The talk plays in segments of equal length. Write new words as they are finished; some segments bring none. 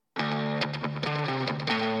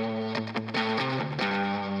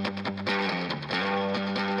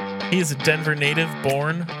He is a Denver native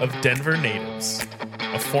born of Denver natives,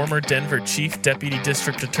 a former Denver Chief Deputy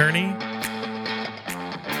District Attorney.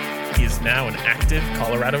 He is now an active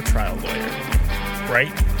Colorado trial lawyer.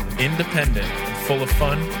 Bright, independent, and full of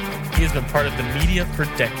fun, he has been part of the media for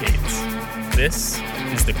decades. This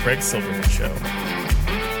is The Craig Silverman Show.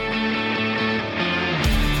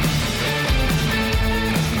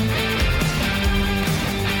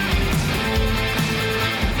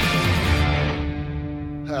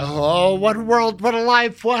 Oh, what a world, what a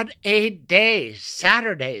life, what a day.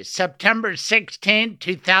 Saturday, September 16,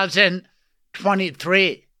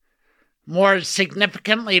 2023. More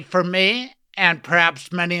significantly for me, and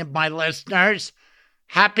perhaps many of my listeners,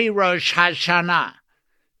 Happy Rosh Hashanah,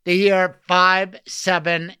 the year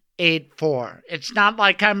 5784. It's not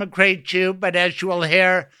like I'm a great Jew, but as you will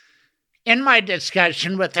hear in my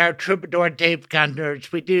discussion with our troubadour Dave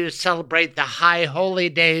Gunders, we do celebrate the high holy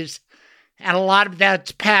days, and a lot of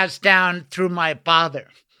that's passed down through my father.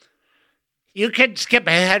 You can skip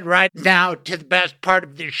ahead right now to the best part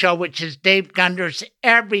of the show, which is Dave Gunders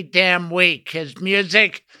every damn week. His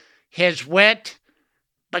music, his wit.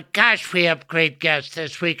 But gosh, we have great guests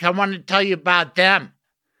this week. I want to tell you about them.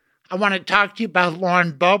 I want to talk to you about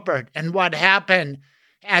Lauren Boebert and what happened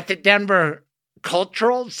at the Denver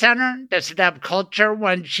Cultural Center. Does it have culture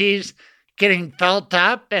when she's getting felt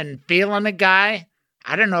up and feeling a guy?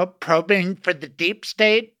 I don't know, probing for the deep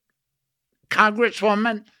state?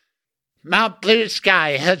 Congresswoman? Mount Blue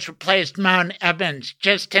Sky has replaced Mount Evans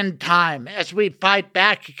just in time as we fight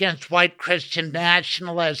back against white Christian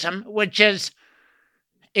nationalism, which is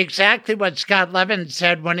exactly what Scott Levin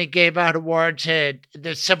said when he gave out awards at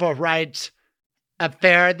the Civil Rights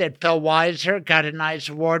Affair that Phil Weiser got a nice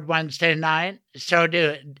award Wednesday night. So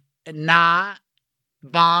did Na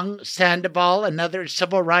Bong Sandoval, another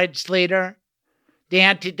civil rights leader. The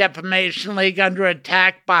Anti-Defamation League under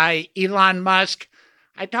attack by Elon Musk.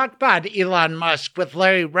 I talked about Elon Musk with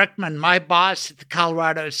Larry Ryckman, my boss at the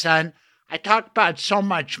Colorado Sun. I talked about so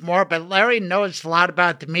much more, but Larry knows a lot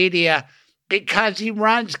about the media because he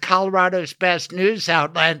runs Colorado's best news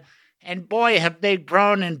outlet. And boy, have they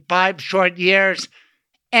grown in 5 short years.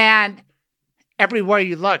 And everywhere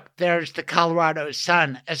you look, there's the Colorado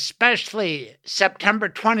Sun, especially September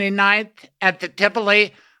 29th at the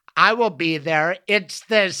Tivoli. I will be there. It's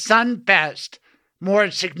the Sun Fest.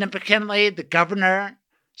 More significantly, the governor,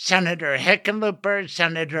 Senator Hickenlooper,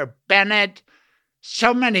 Senator Bennett,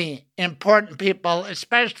 so many important people,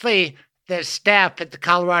 especially the staff at the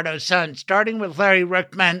Colorado Sun, starting with Larry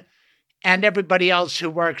Ryckman and everybody else who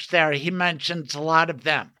works there. He mentions a lot of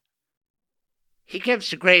them. He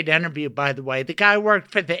gives a great interview, by the way. The guy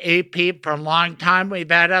worked for the AP for a long time.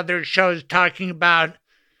 We've had other shows talking about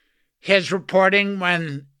his reporting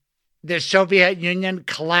when the Soviet Union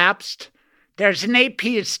collapsed. There's an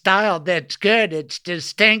AP style that's good. It's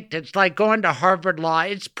distinct. It's like going to Harvard Law.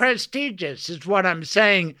 It's prestigious, is what I'm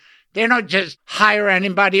saying. They don't just hire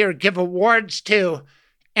anybody or give awards to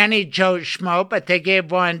any Joe Schmo, but they gave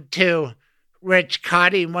one to Rich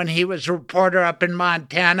Kaudy when he was a reporter up in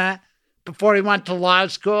Montana before he went to law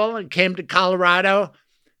school and came to Colorado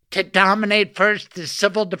to dominate first the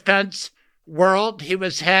civil defense world. He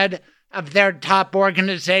was head of their top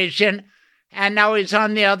organization, and now he's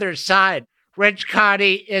on the other side. Rich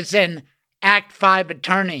Kaudy is an Act 5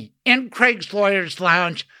 attorney in Craig's Lawyers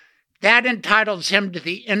Lounge. That entitles him to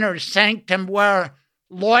the inner sanctum where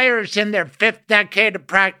lawyers in their 5th decade of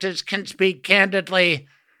practice can speak candidly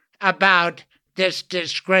about this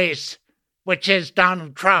disgrace, which is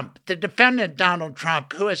Donald Trump, the defendant Donald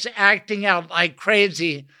Trump, who is acting out like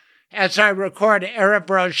crazy as I record Erev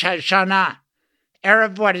Rosh Hashanah.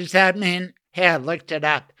 Erev, what does that mean? Hey, I looked it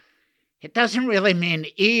up. It doesn't really mean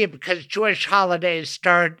Eve because Jewish holidays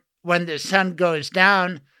start when the sun goes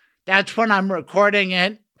down. That's when I'm recording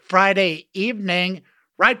it, Friday evening,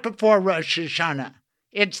 right before Rosh Hashanah.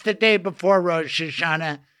 It's the day before Rosh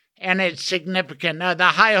Hashanah, and it's significant. Now, the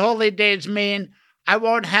high holy days mean I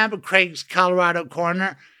won't have a Craig's Colorado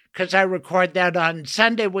Corner because I record that on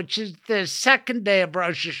Sunday, which is the second day of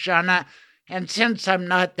Rosh Hashanah. And since I'm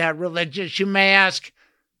not that religious, you may ask,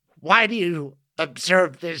 why do you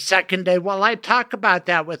observe the second day? Well, I talk about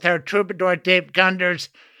that with our troubadour Dave Gunders,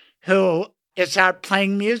 who is out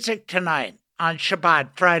playing music tonight on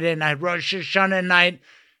Shabbat, Friday night, Rosh Hashanah night,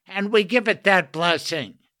 and we give it that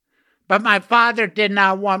blessing. But my father did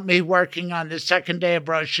not want me working on the second day of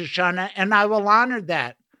Rosh Hashanah, and I will honor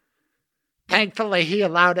that. Thankfully, he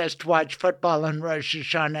allowed us to watch football on Rosh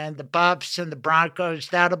Hashanah, and the Buffs and the Broncos.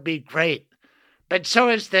 That'll be great. But so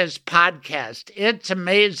is this podcast. It's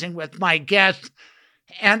amazing with my guests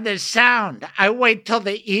and the sound. I wait till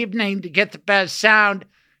the evening to get the best sound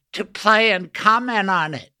to play and comment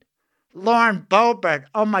on it. Lauren Boebert,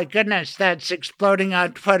 oh my goodness, that's exploding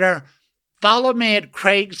on Twitter. Follow me at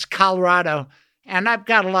Craig's Colorado, and I've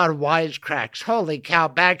got a lot of wisecracks. Holy cow,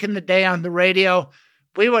 back in the day on the radio,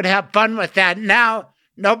 we would have fun with that. Now,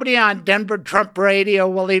 nobody on Denver Trump radio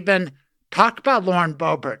will even talk about Lauren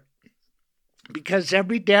Boebert because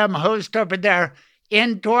every damn host over there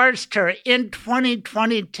endorsed her in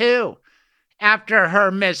 2022 after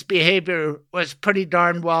her misbehavior was pretty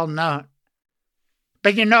darn well known.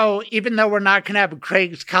 But even though we're not going to have a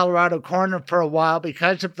Craig's Colorado Corner for a while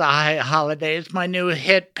because of the high holidays, my new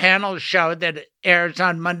hit panel show that airs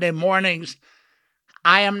on Monday mornings,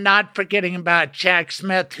 I am not forgetting about Jack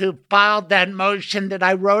Smith, who filed that motion that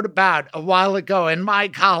I wrote about a while ago in my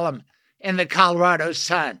column in the Colorado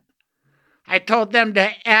Sun. I told them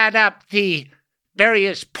to add up the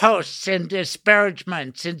various posts and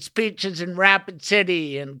disparagements and speeches in Rapid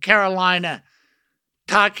City and Carolina,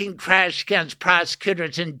 talking trash against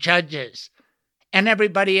prosecutors and judges and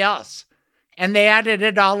everybody else. And they added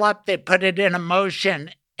it all up. They put it in a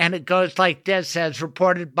motion, and it goes like this, as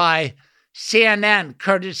reported by CNN,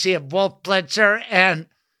 courtesy of Wolf Blitzer, and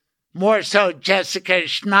more so Jessica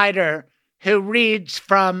Schneider, who reads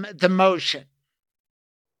from the motion.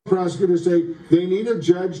 Prosecutors say they need a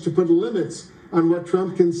judge to put limits on what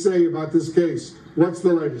Trump can say about this case. What's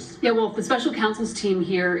the latest? Yeah, well, the special counsel's team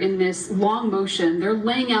here in this long motion, they're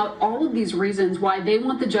laying out all of these reasons why they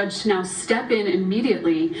want the judge to now step in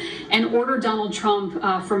immediately and order Donald Trump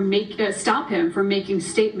stop him from making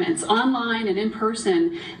statements online and in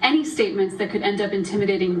person, any statements that could end up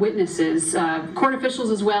intimidating witnesses, court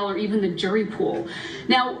officials as well, or even the jury pool.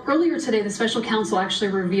 Now, earlier today, the special counsel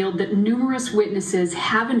actually revealed that numerous witnesses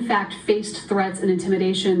have in fact faced threats and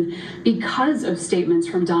intimidation because of statements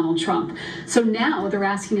from Donald Trump. So now they're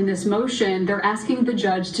asking in this motion, they're asking the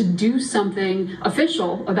judge to do something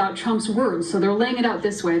official about Trump's words. So they're laying it out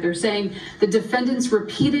this way. They're saying the defendant's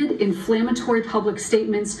repeated inflammatory public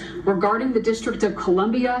statements regarding the District of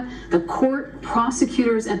Columbia, the court,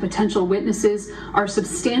 prosecutors, and potential witnesses are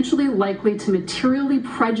substantially likely to materially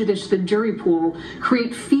prejudice the jury pool,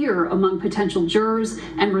 create fear among potential jurors,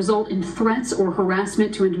 and result in threats or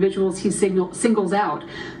harassment to individuals he singles out.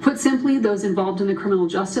 Put simply, those involved in the criminal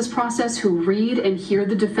justice process who read and hear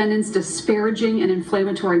the defendant's disparaging and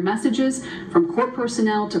inflammatory messages, from court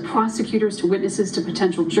personnel to prosecutors to witnesses to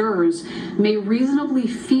potential jurors, may reasonably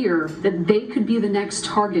fear that they could be the next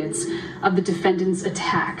targets of the defendant's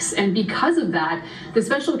attacks. And because of that, the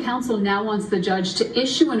special counsel now wants the judge to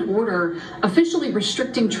issue an order officially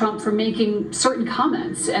restricting Trump from making certain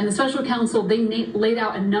comments. And the special counsel, they laid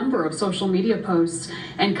out a number of social media posts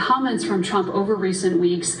and comments from Trump over recent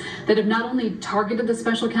weeks that have not only targeted the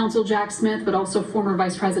special counsel Jack Smith, but also former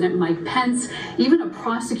Vice President Mike Pence, even a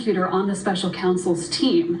prosecutor on the special counsel's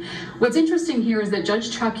team. What's interesting here is that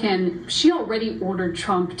Judge Chutkan, she already ordered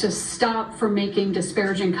Trump to stop from making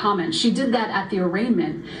disparaging comments. She did that at the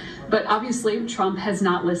arraignment. But obviously, Trump has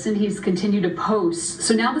not listened. He's continued to post.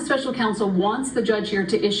 So now the special counsel wants the judge here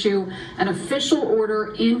to issue an official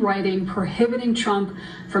order in writing prohibiting Trump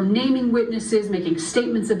from naming witnesses, making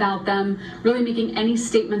statements about them, really making any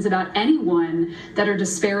statements about anyone that are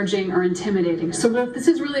disparaging or intimidating. So, Wolf, this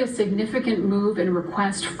is really a significant move and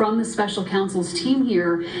request from the special counsel's team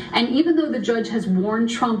here. And even though the judge has warned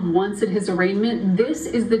Trump once at his arraignment, this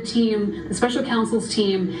is the team, the special counsel's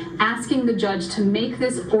team, asking the judge to make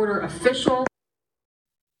this order official.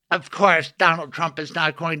 Of course, Donald Trump is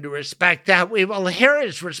not going to respect that. We will hear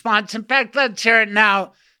his response. In fact, let's hear it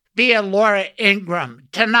now via Laura Ingraham.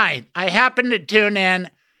 Tonight, I happened to tune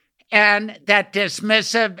in, and that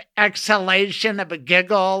dismissive exhalation of a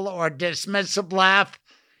giggle or dismissive laugh,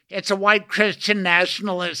 it's a white Christian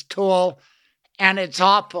nationalist tool, and it's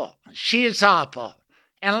awful. She's awful.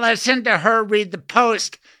 And listen to her read the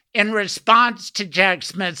post in response to Jack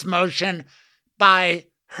Smith's motion by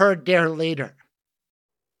her dear leader.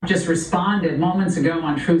 Just responded moments ago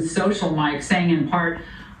on Truth Social, Mike, saying in part,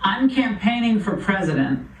 I'm campaigning for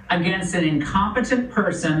president against an incompetent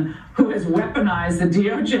person who has weaponized the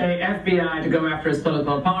DOJ, FBI to go after his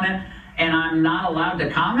political opponent, and I'm not allowed to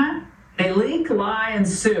comment? They leak, lie, and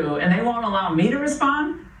sue, and they won't allow me to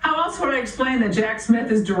respond? How else would I explain that Jack Smith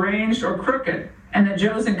is deranged or crooked and that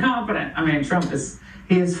Joe's incompetent? I mean, Trump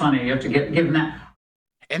he is funny. You have to give him that.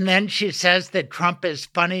 And then she says that Trump is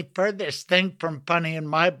funny, furthest thing from funny in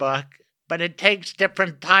my book, but it takes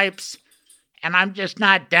different types. And I'm just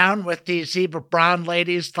not down with these Eva Braun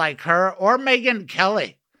ladies like her or Megyn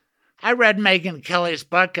Kelly. I read Megyn Kelly's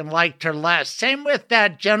book and liked her less. Same with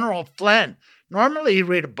that General Flynn. Normally you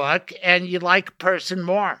read a book and you like a person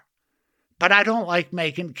more. But I don't like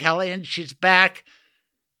Megyn Kelly, and she's back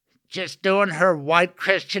just doing her white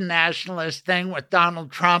Christian nationalist thing with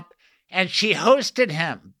Donald Trump, and she hosted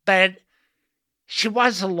him. But she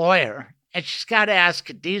was a lawyer, and she's got to ask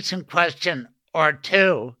a decent question or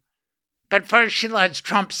two. But first she lets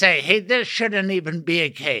Trump say, hey, this shouldn't even be a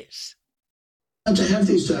case. To have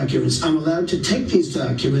these documents. I'm allowed to take these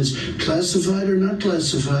documents, classified or not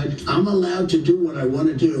classified. I'm allowed to do what I want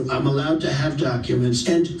to do. I'm allowed to have documents.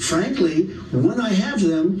 And frankly, when I have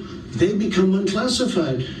them, they become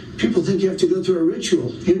unclassified. People think you have to go through a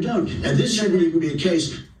ritual. You don't. And this shouldn't even be a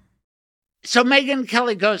case. So Megyn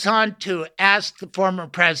Kelly goes on to ask the former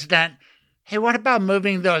president, hey, what about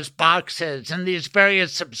moving those boxes and these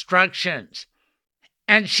various obstructions?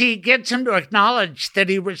 And she gets him to acknowledge that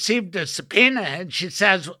he received a subpoena. And she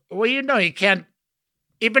says, well, you know, you can't,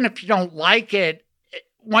 even if you don't like it,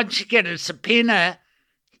 once you get a subpoena,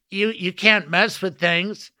 you can't mess with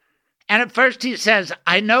things. And at first he says,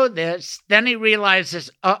 I know this. Then he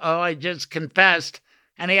realizes, I just confessed.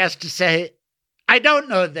 And he has to say, I don't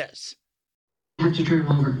know this. I have to turn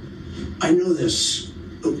him over. I know this.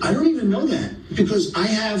 I don't even know that because I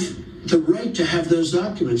have the right to have those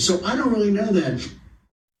documents. So I don't really know that.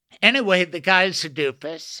 Anyway, the guy's a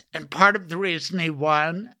doofus, and part of the reason he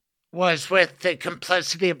won was with the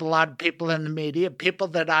complicity of a lot of people in the media, people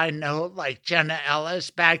that I know, like Jenna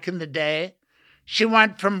Ellis back in the day. She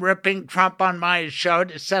went from ripping Trump on my show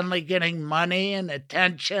to suddenly getting money and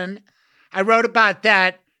attention. I wrote about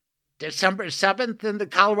that December 7th in the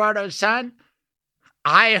Colorado Sun.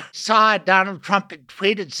 I saw Donald Trump had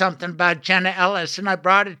tweeted something about Jenna Ellis, and I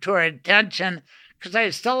brought it to her attention because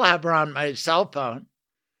I still have her on my cell phone.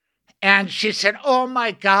 And she said, oh,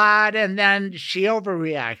 my God. And then she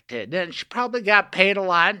overreacted. And she probably got paid a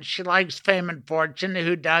lot. And she likes fame and fortune.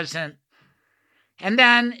 Who doesn't? And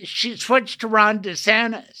then she switched to Ron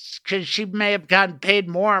DeSantis because she may have gotten paid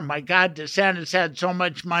more. My God, DeSantis had so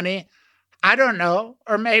much money. I don't know.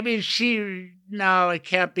 Or maybe no, it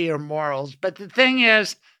can't be her morals. But the thing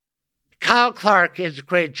is, Kyle Clark is a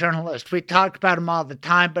great journalist. We talk about him all the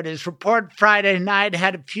time, but his report Friday night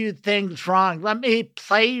had a few things wrong. Let me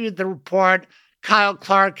play you the report Kyle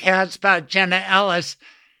Clark has about Jenna Ellis,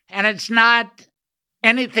 and it's not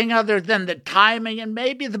anything other than the timing and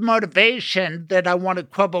maybe the motivation that I want to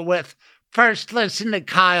quibble with. First, listen to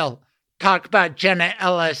Kyle talk about Jenna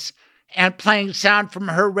Ellis and playing sound from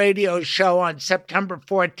her radio show on September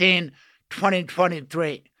 14,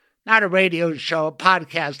 2023. Not a radio show, a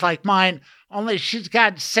podcast like mine, only she's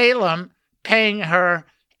got Salem paying her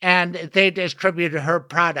and they distribute her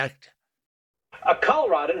product. A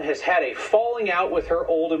Coloradan has had a falling out with her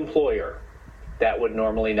old employer. That would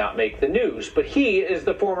normally not make the news, but he is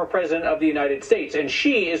the former president of the United States, and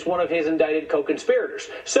she is one of his indicted co-conspirators.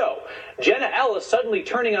 So, Jenna Ellis suddenly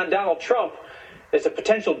turning on Donald Trump is a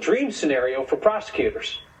potential dream scenario for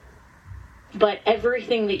prosecutors. But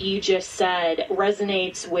everything that you just said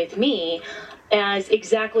resonates with me as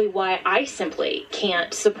exactly why I simply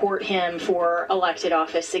can't support him for elected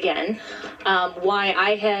office again. Why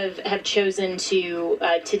I have chosen to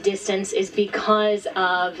distance is because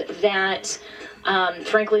of that,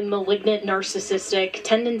 frankly, malignant, narcissistic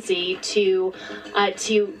tendency to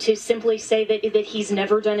simply say that he's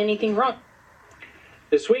never done anything wrong.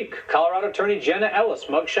 This week, Colorado attorney Jenna Ellis,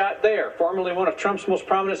 mugshot there, formerly one of Trump's most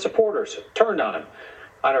prominent supporters, turned on him.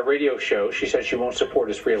 On a radio show, she said she won't support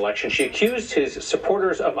his re-election. She accused his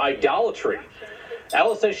supporters of idolatry.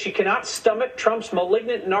 Ellis says she cannot stomach Trump's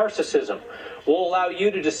malignant narcissism. We'll allow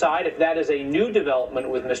you to decide if that is a new development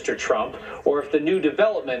with Mr. Trump, or if the new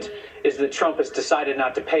development is that Trump has decided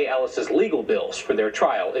not to pay Ellis's legal bills for their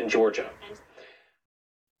trial in Georgia.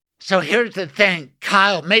 So here's the thing,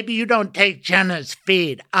 Kyle, maybe you don't take Jenna's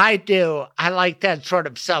feed. I do. I like that sort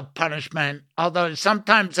of self-punishment, although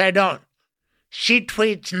sometimes I don't. She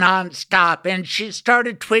tweets nonstop, and she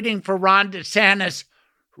started tweeting for Ron DeSantis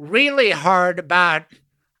really hard about,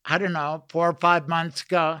 4 or 5 months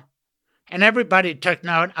ago. And everybody took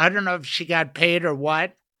note. I don't know if she got paid or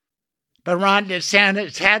what. But Ron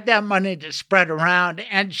DeSantis had that money to spread around,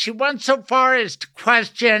 and she went so far as to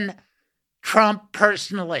question Trump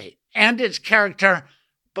personally and his character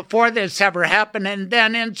before this ever happened. And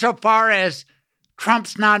then insofar as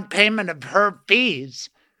Trump's non-payment of her fees,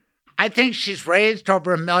 I think she's raised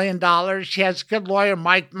over $1 million. She has a good lawyer,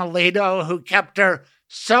 Mike Melito, who kept her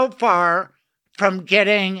so far from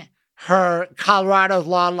getting her Colorado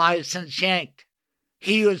law license yanked.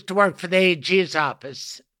 He used to work for the AG's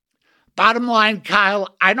office. Bottom line,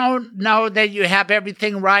 Kyle, I don't know that you have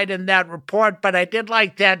everything right in that report, but I did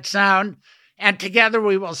like that sound. And together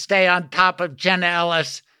we will stay on top of Jenna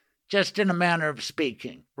Ellis, just in a manner of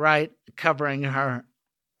speaking, right? Covering her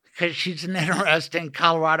because she's an interesting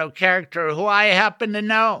Colorado character who I happen to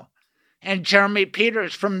know. And Jeremy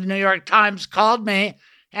Peters from the New York Times called me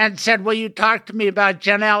and said, will you talk to me about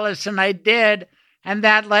Jenna Ellis? And I did. And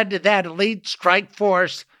that led to that Elite Strike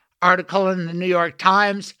Force article in the New York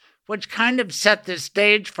Times, which kind of set the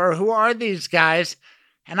stage for who are these guys.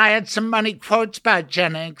 And I had some money quotes about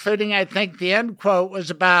Jenna, including, I think the end quote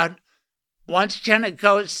was about, once Jenna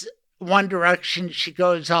goes one direction, she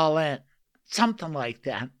goes all in. Something like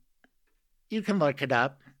that. You can look it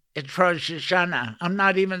up. It's Rosh Hashanah. I'm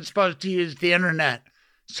not even supposed to use the internet,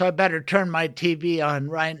 so I better turn my TV on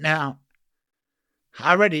right now.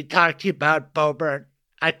 I already talked to you about Boebert.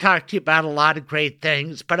 I talked to you about a lot of great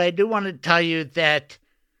things, but I do want to tell you that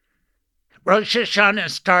Rosh Hashanah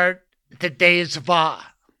start the days of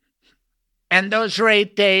awe. And those are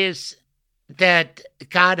 8 days that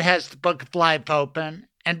God has the book of life open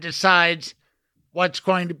and decides what's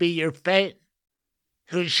going to be your fate.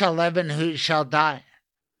 Who shall live and who shall die?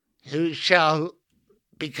 Who shall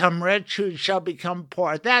become rich? Who shall become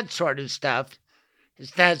poor? That sort of stuff.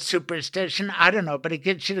 Is that superstition? I don't know, but it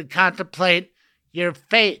gets you to contemplate your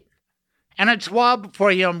fate. And it's a while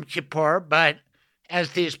before Yom Kippur, but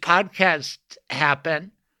as these podcasts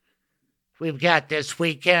happen, we've got this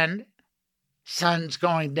weekend, sun's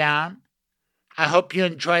going down. I hope you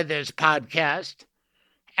enjoy this podcast.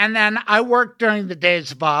 And then I work during the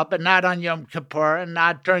days of awe, but not on Yom Kippur and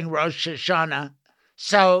not during Rosh Hashanah.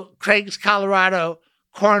 So Craig's Colorado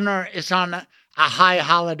Corner is on a high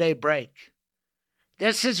holiday break.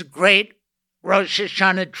 This is a great Rosh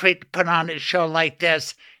Hashanah treat to put on a show like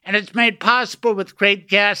this, and it's made possible with great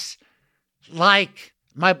guests like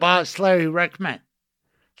my boss, Larry Ryckman,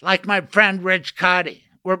 like my friend, Rich Kaudy.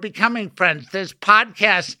 We're becoming friends. This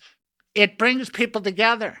podcast, it brings people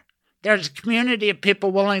together. There's a community of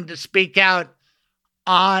people willing to speak out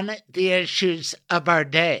on the issues of our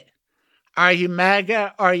day. Are you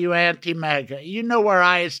MAGA? Are you anti-MAGA? You know where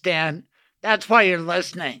I stand. That's why you're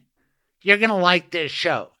listening. You're going to like this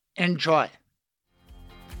show. Enjoy.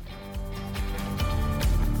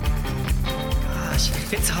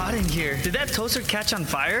 It's hot in here. Did that toaster catch on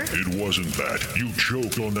fire? It wasn't that. You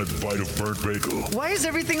choked on that bite of burnt bagel. Why is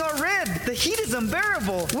everything all red? The heat is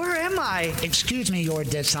unbearable. Where am I? Excuse me, Your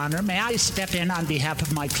Dishonor. May I step in on behalf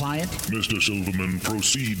of my client? Mr. Silverman,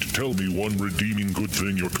 proceed. Tell me one redeeming good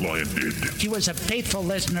thing your client did. He was a faithful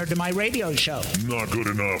listener to my radio show. Not good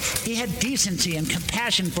enough. He had decency and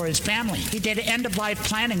compassion for his family. He did end-of-life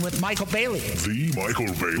planning with Michael Bailey. The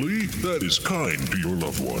Michael Bailey? That is kind to your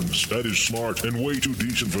loved ones. That is smart and way too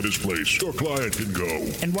decent for this place. Your client can go.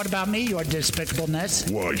 And what about me, Your Despicableness?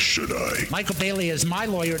 Why should I? Michael Bailey is my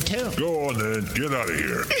lawyer, too. Go on, then. Get out of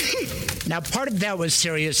here. Now, part of that was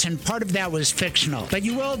serious and part of that was fictional. But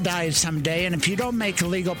you will die someday, and if you don't make a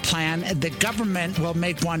legal plan, the government will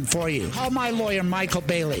make one for you. Call my lawyer, Michael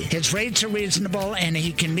Bailey. His rates are reasonable, and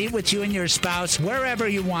he can meet with you and your spouse wherever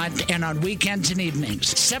you want and on weekends and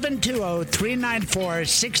evenings.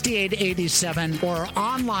 720-394-6887 or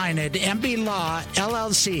online at mblawllc.com.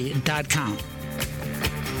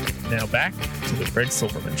 Now back to the Craig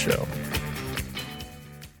Silverman Show.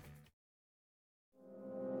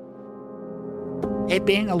 Hey,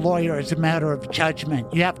 being a lawyer is a matter of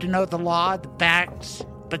judgment. You have to know the law, the facts,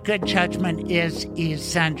 but good judgment is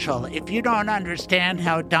essential. If you don't understand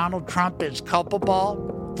how Donald Trump is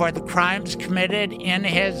culpable for the crimes committed in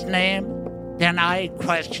his name, then I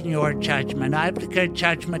question your judgment. I have the good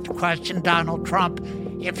judgment to question Donald Trump.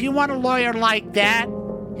 If you want a lawyer like that,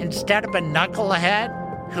 instead of a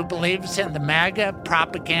knucklehead who believes in the MAGA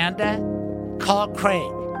propaganda, call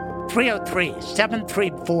Craig.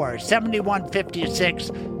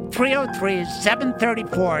 303-734-7156.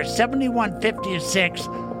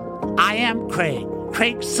 303-734-7156. I am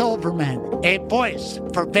Craig Silverman, a voice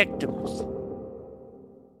for victims.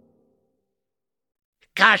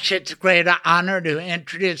 Gosh, it's a great honor to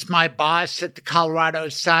introduce my boss at the Colorado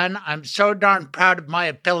Sun. I'm so darn proud of my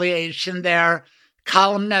affiliation there.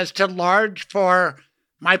 Columnist at large for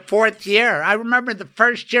my 4th year. I remember the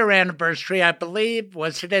first year anniversary, I believe,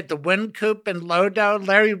 was it at the Wind Coop in Lodo?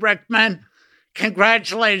 Larry Ryckman,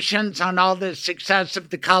 congratulations on all the success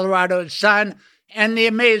of the Colorado Sun and the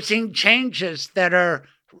amazing changes that are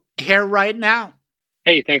here right now.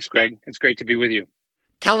 Hey, thanks, Greg. It's great to be with you.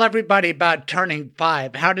 Tell everybody about turning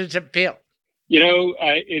 5. How does it feel? You know,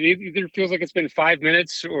 it either feels like it's been 5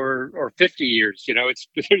 minutes or 50 years. You know,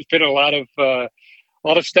 there's been a lot of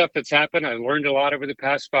stuff that's happened. I learned a lot over the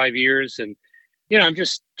past 5 years, and you know, I'm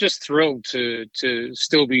just thrilled to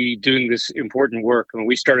still be doing this important work. I mean,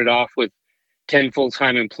 we started off with 10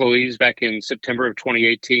 full-time employees back in September of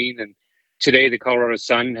 2018, and Today, the Colorado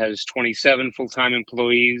Sun has 27 full-time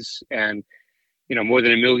employees, and more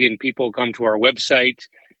than 1 million people come to our website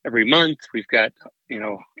every month. We've got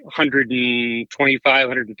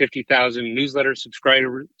 150,000 newsletter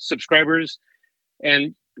subscribers,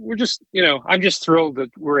 and we're just I'm just thrilled that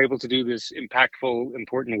we're able to do this impactful,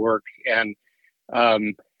 important work. And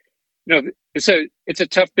it's a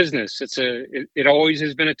tough business. It always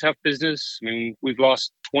has been a tough business. I mean, we've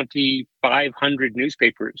lost 2,500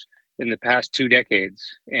 newspapers in the past 2 decades,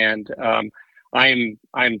 and I'm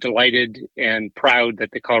delighted and proud that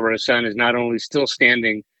the Colorado Sun is not only still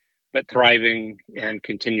standing, but thriving and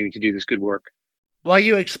continuing to do this good work. Well,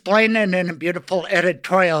 you explain it in a beautiful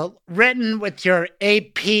editorial written with your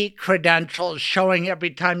AP credentials showing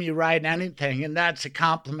every time you write anything, and that's a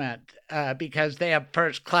compliment because they have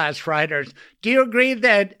first-class writers. Do you agree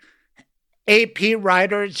that AP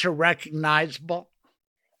writers are recognizable?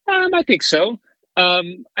 I think so.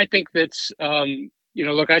 I think that's,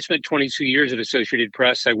 look, I spent 22 years at Associated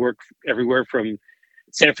Press. I worked everywhere from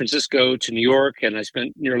San Francisco to New York, and I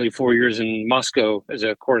spent nearly 4 years in Moscow as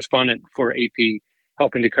a correspondent for AP,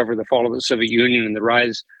 helping to cover the fall of the Soviet Union and the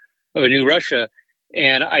rise of a new Russia.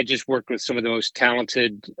 And I just worked with some of the most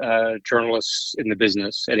talented journalists in the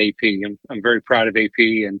business at AP. I'm very proud of AP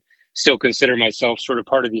and still consider myself sort of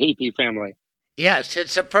part of the AP family. Yes,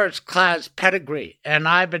 it's a first-class pedigree, and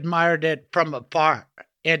I've admired it from afar.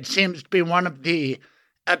 It seems to be one of the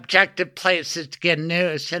objective places to get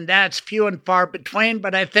news, and that's few and far between,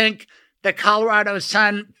 but I think the Colorado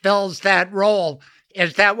Sun fills that role.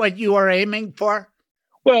 Is that what you are aiming for?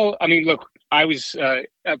 Well, I mean, look, I was,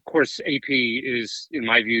 of course, AP is, in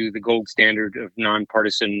my view, the gold standard of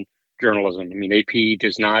nonpartisan journalism. I mean, AP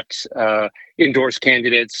does not endorse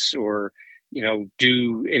candidates or,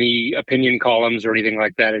 do any opinion columns or anything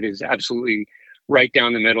like that. It is absolutely right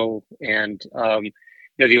down the middle. And,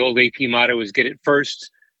 the old AP motto is get it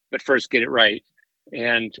first, but first get it right.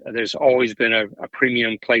 And there's always been a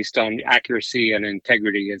premium placed on accuracy and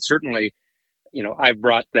integrity. And certainly, I've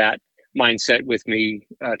brought that mindset with me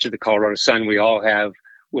to the Colorado Sun. We all have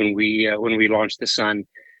when we launched the Sun.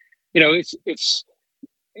 It's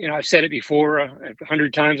I've said it before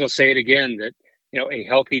 100 times. I'll say it again that a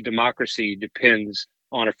healthy democracy depends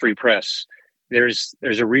on a free press. There's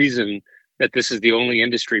a reason that this is the only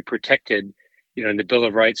industry protected, in the Bill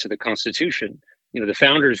of Rights of the Constitution. The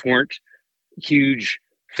founders weren't huge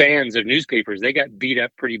fans of newspapers. They got beat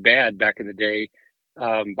up pretty bad back in the day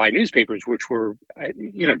by newspapers, which were,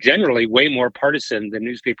 generally way more partisan than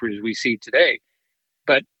newspapers we see today.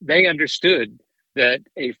 But they understood that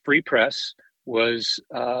a free press was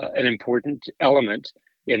an important element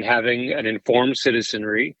in having an informed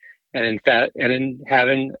citizenry and in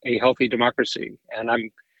having a healthy democracy. And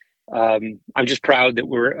I'm just proud that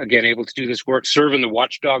we're again able to do this work, serve in the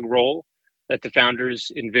watchdog role that the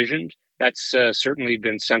founders envisioned. That's certainly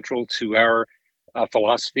been central to our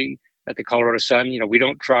philosophy at the Colorado Sun. We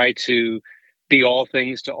don't try to be all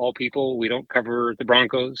things to all people. We don't cover the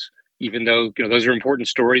Broncos, even though those are important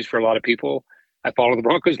stories for a lot of people. I follow the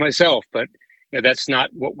Broncos myself, but that's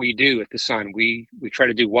not what we do at the Sun. We try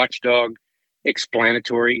to do watchdog,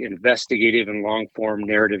 explanatory, investigative, and long form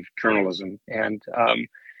narrative journalism. And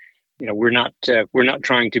we're not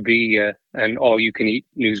trying to be an all you can eat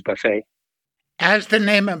news buffet. As the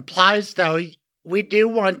name implies, though, we do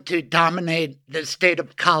want to dominate the state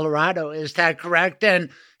of Colorado. Is that correct? And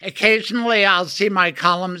occasionally I'll see my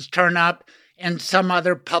columns turn up in some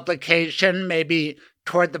other publication, maybe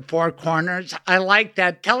toward the Four Corners. I like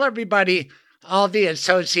that. Tell everybody all the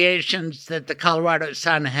associations that the Colorado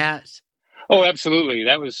Sun has. Oh, absolutely.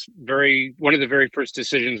 That was one of the very first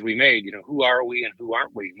decisions we made. Who are we and who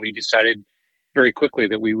aren't we? We decided very quickly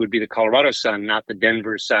that we would be the Colorado Sun, not the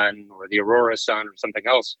Denver Sun or the Aurora Sun or something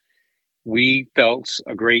else. We felt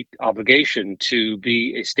a great obligation to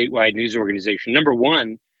be a statewide news organization. Number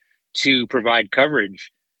one, to provide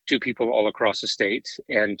coverage to people all across the state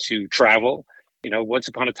and to travel. Once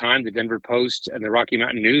upon a time, the Denver Post and the Rocky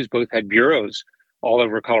Mountain News both had bureaus all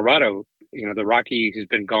over Colorado. The Rocky has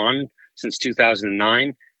been gone since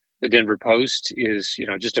 2009. The Denver Post is,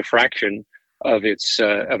 just a fraction of its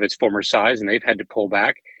former size, and they've had to pull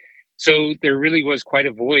back. So there really was quite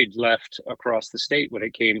a void left across the state when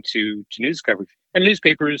it came to news coverage. And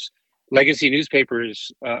newspapers, legacy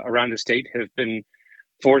newspapers around the state have been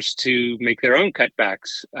forced to make their own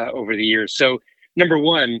cutbacks over the years. So number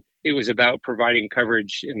one, it was about providing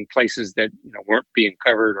coverage in places that weren't being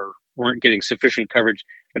covered or weren't getting sufficient coverage.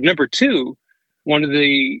 But number two, one of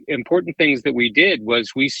the important things that we did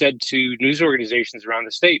was we said to news organizations around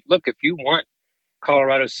the state, look, if you want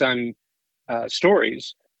Colorado Sun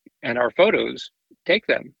stories and our photos, take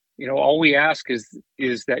them. all we ask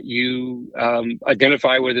is that you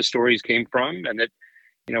identify where the stories came from, and that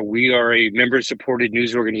we are a member-supported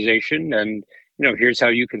news organization, and here's how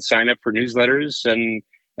you can sign up for newsletters and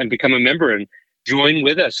become a member and join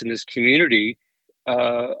with us in this community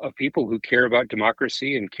of people who care about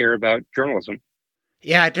democracy and care about journalism.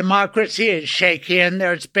 Yeah, democracy is shaky, and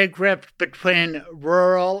there's big rift between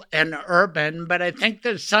rural and urban, but I think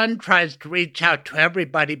the Sun tries to reach out to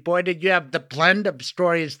everybody. Boy, did you have the blend of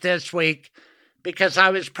stories this week, because I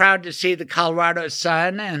was proud to see the Colorado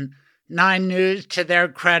Sun and 9 News, to their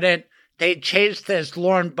credit, they chased this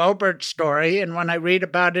Lauren Boebert story, and when I read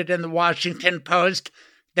about it in the Washington Post,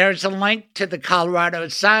 there's a link to the Colorado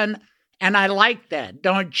Sun, and I like that,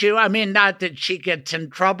 don't you? I mean, not that she gets in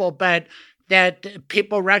trouble, but that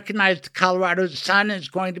people recognize the Colorado Sun is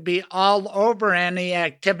going to be all over any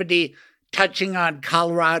activity touching on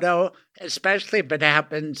Colorado, especially if it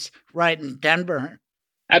happens right in Denver.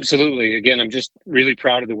 Absolutely. Again, I'm just really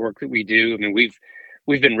proud of the work that we do. I mean,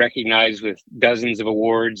 we've been recognized with dozens of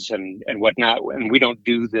awards and whatnot, and we don't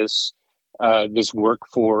do this work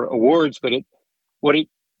for awards, but what it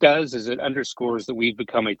does is it underscores that we've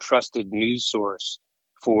become a trusted news source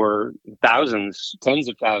for thousands, tens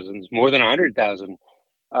of thousands, more than 100,000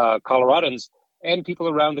 Coloradans, and people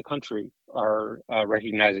around the country are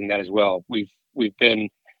recognizing that as well. We've been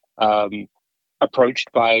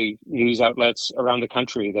approached by news outlets around the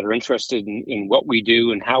country that are interested in what we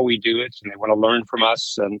do and how we do it, and they want to learn from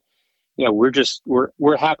us. And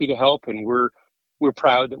we're happy to help, and we're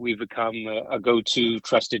proud that we've become a go-to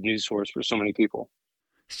trusted news source for so many people.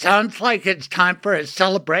 Sounds like it's time for a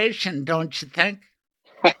celebration, don't you think?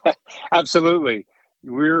 Absolutely.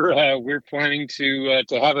 We're planning to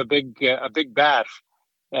have a big bash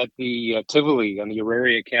at the Tivoli on the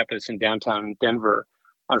Auraria campus in downtown Denver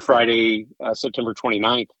on Friday, September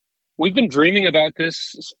 29th. We've been dreaming about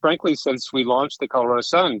this, frankly, since we launched the Colorado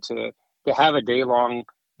Sun, to have a day-long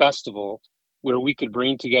festival where we could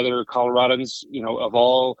bring together Coloradans, of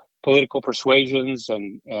all political persuasions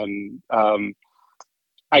and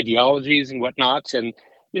ideologies and whatnot, and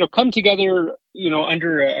come together,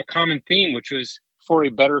 under a common theme, which was for a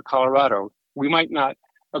better Colorado. We might not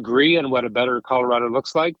agree on what a better Colorado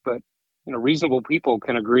looks like, but reasonable people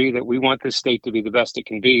can agree that we want this state to be the best it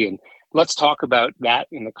can be. And let's talk about that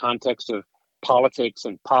in the context of politics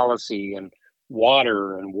and policy and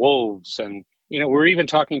water and wolves. And we're even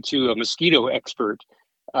talking to a mosquito expert.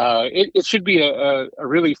 It should be a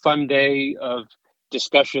really fun day of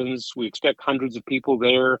discussions. We expect hundreds of people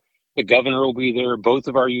there. The governor will be there. Both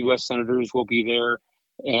of our U.S. senators will be there.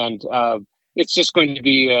 And it's just going to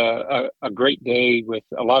be a great day with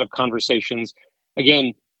a lot of conversations.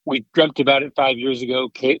 Again, we dreamt about it 5 years ago.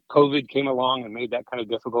 COVID came along and made that kind of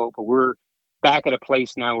difficult. But we're back at a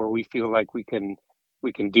place now where we feel like we can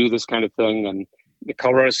do this kind of thing. And the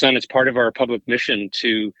Colorado Sun is part of our public mission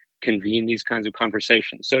to convene these kinds of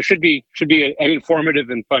conversations. So it should be an informative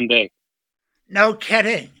and fun day. No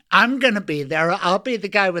kidding. I'm going to be there. I'll be the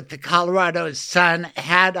guy with the Colorado Sun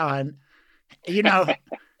hat on.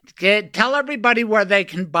 Tell everybody where they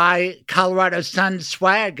can buy Colorado Sun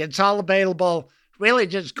swag. It's all available, really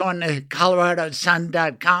just going to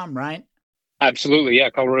coloradosun.com, right? Absolutely, yeah.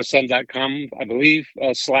 coloradosun.com, I believe,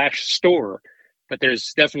 /store. But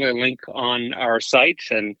there's definitely a link on our site.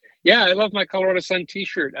 And yeah, I love my Colorado Sun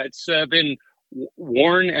t-shirt. It's been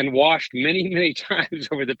worn and washed many, many times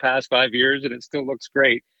over the past 5 years, and it still looks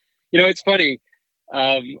great. It's funny.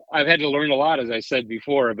 I've had to learn a lot, as I said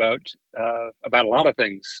before, about a lot of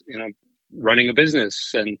things. Running a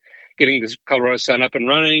business and getting this Colorado Sun up and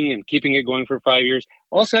running and keeping it going for 5 years.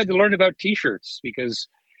 Also had to learn about t-shirts because,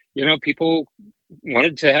 people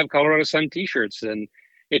wanted to have Colorado Sun t-shirts, and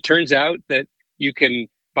it turns out that you can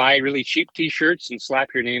buy really cheap t-shirts and slap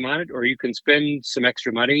your name on it, or you can spend some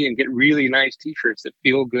extra money and get really nice t-shirts that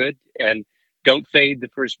feel good and don't fade the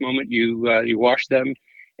first moment you wash them.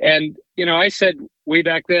 And, I said way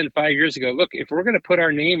back then, 5 years ago, look, if we're going to put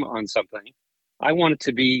our name on something, I want it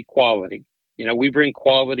to be quality. We bring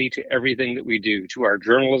quality to everything that we do, to our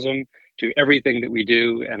journalism, to everything that we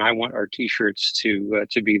do. And I want our t-shirts to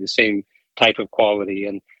be the same type of quality.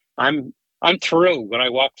 And I'm thrilled when I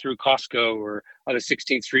walk through Costco or on the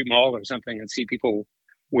 16th Street Mall or something and see people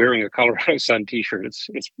wearing a Colorado Sun t-shirt. It's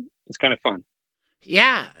kind of fun.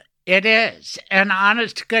 Yeah, it is. And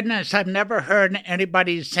honest to goodness, I've never heard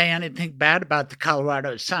anybody say anything bad about the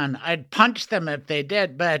Colorado Sun. I'd punch them if they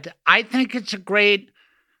did, but I think it's a great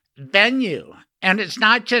venue. And it's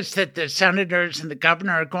not just that the senators and the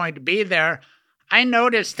governor are going to be there. I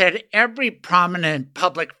noticed that every prominent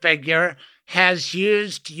public figure has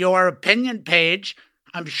used your opinion page.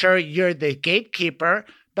 I'm sure you're the gatekeeper,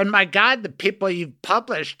 But my God, the people you've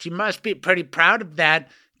published, you must be pretty proud of that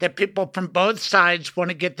people from both sides want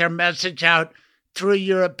to get their message out through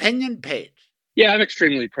your opinion page. Yeah, I'm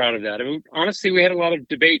extremely proud of that. I mean, honestly, we had a lot of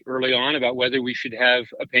debate early on about whether we should have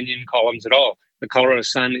opinion columns at all. The Colorado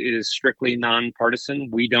Sun is strictly nonpartisan.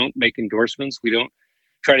 We don't make endorsements. We don't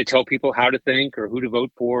try to tell people how to think or who to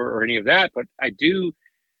vote for or any of that. But I do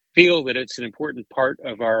feel that it's an important part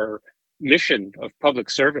of our mission of public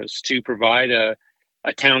service to provide a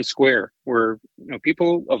town square where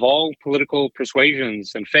people of all political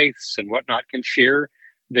persuasions and faiths and whatnot can share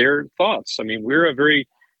their thoughts. I mean, we're a very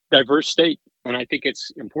diverse state, and I think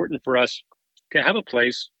it's important for us to have a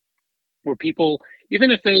place where people,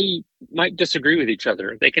 even if they might disagree with each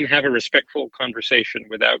other, they can have a respectful conversation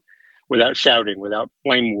without shouting, without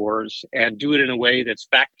flame wars, and do it in a way that's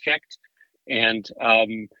fact checked. And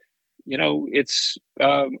it's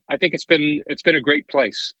I think it's been a great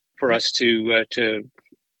place for us to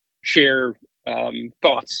share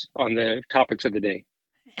thoughts on the topics of the day.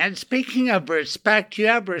 And speaking of respect, you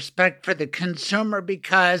have respect for the consumer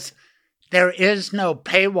because there is no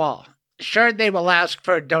paywall. Sure, they will ask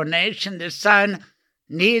for a donation. The Sun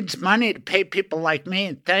needs money to pay people like me.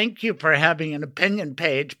 And thank you for having an opinion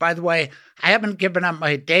page. By the way, I haven't given up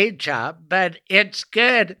my day job, but it's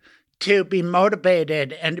good to be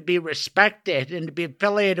motivated and to be respected and to be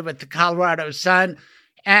affiliated with the Colorado Sun.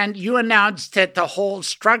 And you announced that the whole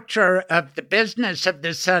structure of the business of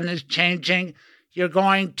the Sun is changing. You're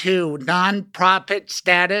going to nonprofit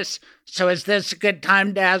status. So is this a good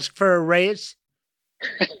time to ask for a raise?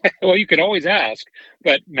 Well, you could always ask,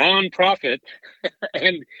 but nonprofit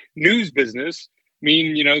and news business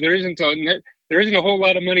mean, there isn't a whole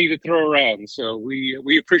lot of money to throw around. So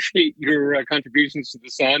we appreciate your contributions to the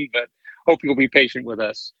Sun, but hope you'll be patient with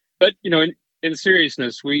us. But, in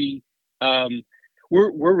seriousness, we're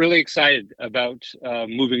really excited about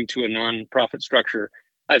moving to a nonprofit structure.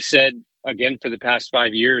 I've said, again, for the past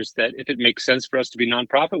 5 years that if it makes sense for us to be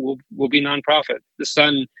nonprofit, we'll be nonprofit. The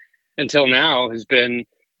Sun, until now, has been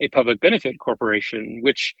a public benefit corporation,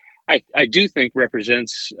 which I do think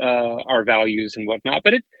represents our values and whatnot.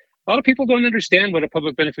 But a lot of people don't understand what a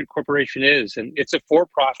public benefit corporation is, and it's a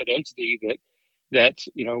for-profit entity that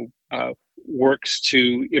works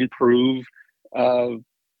to improve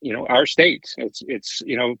our state. It's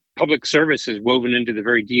public service is woven into the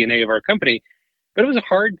very DNA of our company. But it was a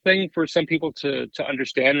hard thing for some people to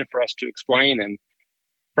understand and for us to explain. And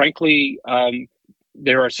frankly,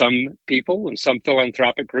 there are some people and some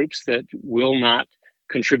philanthropic groups that will not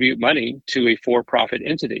contribute money to a for-profit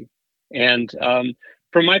entity. And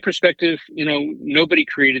from my perspective, nobody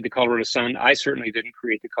created the Colorado Sun. I certainly didn't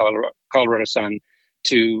create the Colorado Sun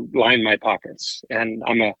to line my pockets. And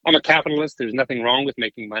I'm a capitalist. There's nothing wrong with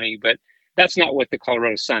making money, but that's not what the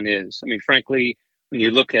Colorado Sun is. I mean, frankly, when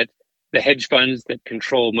you look at the hedge funds that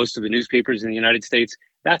control most of the newspapers in the United States,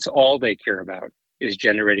 that's all they care about is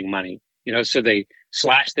generating money. So they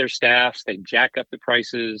slash their staffs, they jack up the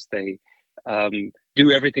prices, they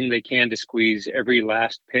do everything they can to squeeze every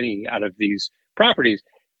last penny out of these properties.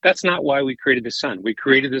 That's not why we created the Sun. We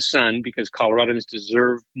created the Sun because Coloradans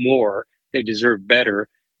deserve more. They deserve better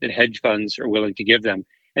than hedge funds are willing to give them.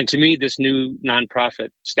 And to me, this new nonprofit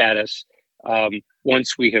status,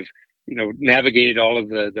 once we have navigated all of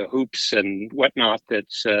the hoops and whatnot that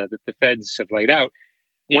the feds have laid out,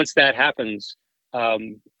 once that happens,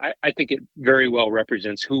 I think it very well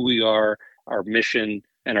represents who we are, our mission,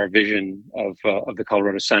 and our vision of the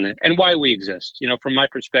Colorado Sun and why we exist. From my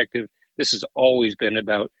perspective, this has always been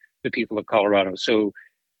about the people of Colorado. So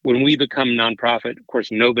when we become nonprofit, of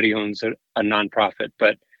course, nobody owns a nonprofit,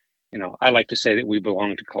 but I like to say that we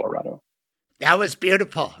belong to Colorado. That was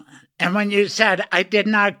beautiful. And when you said, I did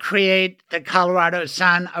not create the Colorado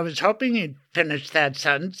Sun, I was hoping you'd finish that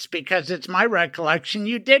sentence because it's my recollection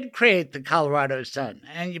you did create the Colorado Sun.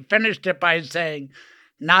 And you finished it by saying,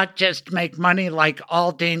 not just make money like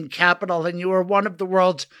Aldine Capital, and you were one of the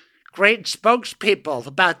world's great spokespeople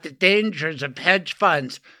about the dangers of hedge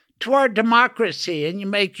funds to our democracy. And you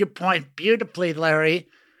make your point beautifully, Larry.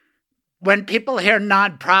 When people hear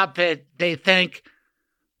nonprofit, they think,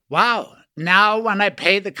 wow, now when I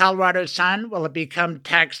pay the Colorado Sun, will it become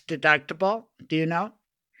tax deductible? Do you know?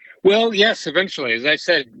 Well, yes, eventually. As I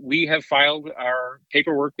said, we have filed our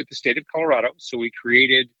paperwork with the state of Colorado. So we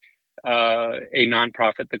created a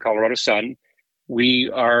nonprofit, the Colorado Sun. We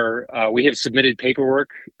have submitted paperwork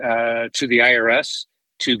to the IRS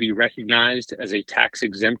to be recognized as a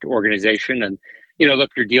tax-exempt organization. And,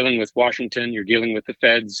 look, you're dealing with Washington, you're dealing with the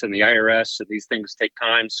feds and the IRS, and these things take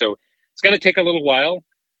time. So it's going to take a little while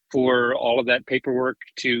for all of that paperwork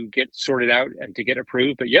to get sorted out and to get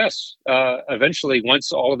approved. But yes, eventually,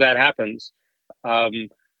 once all of that happens,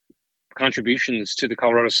 contributions to the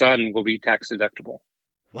Colorado Sun will be tax deductible.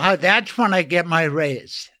 Wow, that's when I get my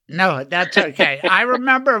raise. No, that's okay. I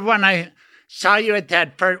remember when I saw you at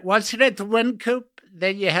that first, was it at the Wind Coop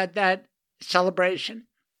that you had that celebration?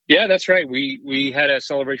 Yeah, that's right. We had a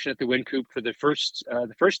celebration at the Wind Coop for the first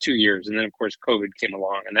 2 years, and then of course COVID came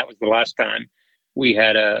along, and that was the last time we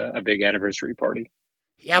had a big anniversary party.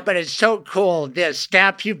 Yeah, but it's so cool. The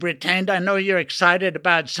staff you've retained, I know you're excited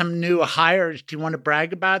about some new hires. Do you want to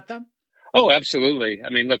brag about them? Oh, absolutely. I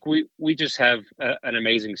mean, look, we just have an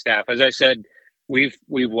amazing staff. As I said, we've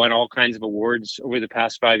won all kinds of awards over the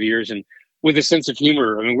past 5 years, and with a sense of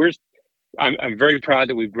humor. I mean, I'm very proud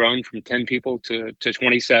that we've grown from 10 people to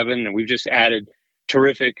 27, and we've just added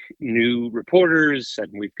terrific new reporters, and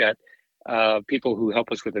we've got people who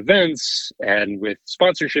help us with events and with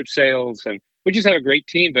sponsorship sales, and we just have a great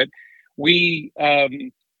team. But we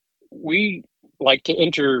like to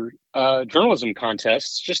enter journalism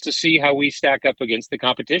contests just to see how we stack up against the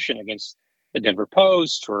competition, against the Denver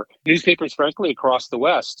Post or newspapers, frankly, across the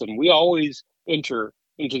West. And we always enter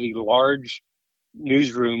into the large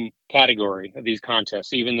newsroom category of these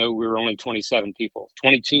contests, even though we're only 27 people,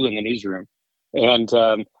 22 in the newsroom.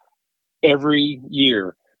 And every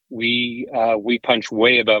year we punch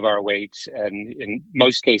way above our weight. And in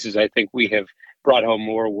most cases, I think we have brought home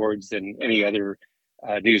more awards than any other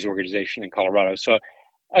news organization in Colorado. So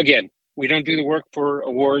again, we don't do the work for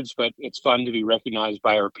awards, but it's fun to be recognized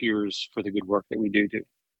by our peers for the good work that we do.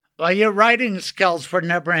 Well, your writing skills were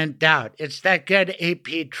never in doubt. It's that good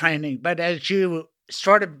AP training. But as you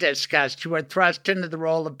sort of discussed, you were thrust into the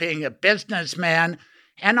role of being a businessman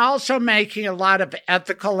and also making a lot of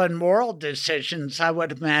ethical and moral decisions, I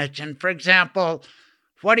would imagine. For example,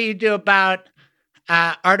 what do you do about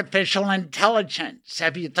artificial intelligence?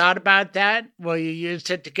 Have you thought about that? Will you use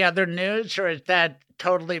it to gather news, or is that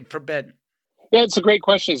totally forbidden? Yeah, it's a great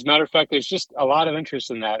question. As a matter of fact, there's just a lot of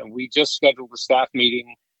interest in that. And we just scheduled a staff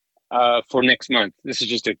meeting for next month. This is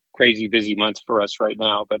just a crazy busy month for us right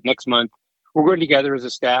now. But next month, we're going together as a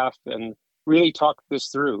staff and really talk this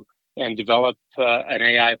through and develop an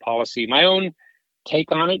AI policy. My own take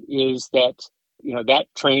on it is that, that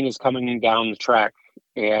train is coming down the track,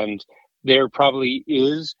 and there probably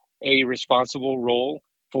is a responsible role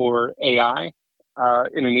for AI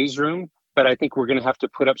in a newsroom. But I think we're going to have to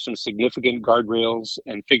put up some significant guardrails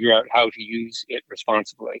and figure out how to use it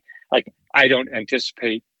responsibly. Like, I don't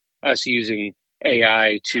anticipate us using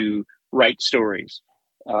AI to write stories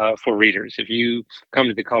for readers. If you come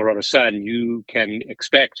to the Colorado Sun, you can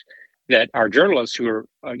expect that our journalists, who are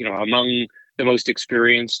among the most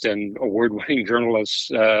experienced and award-winning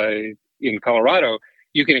journalists in Colorado,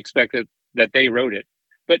 you can expect that they wrote it.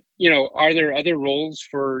 But are there other roles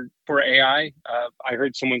for AI? I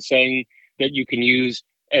heard someone saying that you can use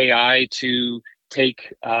AI to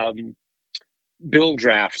take bill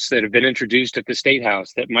drafts that have been introduced at the State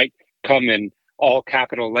House that might come in all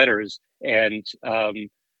capital letters and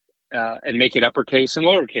make it uppercase and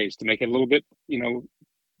lowercase to make it a little bit,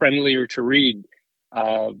 friendlier to read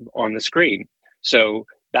on the screen. So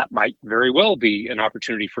that might very well be an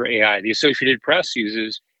opportunity for AI. The Associated Press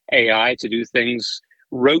uses AI to do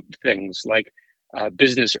rote things like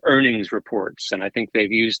business earnings reports. And I think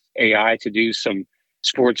they've used AI to do some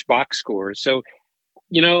sports box scores. So,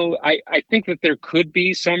 I think that there could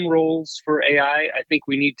be some roles for AI. I think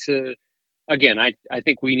we need to, again, I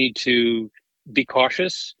think we need to be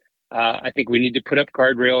cautious. I think we need to put up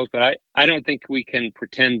guardrails, but I don't think we can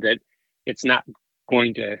pretend that it's not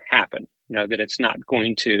going to happen, that it's not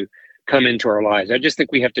going to come into our lives. I just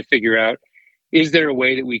think we have to figure out, is there a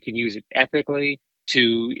way that we can use it ethically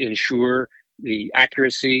to ensure the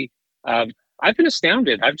accuracy? I've been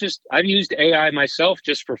astounded. I've used AI myself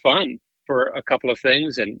just for fun for a couple of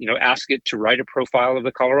things, and ask it to write a profile of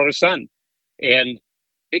the Colorado Sun, and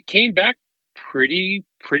it came back pretty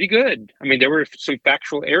good. I mean, there were some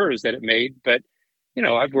factual errors that it made, but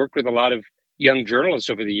I've worked with a lot of young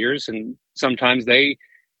journalists over the years, and sometimes they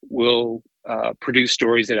will produce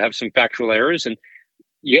stories that have some factual errors, and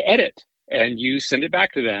you edit and you send it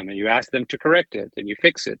back to them and you ask them to correct it and you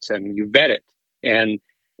fix it and you vet it. And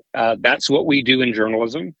that's what we do in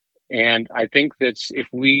journalism. And I think that if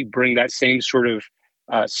we bring that same sort of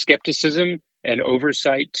skepticism and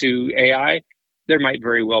oversight to AI, there might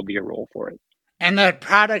very well be a role for it. And the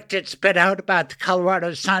product it spit out about the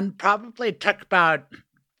Colorado Sun probably took about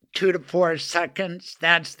 2 to 4 seconds.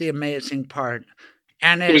 That's the amazing part.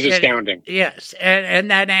 And it was astounding. Yes. And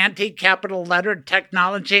that anti-capital letter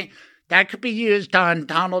technology, That could be used on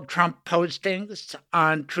Donald Trump postings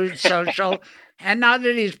on Truth Social. And now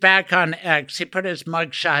that he's back on X, he put his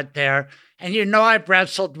mugshot there. And you know I've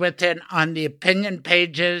wrestled with it on the opinion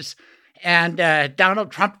pages. And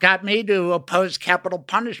Donald Trump got me to oppose capital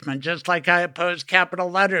punishment, just like I oppose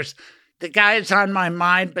capital letters. The guy's on my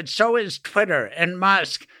mind, but so is Twitter and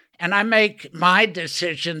Musk. And I make my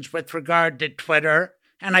decisions with regard to Twitter,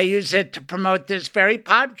 and I use it to promote this very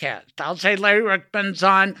podcast. I'll say Larry Ryckman's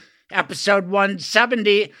on episode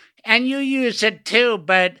 170, and you use it too,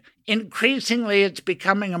 but increasingly it's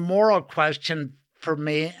becoming a moral question for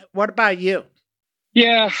me. What about you?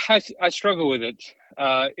 Yeah, I struggle with it.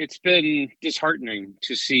 It's been disheartening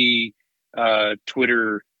to see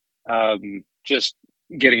Twitter just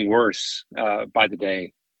getting worse by the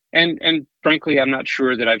day. And frankly, I'm not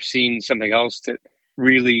sure that I've seen something else that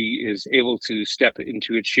really is able to step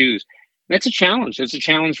into its shoes. That's a challenge. It's a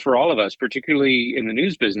challenge for all of us, particularly in the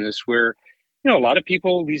news business, where a lot of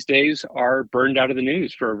people these days are burned out of the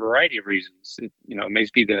news for a variety of reasons. It may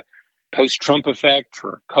be the post-Trump effect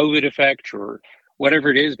or COVID effect or whatever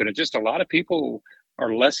it is, but it's just a lot of people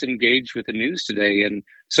are less engaged with the news today, and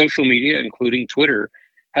social media, including Twitter,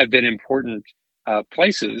 have been important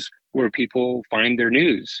places where people find their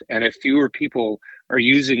news. And if fewer people are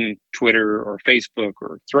using Twitter or Facebook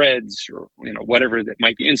or Threads or whatever that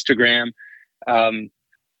might be, Instagram,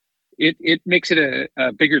 it makes it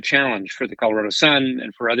a bigger challenge for the Colorado Sun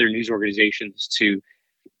and for other news organizations to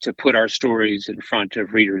put our stories in front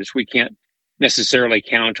of readers. We can't necessarily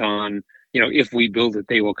count on, if we build it,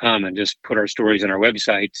 they will come, and just put our stories on our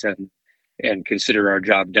websites and consider our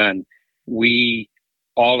job done. We,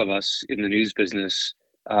 all of us in the news business,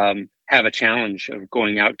 have a challenge of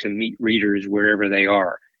going out to meet readers wherever they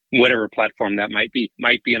are, whatever platform that might be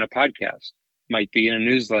in a podcast, might be in a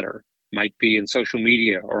newsletter, might be in social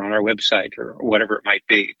media or on our website or whatever it might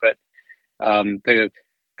be. But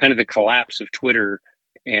the collapse of Twitter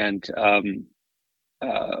and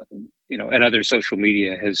and other social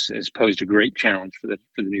media has posed a great challenge for the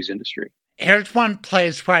news industry. Here's one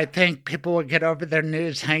place where I think people will get over their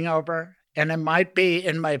news hangover, and it might be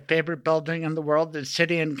in my favorite building in the world, the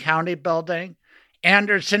City and County building.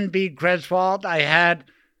 Anderson v. Griswold. I had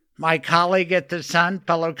my colleague at the Sun,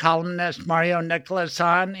 fellow columnist Mario Nicholas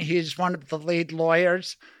on. He's one of the lead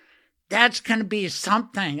lawyers. That's going to be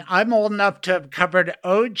something. I'm old enough to have covered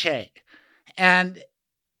OJ, and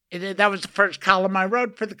that was the first column I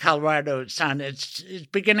wrote for the Colorado Sun. It's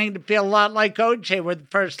beginning to feel a lot like OJ were the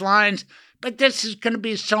first lines, but this is going to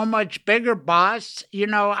be so much bigger, boss.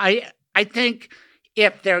 I think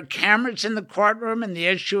if there are cameras in the courtroom and the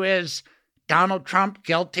issue is Donald Trump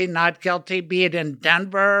guilty, not guilty, be it in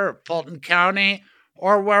Denver or Fulton County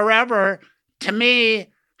or wherever, to me,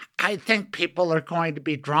 I think people are going to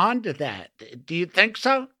be drawn to that. Do you think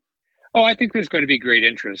so? Oh, I think there's going to be great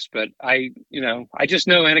interest, but I just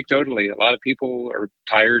know anecdotally, a lot of people are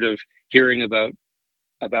tired of hearing about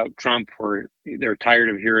Trump, or they're tired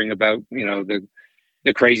of hearing about,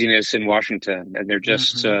 the craziness in Washington, and they're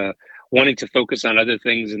just wanting to focus on other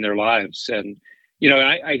things in their lives. And,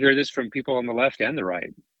 I hear this from people on the left and the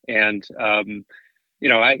right. And,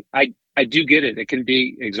 I do get it. It can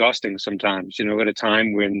be exhausting sometimes, at a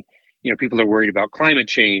time when, people are worried about climate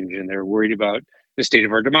change, and they're worried about the state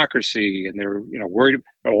of our democracy, and they're, worried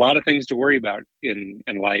about a lot of things to worry about in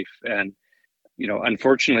life. And,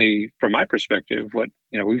 unfortunately, from my perspective,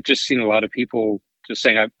 we've just seen a lot of people just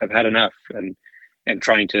saying, I've had enough, and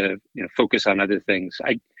trying to, focus on other things.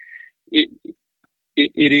 It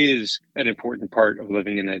is an important part of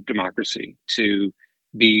living in a democracy to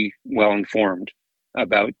be well informed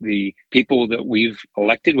about the people that we've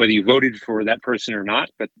elected, whether you voted for that person or not,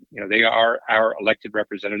 but they are our elected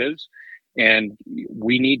representatives, and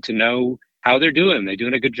we need to know how they're doing. Are they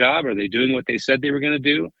doing a good job? Are they doing what they said they were going to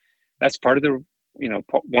do? That's part of the,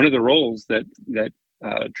 one of the roles that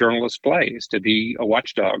journalists play, is to be a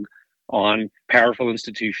watchdog on powerful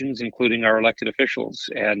institutions, including our elected officials.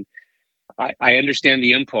 And I understand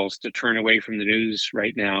the impulse to turn away from the news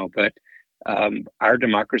right now, but our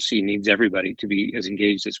democracy needs everybody to be as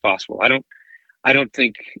engaged as possible. I don't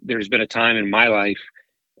think there's been a time in my life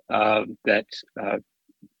that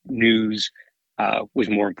news was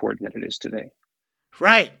more important than it is today.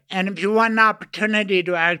 Right. And if you want an opportunity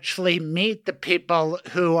to actually meet the people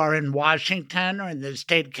who are in Washington or in the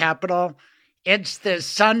state capitol, it's the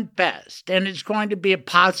Sunfest, and it's going to be a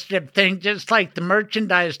positive thing, just like the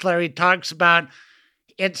merchandise Larry talks about.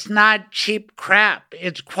 It's not cheap crap.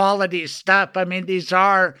 It's quality stuff. I mean, these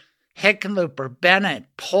are Hickenlooper, Bennett,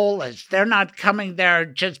 Polis. They're not coming there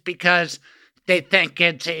just because they think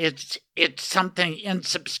it's something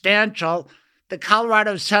insubstantial. The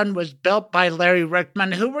Colorado Sun was built by Larry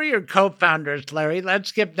Ryckman. Who were your co-founders, Larry?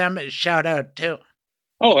 Let's give them a shout out too.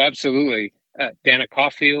 Oh, absolutely. Dana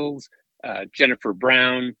Caulfield, Jennifer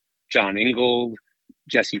Brown, John Ingold,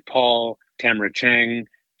 Jesse Paul, Tamara Chang,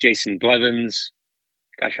 Jason Blevins.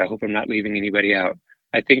 Gosh, I hope I'm not leaving anybody out.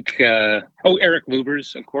 I think, Eric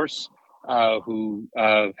Lubers, of course, who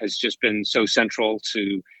has just been so central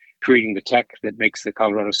to creating the tech that makes the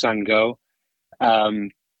Colorado Sun go.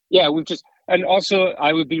 And also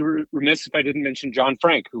I would be remiss if I didn't mention John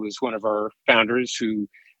Frank, who was one of our founders who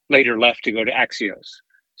later left to go to Axios.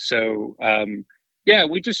 So,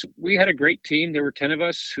 we had a great team. There were 10 of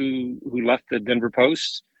us who left the Denver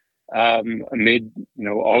Post amid,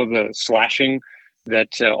 all of the slashing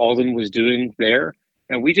that Alden was doing there.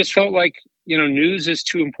 And we just felt like, news is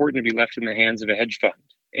too important to be left in the hands of a hedge fund.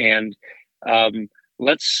 And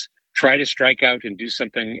let's try to strike out and do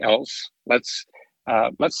something else. Let's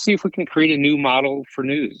see if we can create a new model for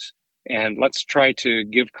news. And let's try to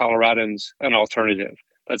give Coloradans an alternative.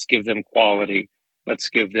 Let's give them quality. Let's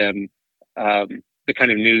give them the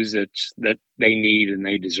kind of news that they need and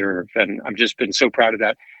they deserve. And I've just been so proud of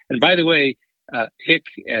that. And by the way, Hick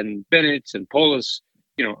and Bennett and Polis,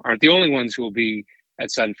 aren't the only ones who will be at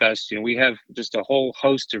Sunfest. We have just a whole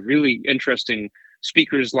host of really interesting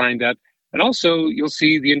speakers lined up. And also, you'll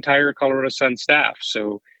see the entire Colorado Sun staff.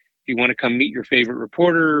 So if you want to come meet your favorite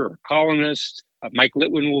reporter or columnist, Mike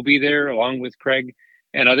Litwin will be there along with Craig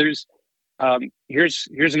and others. Here's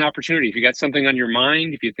an opportunity. If you got something on your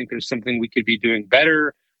mind, if you think there's something we could be doing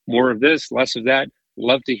better, more of this, less of that,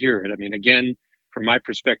 love to hear it. I mean, again, from my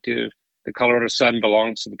perspective, the Colorado Sun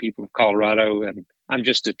belongs to the people of Colorado, and I'm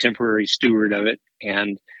just a temporary steward of it,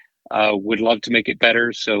 and would love to make it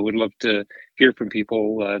better. So would love to hear from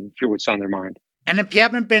people and hear what's on their mind. And if you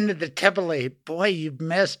haven't been to the Tivoli, boy, you've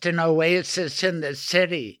missed an oasis in the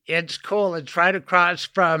city. It's cool. It's right across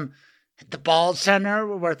from the Ball Center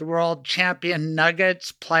where the world champion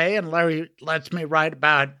Nuggets play. And Larry lets me write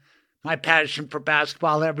about my passion for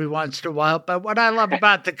basketball every once in a while. But what I love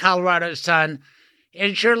about the Colorado Sun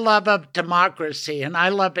is your love of democracy. And I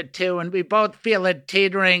love it too. And we both feel it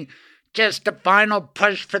teetering. Just a final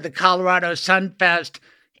push for the Colorado Sun Fest.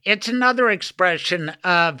 It's another expression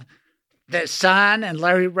of the Sun and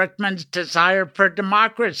Larry Ryckman's desire for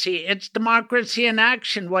democracy. It's democracy in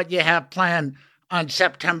action, what you have planned on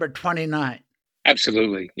September 29th.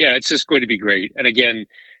 Absolutely. Yeah, it's just going to be great. And again,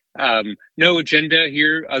 no agenda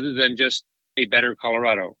here other than just a better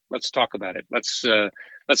Colorado. Let's talk about it. Let's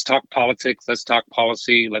talk politics. Let's talk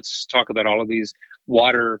policy. Let's talk about all of these: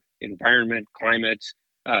 water, environment, climate.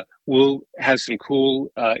 We'll have some cool,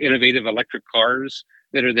 innovative electric cars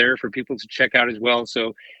that are there for people to check out as well.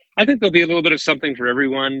 So I think there'll be a little bit of something for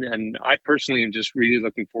everyone. And I personally am just really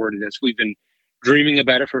looking forward to this. We've been dreaming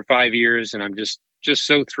about it for 5 years, and I'm just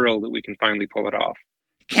so thrilled that we can finally pull it off.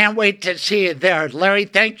 Can't wait to see you there. Larry,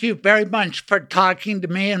 thank you very much for talking to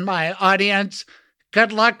me and my audience.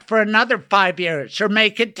 Good luck for another 5 years, or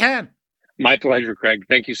make it 10. My pleasure, Craig.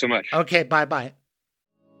 Thank you so much. Okay, bye-bye.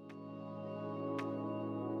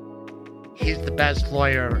 He's the best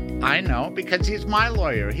lawyer I know because he's my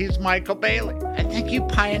lawyer. He's Michael Bailey. I think you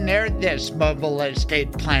pioneered this mobile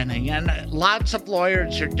estate planning, and lots of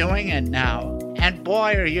lawyers are doing it now. And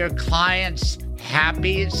boy, are your clients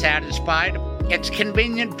happy, satisfied. It's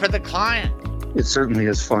convenient for the client. It certainly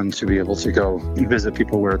is fun to be able to go and visit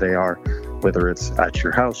people where they are, whether it's at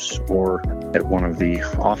your house or at one of the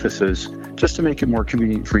offices, just to make it more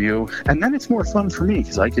convenient for you. And then it's more fun for me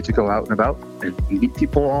because I get to go out and about and meet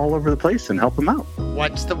people all over the place and help them out.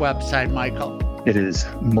 What's the website, Michael? It is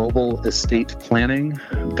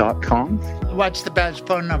mobileestateplanning.com. What's the best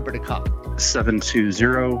phone number to call?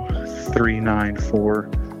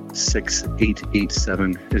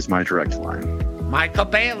 720-394-6887 is my direct line. Michael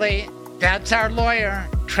Bailey, that's our lawyer.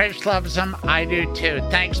 Trish loves him. I do too.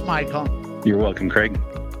 Thanks, Michael. You're welcome, Craig.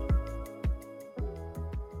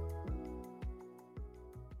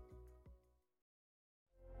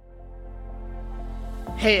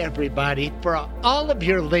 Hey everybody, for all of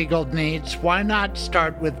your legal needs, why not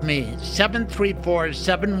start with me?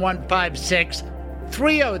 734-7156,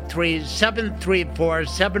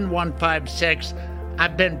 303-734-7156.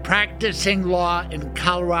 I've been practicing law in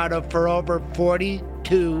Colorado for over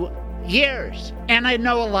 42 years, and I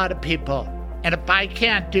know a lot of people. And if I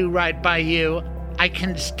can't do right by you, I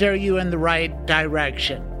can steer you in the right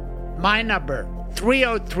direction. My number,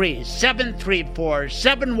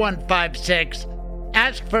 303-734-7156.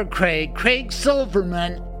 Ask for Craig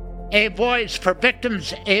Silverman, a voice for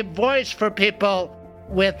victims, a voice for people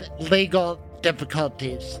with legal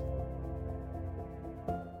difficulties.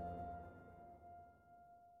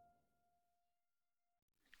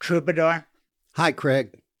 Troubadour. Hi,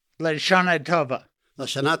 Craig. Lashana Tova.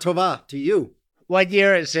 Lashana Tova to you. What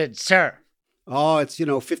year is it, sir? Oh, it's,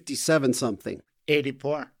 57 something.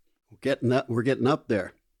 84. We're getting up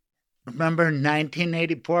there. Remember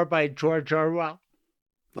 1984 by George Orwell?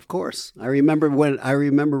 Of course. I remember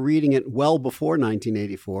reading it well before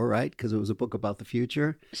 1984, right? Because it was a book about the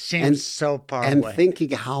future. Seems so far away. And thinking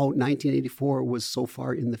how 1984 was so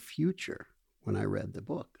far in the future when I read the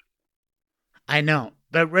book. I know.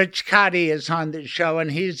 But Rich Kaudy is on the show,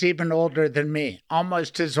 and he's even older than me,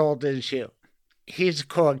 almost as old as you. He's a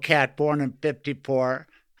cool cat, born in 54.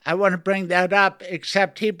 I want to bring that up,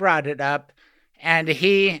 except he brought it up, and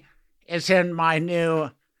he is in my new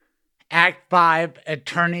Act 5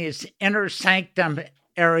 Attorney's Inner Sanctum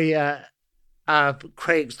area of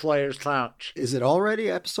Craig's Lawyers Lounge. Is it already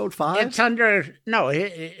episode 5? It's under, no,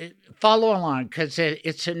 follow along, because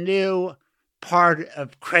it's a new part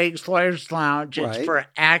of Craig's Lawyers Lounge. It's right. For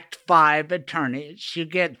Act 5 attorneys. You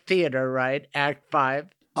get theater, right? Act 5.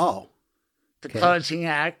 Oh. The closing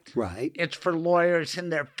act. Right. It's for lawyers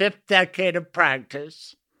in their 5th decade of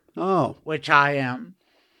practice. Oh. Which I am.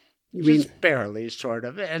 You Just mean barely, sort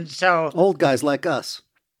of. And so... old guys like us.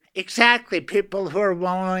 Exactly. People who are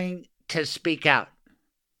willing to speak out.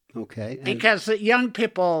 Okay. Because young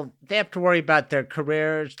people, they have to worry about their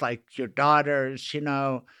careers, like your daughters,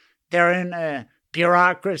 They're in a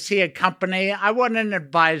bureaucracy, a company. I wouldn't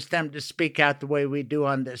advise them to speak out the way we do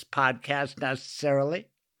on this podcast necessarily.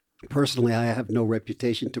 Personally, I have no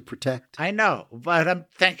reputation to protect. I know, but I'm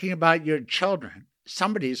thinking about your children.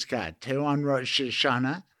 Somebody's got to on Rosh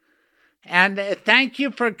Hashanah. And thank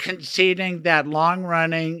you for conceding that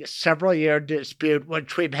long-running, several-year dispute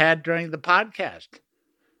which we've had during the podcast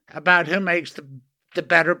about who makes the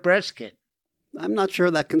better brisket. I'm not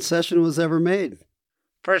sure that concession was ever made.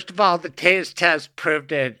 First of all, the taste test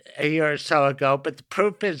proved it a year or so ago, but the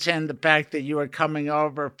proof is in the fact that you were coming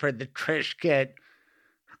over for the Trishkit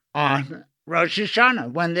on Rosh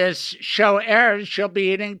Hashanah. When this show airs, you'll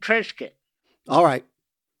be eating Trishkit. All right.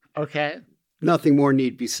 Okay. Nothing more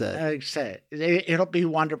need be said. Like I said, it'll be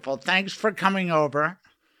wonderful. Thanks for coming over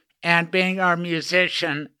and being our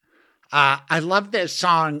musician. I love this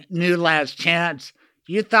song, New Last Chance.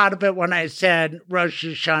 You thought of it when I said Rosh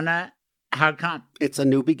Hashanah. How come? It's a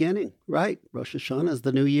new beginning, right? Rosh Hashanah is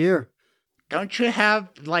the new year. Don't you have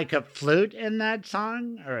like a flute in that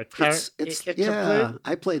song or a it's a flute?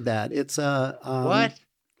 I played that. It's a what?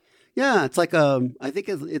 Yeah, it's like I think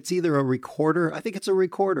it's either a recorder. I think it's a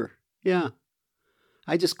recorder. Yeah,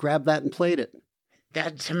 I just grabbed that and played it.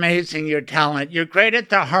 That's amazing, your talent. You're great at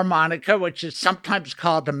the harmonica, which is sometimes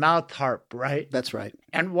called the mouth harp, right? That's right.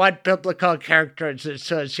 And what biblical character is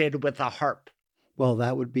associated with a harp? Well,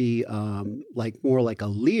 that would be more like a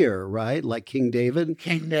lyre, right? Like King David.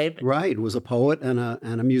 King David. Right, was a poet and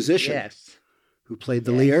a musician. Yes. Who played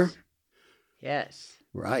the lyre. Yes.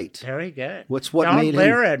 Right. Very good. Don't made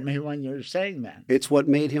leer at me when you're saying that. It's what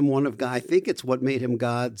made him I think it's what made him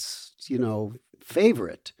God's,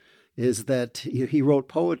 favorite, is that he wrote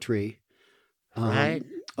poetry right.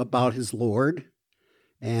 about his Lord,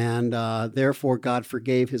 and therefore God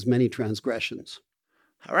forgave his many transgressions.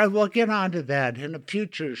 All right, we'll get on to that in a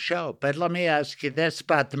future show. But let me ask you this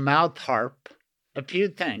about the mouth harp. A few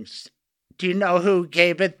things. Do you know who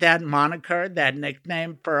gave it that moniker, that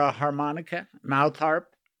nickname for a harmonica, mouth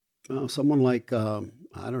harp? Oh, someone like, I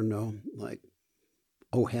don't know, like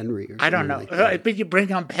O. Henry or something. I don't know. Like but you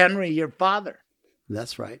bring up Henry, your father.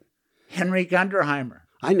 That's right. Henry Gunderheimer.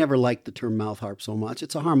 I never liked the term mouth harp so much.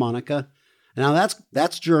 It's a harmonica. Now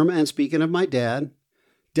that's German. And speaking of my dad,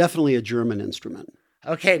 definitely a German instrument.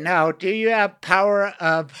 Okay, now, do you have power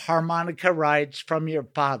of harmonica rights from your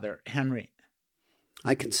father, Henry?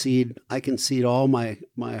 I concede all my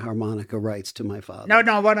harmonica rights to my father.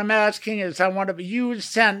 No, what I'm asking is you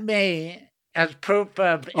sent me, as proof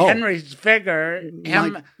of Henry's vigor,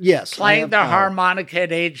 him playing the harmonica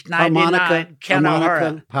at age 99.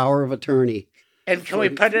 Harmonica, power of attorney. And can we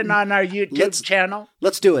put it on our YouTube channel?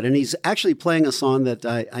 Let's do it. And he's actually playing a song that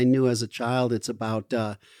I knew as a child. It's about...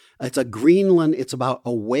 It's about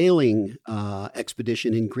a whaling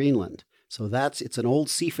expedition in Greenland. So it's an old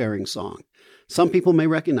seafaring song. Some people may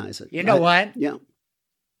recognize it. You know what? Yeah.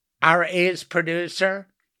 Our ace producer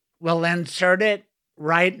will insert it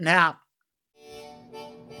right now.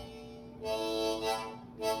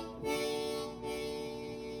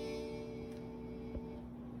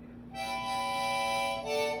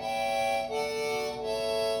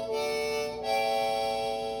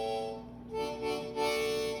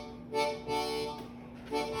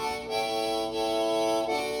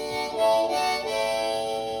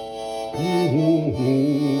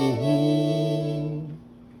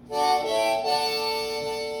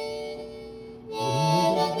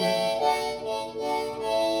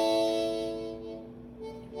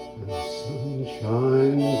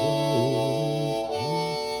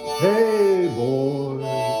 Hey, boy.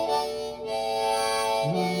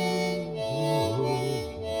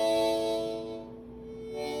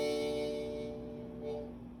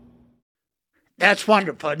 That's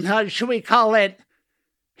wonderful. Now, should we call it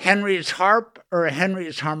Henry's harp or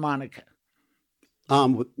Henry's harmonica?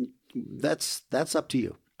 That's up to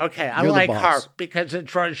you. Okay, I You're like the boss. harp because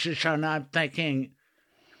it's Rosh Hashanah. I'm thinking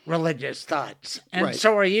religious thoughts. And Right.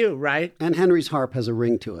 so are you, right? And Henry's harp has a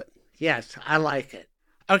ring to it. Yes, I like it.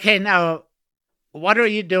 Okay, now, what are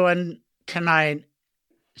you doing tonight?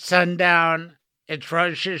 Sundown. It's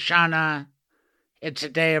Rosh Hashanah. It's a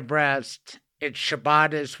day of rest. It's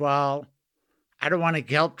Shabbat as well. I don't want to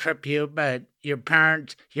guilt trip you, but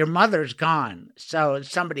your mother's gone, so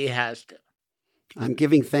somebody has to. I'm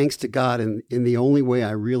giving thanks to God in the only way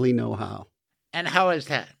I really know how. And how is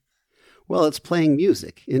that? Well, it's playing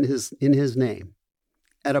music in his name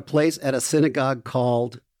at a synagogue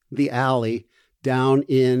called The Alley down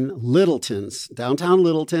in downtown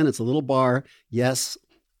Littleton. It's a little bar. Yes,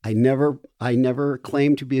 I never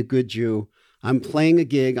claimed to be a good Jew. I'm playing a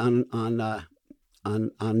gig on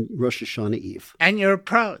Rosh Hashanah Eve. And you're a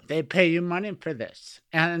pro. They pay you money for this.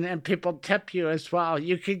 And people tip you as well.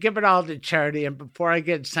 You could give it all to charity. And before I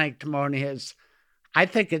get sanctimonious, I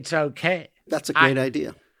think it's okay. That's a great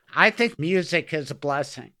idea. I think music is a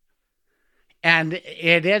blessing. And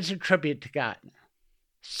it is a tribute to God.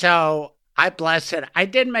 So I bless it. I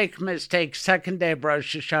did make a mistake second day of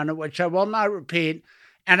Rosh Hashanah, which I will not repeat.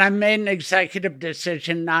 And I made an executive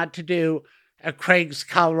decision not to do a Craig's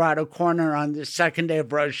Colorado Corner on the second day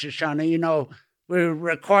of Rosh Hashanah. You know, we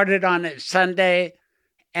recorded on it Sunday,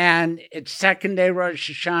 and it's second day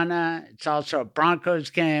Rosh Hashanah. It's also a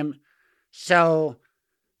Broncos game. So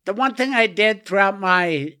the one thing I did throughout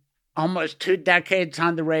my almost 2 decades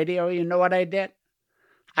on the radio, you know what I did?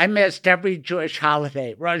 I missed every Jewish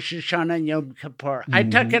holiday, Rosh Hashanah and Yom Kippur. I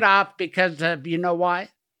took it off because of, you know why?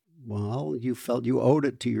 Well, you felt you owed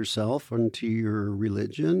it to yourself and to your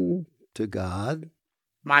religion, to God.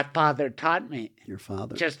 My father taught me. Your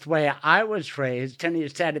father. Just the way I was raised. And he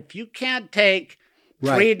said, if you can't take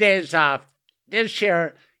 3 days off this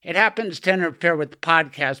year, it happens to interfere with the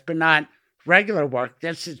podcast, but not regular work.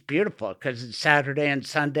 This is beautiful because it's Saturday and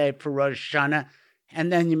Sunday for Rosh Hashanah,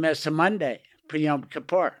 and then you miss a Monday for Yom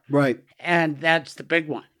Kippur. Right. And that's the big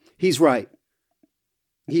one. He's right.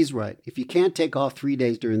 He's right. If you can't take off 3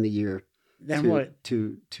 days during the year, then what?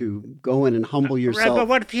 To go in and humble yourself. Right, but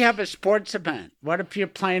what if you have a sports event? What if you're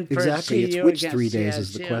playing for exactly? CU It's which against 3 days CSU?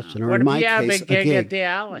 is the question. Or what in if my you have case, a gig at the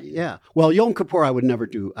Alley? Yeah. Well, Yom Kippur I would never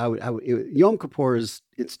do. Yom Kippur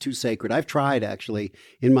it's too sacred. I've tried actually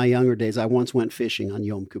in my younger days. I once went fishing on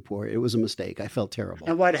Yom Kippur. It was a mistake. I felt terrible.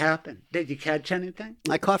 And what happened? Did you catch anything?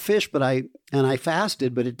 I caught fish, but I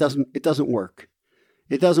fasted, but it doesn't work.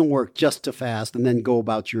 It doesn't work just to fast and then go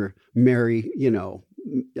about your merry,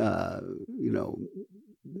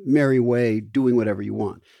 merry way, doing whatever you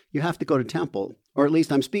want. You have to go to temple, or at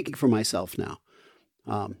least I'm speaking for myself now.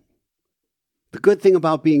 The good thing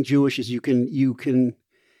about being Jewish is you can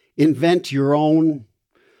invent your own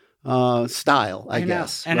style, I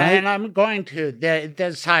guess. And, right? and I'm going to.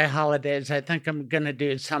 This high holidays, I think I'm going to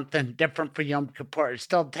do something different for Yom Kippur.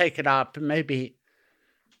 Still take it off and maybe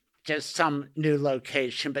just some new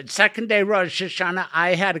location. But second day Rosh Hashanah,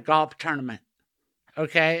 I had a golf tournament,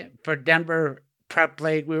 okay, for Denver Prep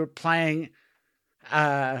League. We were playing,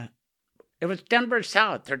 it was Denver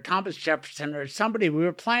South or Thomas Jefferson or somebody. We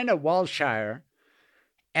were playing at Walshire,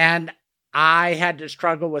 and I had to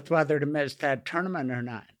struggle with whether to miss that tournament or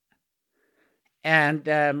not. And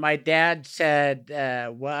my dad said,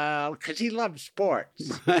 well, because he loved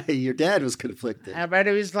sports. Your dad was conflicted. But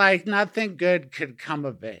it was like nothing good could come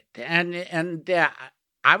of it. And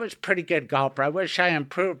I was a pretty good golfer. I wish I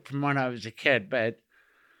improved from when I was a kid, but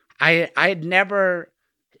I had never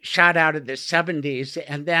shot out of the 70s.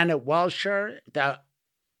 And then at Welshire, the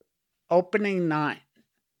opening 9,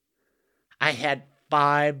 I had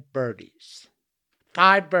 5 birdies.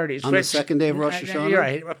 5 birdies. On the second day of Rosh Hashanah? You're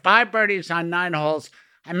right. 5 birdies on 9 holes.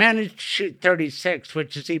 I managed to shoot 36,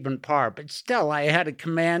 which is even par. But still, I had a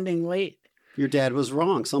commanding lead. Your dad was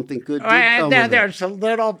wrong. Something good did come of it. There's a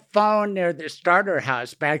little phone near the starter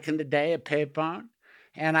house back in the day, a payphone.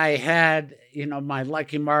 And I had, my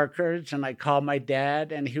lucky markers, and I called my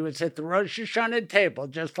dad, and he was at the Rosh Hashanah table,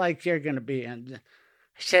 just like you're going to be. And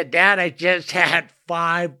I said, Dad, I just had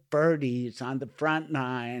 5 birdies on the front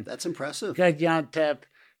 9. That's impressive. Good Yom Tov.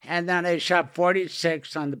 And then I shot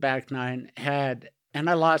 46 on the back 9, and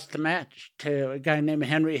I lost the match to a guy named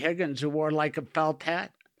Henry Higgins who wore like a felt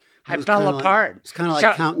hat. I fell apart. It's kind of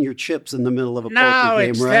like counting your chips in the middle of a poker game, right? No,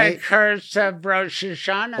 it's the curse of Rosh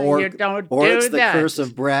Hashanah. You don't do that. Or it's the curse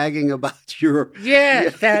of bragging about your...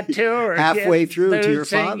 Yes, that too. Or halfway through to your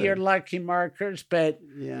losing father. your lucky markers. But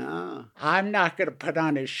yeah, I'm not going to put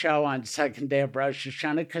on a show on second day of Rosh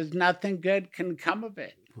Hashanah because nothing good can come of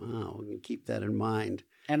it. Wow, we can keep that in mind.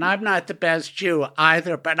 And I'm not the best Jew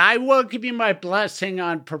either, but I will give you my blessing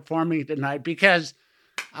on performing tonight because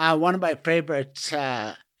one of my favorites...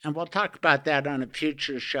 and we'll talk about that on a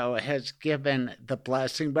future show, has given the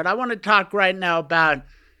blessing. But I want to talk right now about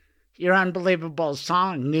your unbelievable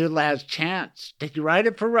song, New Last Chance. Did you write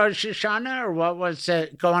it for Rosh Hashanah, or what was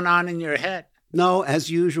going on in your head? No, as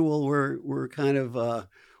usual, we're kind of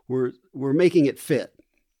we're making it fit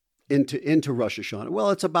into Rosh Hashanah. Well,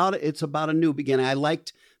 it's about a new beginning. I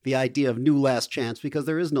liked the idea of new last chance because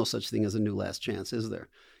there is no such thing as a new last chance, is there?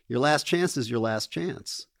 Your last chance is your last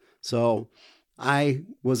chance. So I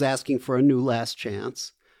was asking for a new last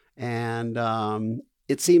chance, and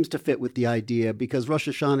it seems to fit with the idea because Rosh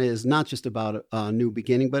Hashanah is not just about a new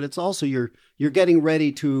beginning, but it's also you're getting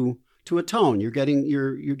ready to atone. You're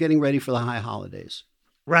getting ready for the high holidays.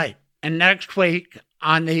 Right. And next week,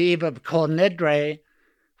 on the eve of Kol Nidre,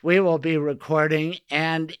 we will be recording,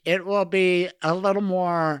 and it will be a little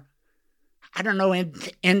more, I don't know,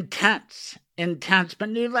 intense, but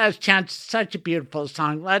New Last Chance is such a beautiful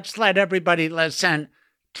song. Let's let everybody listen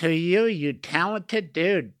to you talented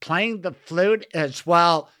dude, playing the flute as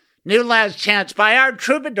well. New Last Chance by our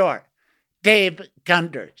troubadour, Dave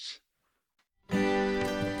Gunders.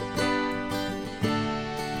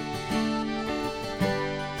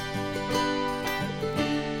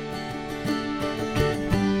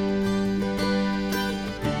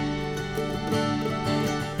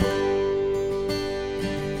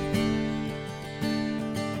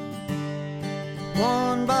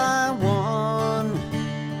 One by one,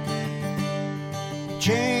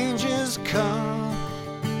 changes come,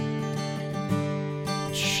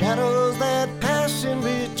 shadows that pass in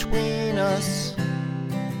between us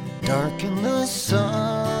darken the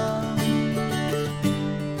sun.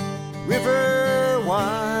 River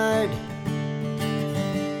wide,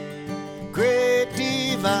 great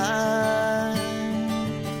divide,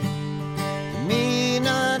 me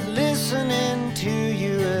not listening to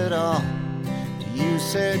you at all. You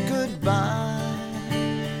said goodbye,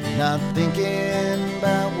 not thinking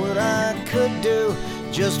about what I could do,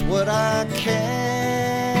 just what I can't.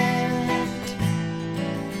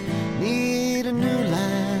 Need a new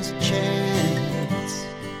last chance.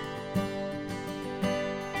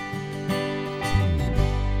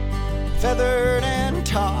 Feathered and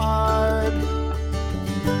tarred,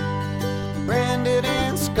 branded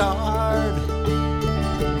and scarred,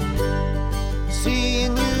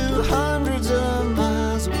 seeing you hundreds of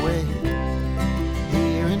miles away,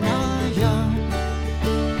 here in our yard,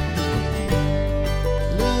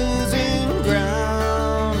 losing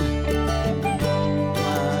ground,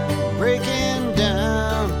 I'm breaking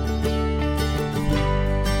down,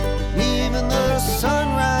 even the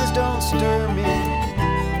sunrise don't stir me,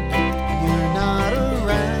 you're not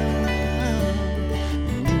around,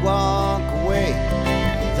 and you walk away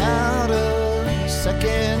without a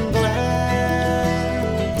second glance.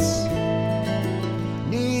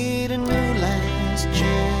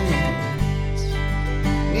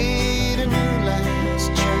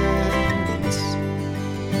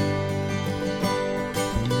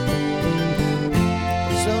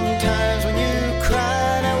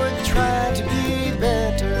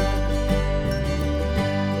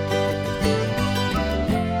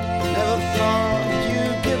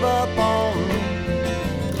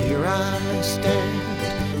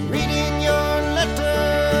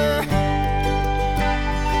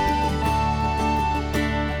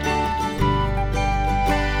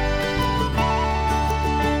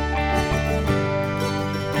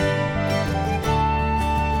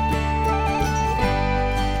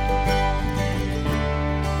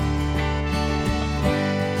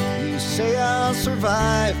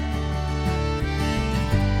 Survive,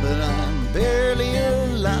 but I'm barely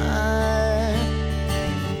alive.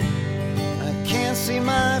 I can't see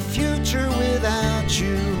my future without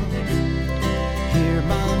you here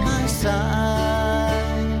by my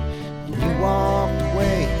side. You walked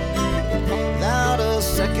away without a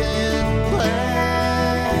second glance.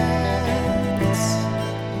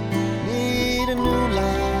 Need a new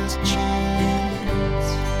last chance.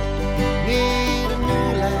 Need a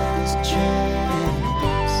new last chance.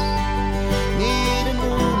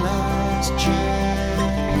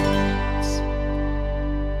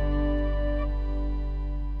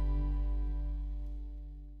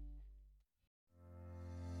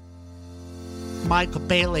 Michael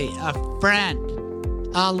Bailey, a friend,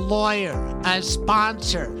 a lawyer, a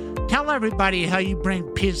sponsor. Tell everybody how you bring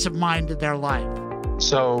peace of mind to their life.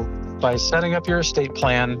 So by setting up your estate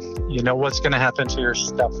plan, you know what's going to happen to your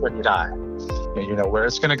stuff when you die. You know where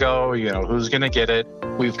it's going to go, you know who's going to get it.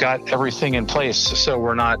 We've got everything in place, so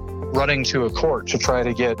we're not running to a court to try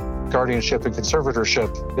to get guardianship and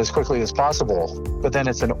conservatorship as quickly as possible. But then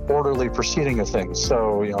it's an orderly proceeding of things.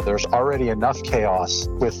 So, there's already enough chaos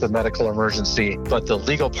with the medical emergency, but the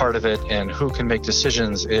legal part of it and who can make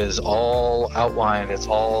decisions is all outlined. It's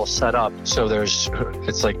all set up. So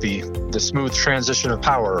it's like the smooth transition of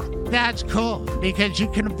power. That's cool, because you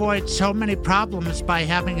can avoid so many problems by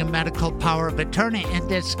having a medical power of attorney and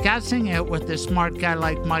discussing it with a smart guy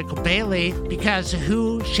like Michael Bailey, because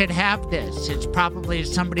who should have this? It's probably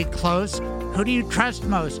somebody close. Who do you trust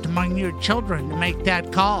most among your children to make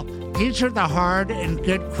that call? These are the hard and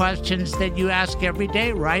good questions that you ask every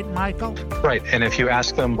day, right, Michael? Right. And if you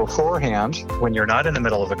ask them beforehand, when you're not in the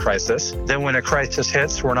middle of a crisis, then when a crisis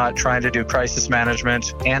hits, we're not trying to do crisis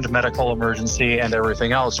management and medical emergency and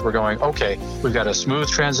everything else. We're going, okay, we've got a smooth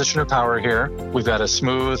transition of power here. We've got a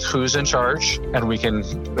smooth who's in charge, and we can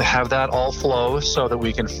have that all flow so that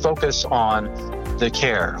we can focus on the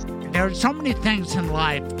care. There are so many things in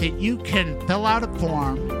life that you can fill out a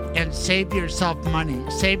form and save yourself money,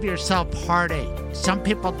 save yourself heartache. Some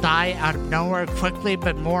people die out of nowhere quickly,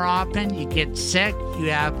 but more often you get sick, you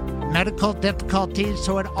have medical difficulties,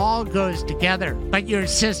 so it all goes together. But your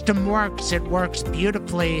system works, it works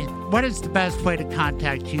beautifully. What is the best way to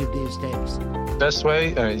contact you these days? Best way,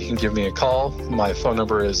 you can give me a call. My phone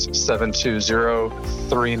number is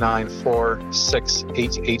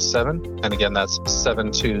 720-394-6887. And again, that's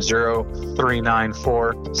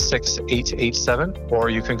 720-394-6887. Or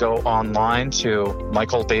you can go online to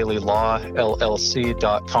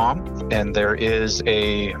michaelbaileylawllc.com. And there is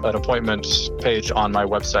an appointment page on my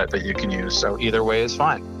website that you can use. So either way is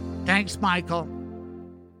fine. Thanks, Michael.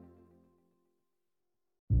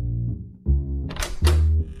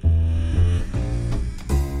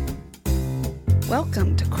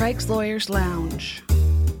 Welcome to Craig's Lawyers Lounge.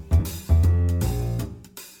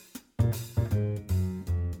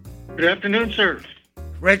 Good afternoon, sir.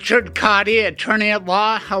 Richard Kaudy, attorney at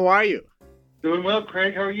law. How are you? Doing well,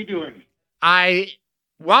 Craig. How are you doing? I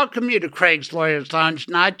welcome you to Craig's Lawyers Lounge,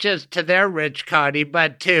 not just to their Rich Kaudy,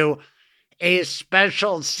 but to a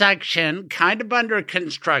special section kind of under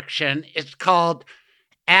construction. It's called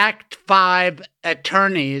Act 5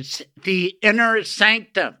 Attorneys, the Inner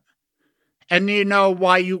Sanctum. And do you know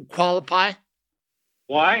why you qualify?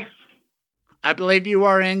 Why? I believe you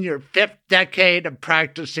are in your 5th decade of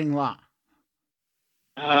practicing law.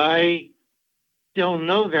 I don't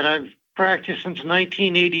know that. I've practiced since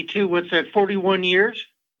 1982. What's that, 41 years?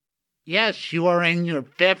 Yes, you are in your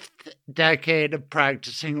 5th decade of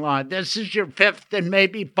practicing law. This is your 5th and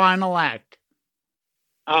maybe final act.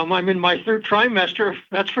 I'm in my 3rd trimester,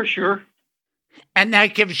 that's for sure. And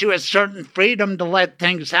that gives you a certain freedom to let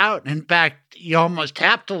things out. In fact, you almost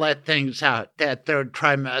have to let things out that 3rd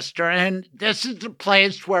trimester. And this is a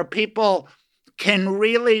place where people can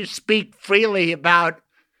really speak freely about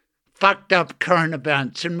fucked up current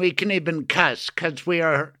events. And we can even cuss because we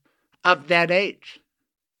are of that age.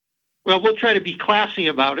 Well, we'll try to be classy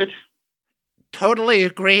about it. Totally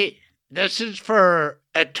agree. This is for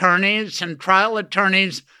attorneys and trial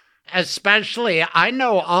attorneys especially. I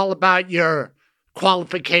know all about your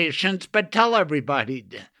qualifications, but tell everybody.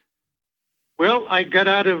 Well, I got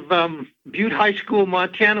out of Butte High School,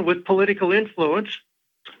 Montana with political influence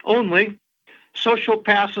only. Social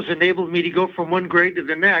passes enabled me to go from one grade to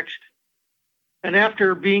the next. And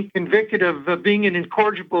after being convicted of being an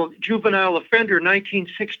incorrigible juvenile offender in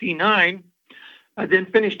 1969, I then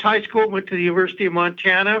finished high school, went to the University of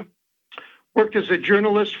Montana, worked as a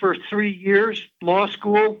journalist for 3 years, law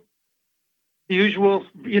school, the usual,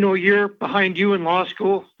 year behind you in law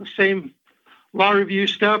school, the same law review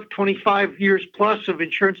stuff, 25 years plus of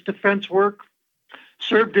insurance defense work,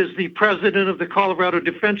 served as the president of the Colorado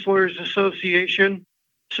Defense Lawyers Association,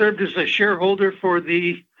 served as a shareholder for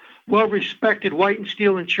the well-respected White and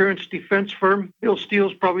Steel insurance defense firm. Bill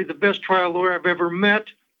Steele's probably the best trial lawyer I've ever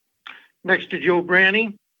met, next to Joe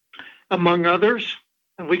Branny, among others.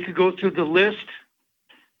 And we could go through the list.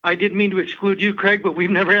 I didn't mean to exclude you, Craig, but we've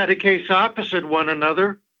never had a case opposite one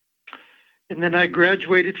another. And then I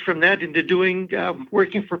graduated from that into doing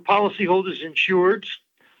working for policyholders insureds.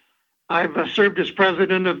 I've served as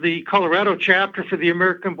president of the Colorado chapter for the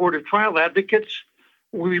American Board of Trial Advocates.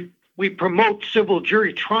 We promote civil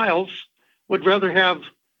jury trials, would rather have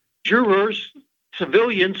jurors,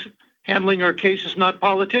 civilians, handling our cases, not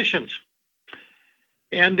politicians.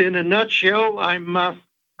 And in a nutshell, I'm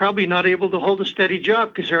probably not able to hold a steady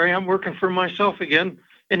job because here I am working for myself again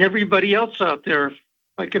and everybody else out there, if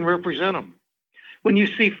I can represent them. When you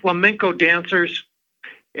see flamenco dancers,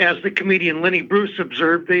 as the comedian Lenny Bruce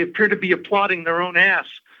observed, they appear to be applauding their own ass.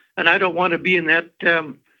 And I don't want to be in that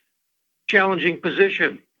challenging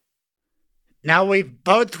position. Now, we've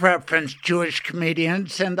both referenced Jewish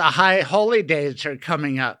comedians, and the High Holy Days are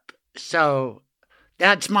coming up. So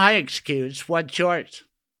that's my excuse. What's yours?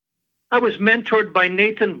 I was mentored by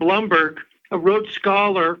Nathan Blumberg, a Rhodes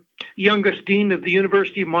Scholar, youngest dean of the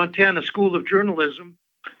University of Montana School of Journalism,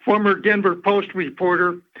 former Denver Post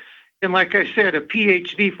reporter, and like I said, a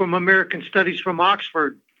PhD from American Studies from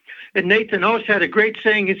Oxford. And Nathan always had a great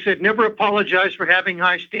saying. He said, never apologize for having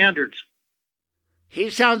high standards. He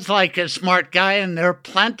sounds like a smart guy, and there are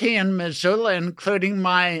plenty in Missoula, including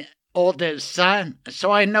my oldest son.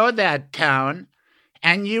 So I know that town,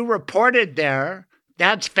 and you reported there.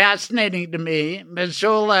 That's fascinating to me.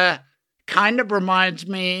 Missoula kind of reminds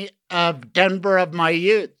me of Denver of my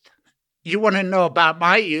youth. You want to know about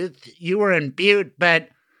my youth. You were in Butte, but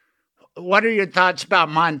what are your thoughts about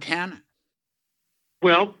Montana?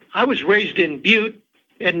 Well, I was raised in Butte,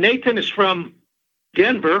 and Nathan is from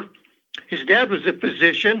Denver. His dad was a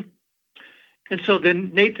physician. And so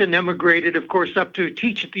then Nathan emigrated, of course, up to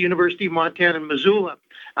teach at the University of Montana in Missoula.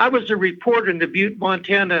 I was a reporter in the Butte,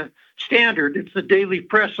 Montana Standard. It's the daily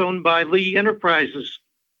press owned by Lee Enterprises.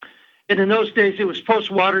 And in those days, it was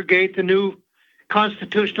post-Watergate, the new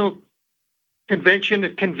constitutional convention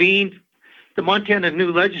had convened, the Montana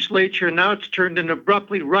new legislature, and now it's turned an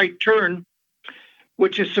abruptly right turn,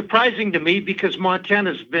 which is surprising to me because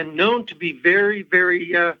Montana's been known to be very,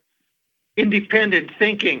 very independent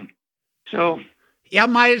thinking. So, yeah,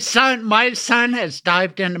 my son has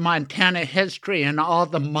dived into Montana history and all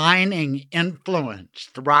the mining influence,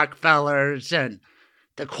 the Rockefellers and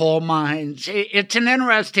the coal mines. It's an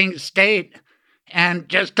interesting state. And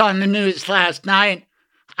just on the news last night,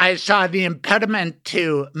 I saw the impediment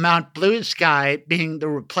to Mount Blue Sky, being the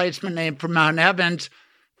replacement name for Mount Evans,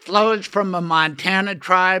 flows from a Montana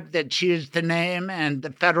tribe that's used the name, and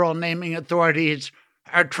the federal naming authorities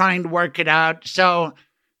are trying to work it out. So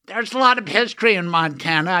there's a lot of history in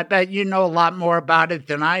Montana. I bet you know a lot more about it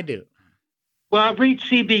than I do. Well, read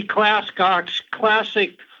C.B. Glasscock's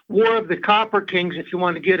classic War of the Copper Kings if you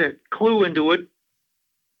want to get a clue into it.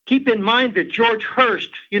 Keep in mind that George Hearst,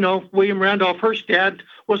 William Randolph Hearst's dad,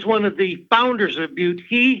 was one of the founders of Butte.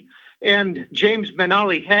 He and James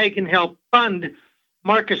Benally Hagen helped fund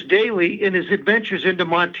Marcus Daly in his adventures into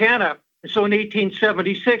Montana. And so in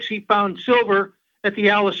 1876, he found silver at the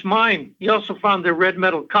Alice mine. He also found the red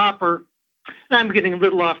metal copper. And I'm getting a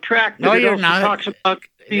little off track. No, you're not. Talks about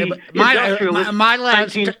the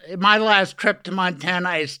my last trip to Montana,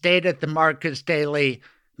 I stayed at the Marcus Daly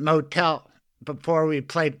Motel before we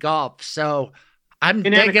played golf. So I'm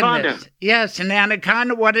digging Anaconda. this. Yes, in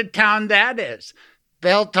Anaconda, what a town that is.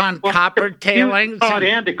 Built on copper tailings.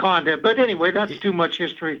 Anaconda, but anyway, that's too much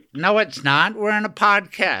history. No, it's not. We're in a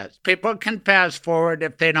podcast. People can fast forward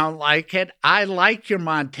if they don't like it. I like your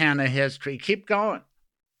Montana history. Keep going.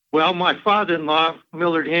 Well, my father-in-law,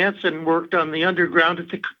 Millard Hansen, worked on the underground at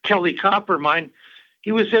the Kelly Copper Mine.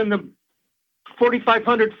 He was in the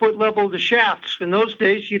 4,500-foot level of the shafts. In those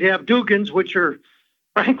days, you'd have dugans, which are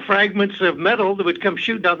fragments of metal that would come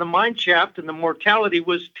shooting down the mine shaft, and the mortality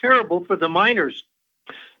was terrible for the miners.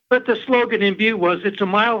 But the slogan in Butte was, it's a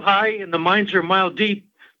mile high and the mines are a mile deep,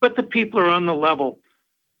 but the people are on the level.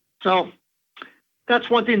 So that's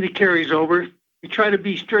one thing that carries over. You try to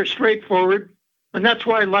be straightforward. And that's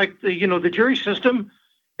why I like the jury system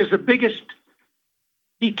is the biggest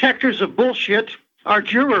detectors of bullshit are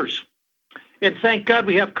jurors. And thank God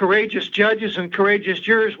we have courageous judges and courageous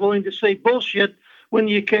jurors willing to say bullshit when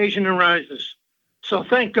the occasion arises. So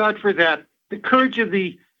thank God for that. The courage of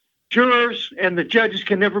the jurors and the judges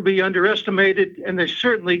can never be underestimated, and they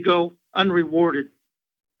certainly go unrewarded.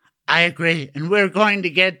 I agree. And we're going to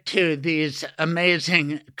get to these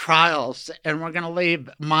amazing trials, and we're going to leave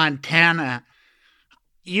Montana.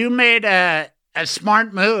 You made a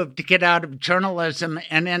smart move to get out of journalism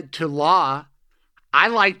and into law. I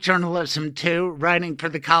like journalism too, writing for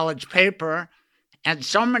the college paper. And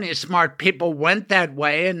so many smart people went that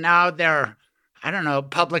way, and now they're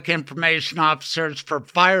public information officers for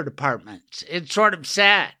fire departments. It's sort of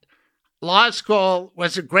sad. Law school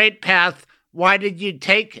was a great path. Why did you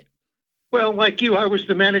take it? Well, like you, I was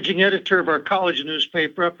the managing editor of our college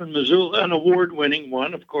newspaper up in Missoula, an award-winning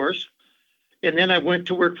one, of course. And then I went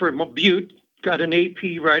to work for Butte, got an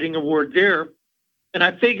AP writing award there. And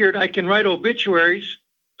I figured I can write obituaries,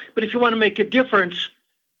 but if you want to make a difference,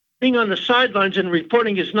 being on the sidelines and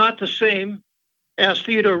reporting is not the same as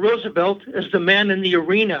Theodore Roosevelt as the man in the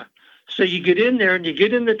arena. So you get in there and you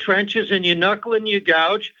get in the trenches and you knuckle and you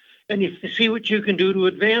gouge and you see what you can do to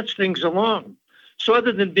advance things along. So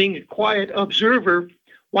other than being a quiet observer,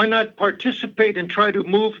 why not participate and try to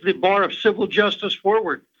move the bar of civil justice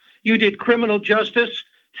forward? You did criminal justice.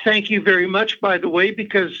 Thank you very much, by the way,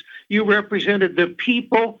 because you represented the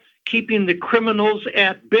people, keeping the criminals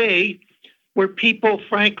at bay, where people,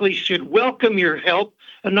 frankly, should welcome your help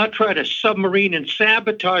and not try to submarine and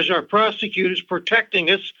sabotage our prosecutors protecting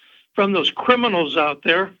us from those criminals out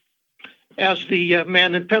there. As the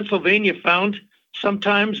man in Pennsylvania found,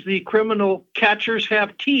 sometimes the criminal catchers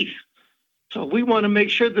have teeth. So we want to make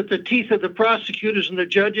sure that the teeth of the prosecutors and the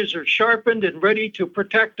judges are sharpened and ready to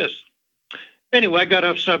protect us. Anyway, I got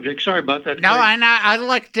off subject. Sorry about that. No, I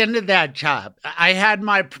looked into that job. I had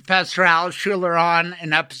my Professor Al Schuler on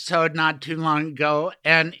an episode not too long ago,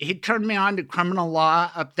 and he turned me on to criminal law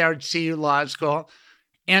up there at CU Law School.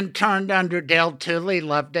 Interned under Dale Tooley,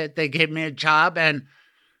 loved it. They gave me a job, and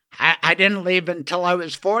I didn't leave until I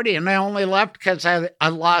was 40, and I only left because I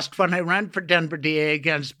lost when I ran for Denver DA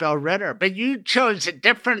against Bill Ritter. But you chose a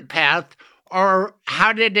different path, or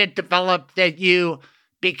how did it develop that you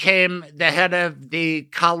became the head of the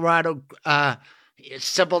Colorado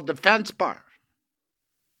Civil Defense Bar?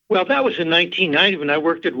 Well, that was in 1990 when I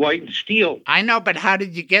worked at White and Steel. I know, but how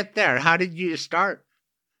did you get there? How did you start?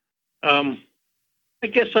 I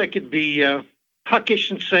guess I could be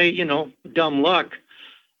puckish and say, dumb luck.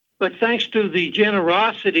 But thanks to the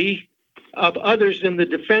generosity of others in the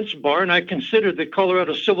defense bar, and I consider the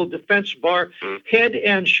Colorado Civil Defense Bar head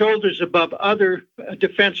and shoulders above other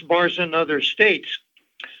defense bars in other states.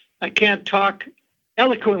 I can't talk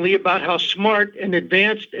eloquently about how smart and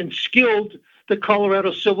advanced and skilled the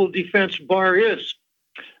Colorado Civil Defense Bar is.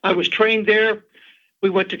 I was trained there.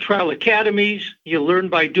 We went to trial academies. You learn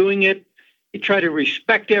by doing it. You try to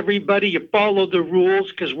respect everybody. You follow the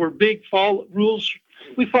rules because we're big rules.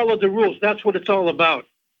 We follow the rules. That's what it's all about.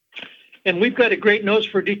 And we've got a great nose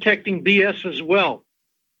for detecting BS as well.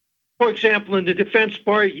 For example, in the defense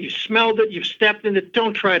bar, you smelled it, you've stepped in it.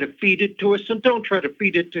 Don't try to feed it to us, and don't try to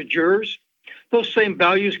feed it to jurors. Those same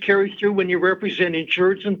values carry through when you represent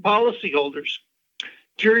insureds and policyholders.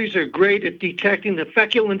 Juries are great at detecting the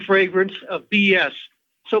feculent fragrance of BS,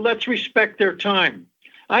 so let's respect their time.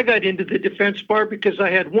 I got into the defense bar because I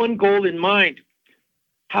had one goal in mind.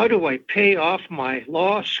 How do I pay off my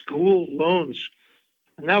law school loans?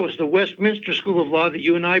 And that was the Westminster School of Law that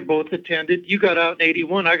you and I both attended. You got out in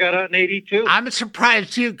 81. I got out in 82. I'm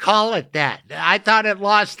surprised you call it that. I thought it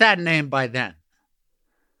lost that name by then.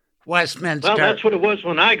 Westminster. Well, that's what it was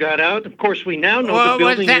when I got out. Of course, we now know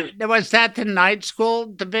the building Was that the night school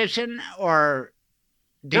division? Or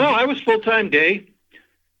I was full-time day.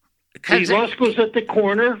 The law school's at the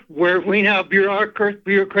corner where we have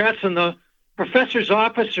bureaucrats, and the professor's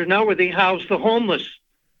office are now where they house the homeless.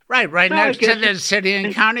 Right next to the city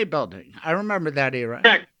and county building. I remember that era.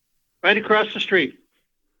 Correct. Right across the street.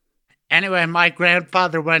 Anyway, my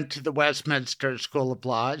grandfather went to the Westminster School of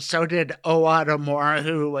Law. So did O. Otto Moore,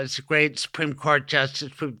 who was a great Supreme Court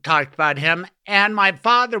justice. We've talked about him. And my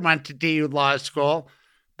father went to DU Law School,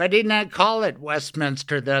 but he didn't call it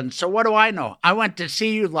Westminster then. So what do I know? I went to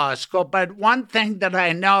CU Law School. But one thing that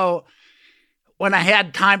I know, when I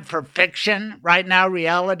had time for fiction, right now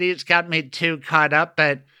reality's got me too caught up,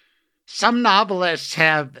 but some novelists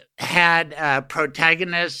have had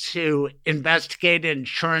protagonists who investigate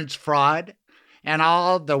insurance fraud and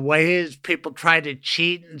all the ways people try to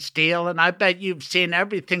cheat and steal. And I bet you've seen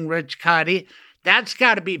everything, Rich Kaudy. That's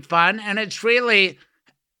got to be fun. And it's really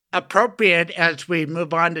appropriate, as we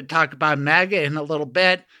move on to talk about MAGA in a little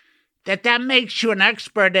bit, that makes you an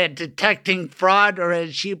expert at detecting fraud, or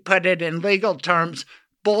as you put it in legal terms,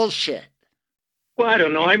 bullshit. Well, I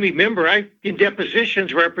don't know. I remember in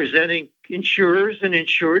depositions representing insurers and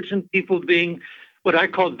insureds and people being what I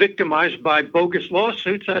called victimized by bogus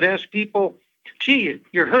lawsuits. I'd ask people, gee,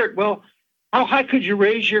 you're hurt. Well, how high could you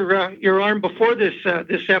raise your arm before this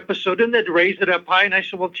episode? And they'd raise it up high. And I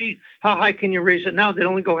said, well, gee, how high can you raise it now? They'd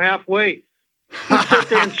only go halfway.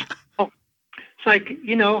 It's like,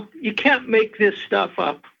 you can't make this stuff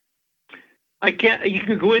up. You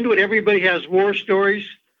can go into it. Everybody has war stories.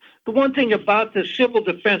 The one thing about the civil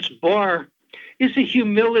defense bar is the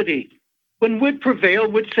humility. When Wood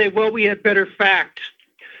prevailed, Wood say, well, we had better facts.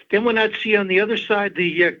 Then when I'd see on the other side,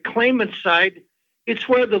 the claimant side, it's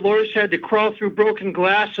where the lawyers had to crawl through broken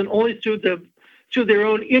glass, and only through their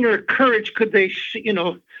own inner courage could they,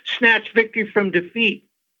 snatch victory from defeat.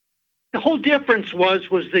 The whole difference was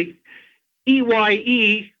the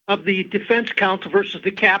EYE of the defense counsel versus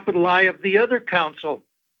the capital I of the other counsel.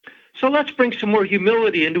 So let's bring some more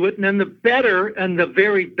humility into it. And then the better and the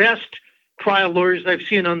very best trial lawyers I've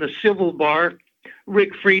seen on the civil bar,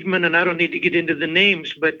 Rick Friedman, and I don't need to get into the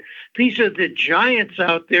names, but these are the giants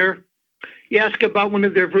out there. You ask about one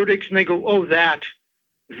of their verdicts and they go, oh, that.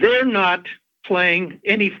 They're not playing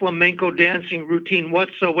any flamenco dancing routine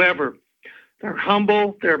whatsoever. They're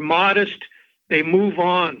humble, they're modest, they move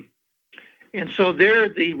on. And so they're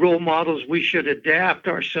the role models we should adapt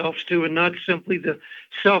ourselves to, and not simply the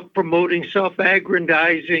self-promoting,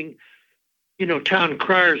 self-aggrandizing, town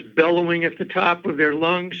criers bellowing at the top of their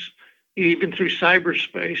lungs, even through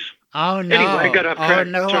cyberspace. Oh, no. Anyway, I got off track. Oh,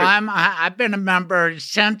 no. I've been a member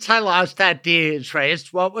since I lost that DA's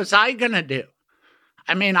race. What was I going to do?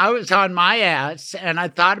 I mean, I was on my ass, and I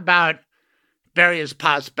thought about various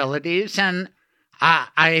possibilities, and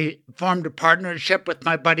I formed a partnership with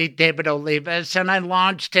my buddy David Olivas, and I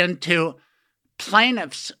launched into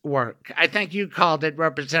plaintiff's work. I think you called it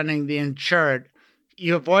representing the insured.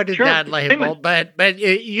 You avoided that label, but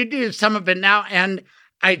you do some of it now, and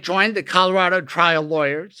I joined the Colorado Trial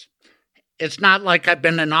Lawyers. It's not like I've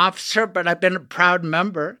been an officer, but I've been a proud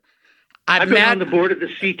member. I've been on the board of the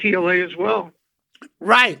CTLA as well.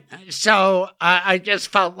 Right. So I just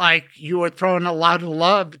felt like you were throwing a lot of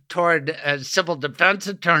love toward civil defense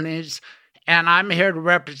attorneys, and I'm here to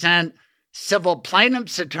represent civil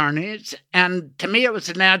plaintiffs attorneys. And to me, it was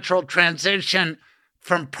a natural transition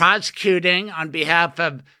from prosecuting on behalf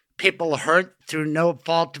of people hurt through no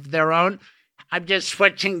fault of their own. I'm just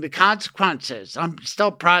switching the consequences. I'm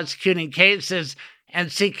still prosecuting cases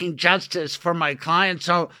and seeking justice for my clients.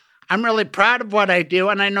 So I'm really proud of what I do,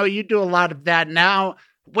 and I know you do a lot of that now.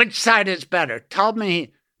 Which side is better? Tell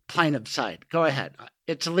me plaintiff side. Go ahead.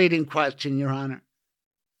 It's a leading question, Your Honor.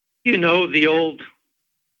 The old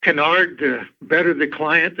canard, the better the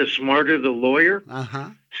client, the smarter the lawyer.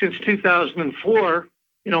 Since 2004,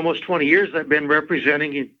 almost 20 years, I've been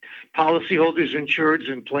representing policyholders, insureds,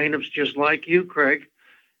 and plaintiffs just like you, Craig.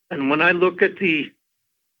 And when I look at the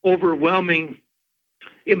overwhelming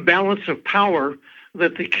imbalance of power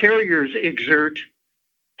that the carriers exert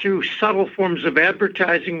through subtle forms of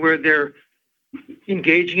advertising, where they're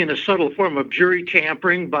engaging in a subtle form of jury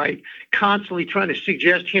tampering by constantly trying to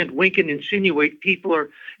suggest, hint, wink, and insinuate people are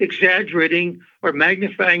exaggerating or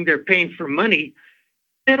magnifying their pain for money.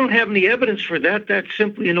 They don't have any evidence for that. That's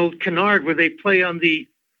simply an old canard where they play on the,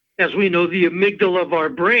 as we know, the amygdala of our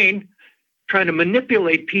brain, trying to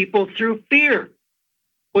manipulate people through fear.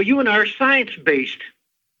 Well, you and I are science-based.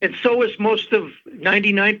 And so is most of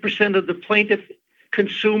 99% of the plaintiff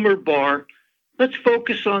consumer bar. Let's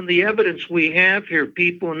focus on the evidence we have here,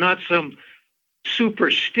 people, not some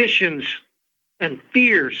superstitions and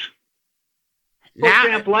fears. For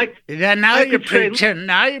example, now you're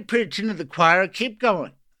preaching to the choir. Keep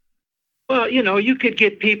going. Well, you could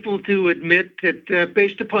get people to admit that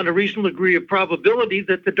based upon a reasonable degree of probability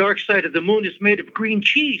that the dark side of the moon is made of green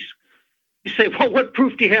cheese. You say, well, what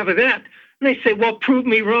proof do you have of that? And they say, well, prove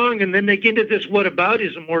me wrong. And then they get into this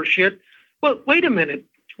whataboutism or shit. Well, wait a minute.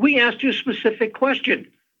 We asked you a specific question.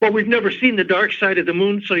 Well, we've never seen the dark side of the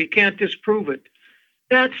moon, so you can't disprove it.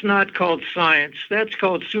 That's not called science. That's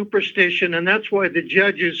called superstition. And that's why the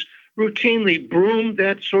judges routinely broom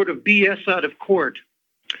that sort of BS out of court.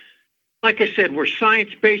 Like I said, we're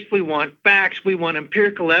science-based. We want facts. We want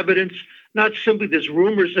empirical evidence, not simply this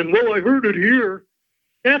rumors and, well, I heard it here.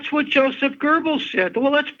 That's what Joseph Goebbels said.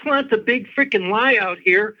 Well, let's plant the big freaking lie out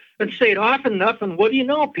here and say it often enough, and what do you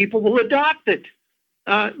know? People will adopt it.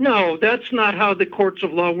 No, that's not how the courts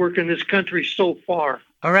of law work in this country so far.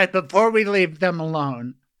 All right, before we leave them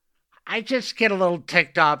alone, I just get a little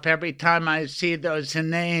ticked off every time I see those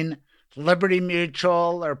inane Liberty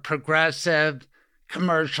Mutual or Progressive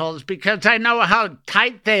commercials, because I know how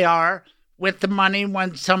tight they are with the money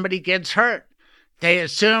when somebody gets hurt. They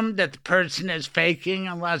assume that the person is faking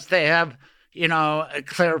unless they have, a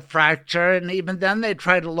clear fracture. And even then they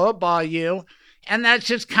try to lowball you. And that's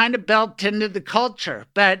just kind of built into the culture.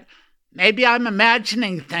 But maybe I'm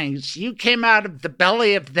imagining things. You came out of the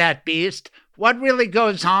belly of that beast. What really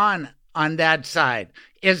goes on that side?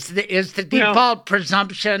 Is the default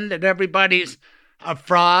presumption that everybody's a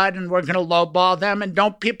fraud and we're going to lowball them? And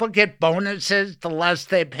don't people get bonuses the less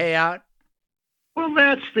they pay out? Well,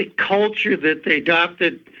 that's the culture that they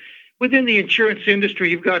adopted. Within the insurance industry,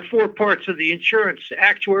 you've got four parts of the insurance: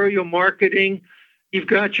 actuarial, marketing, you've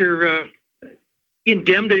got your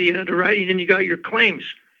indemnity underwriting, and you got your claims.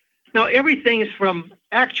 Now, everything is from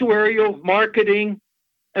actuarial, marketing,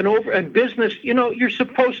 and business. You're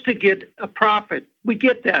supposed to get a profit. We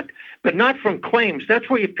get that, but not from claims. That's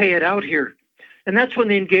where you pay it out here. And that's when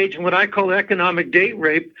they engage in what I call economic date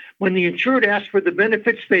rape, when the insured asks for the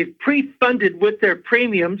benefits they've pre-funded with their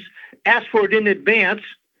premiums, ask for it in advance.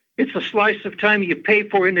 It's a slice of time you pay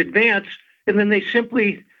for in advance, and then they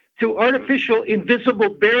simply, through artificial invisible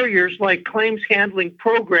barriers like claims handling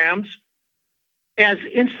programs, as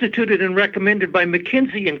instituted and recommended by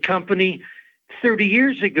McKinsey and Company 30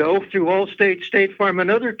 years ago through Allstate, State Farm,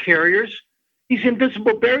 and other carriers, these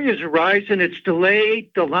invisible barriers arise, and it's delay,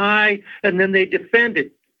 deny, and then they defend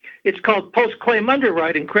it. It's called post-claim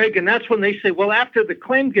underwriting, Craig, and that's when they say, well, after the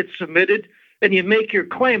claim gets submitted and you make your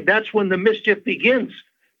claim, that's when the mischief begins.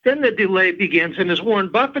 Then the delay begins. And as Warren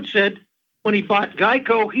Buffett said, when he bought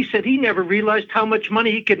Geico, he said he never realized how much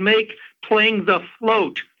money he could make playing the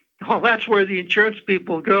float. Well, that's where the insurance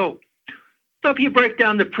people go. So if you break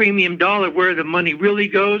down the premium dollar, where the money really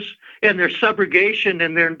goes, and their subrogation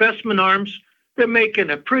and their investment arms, they're making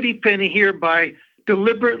a pretty penny here by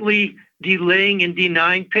deliberately delaying and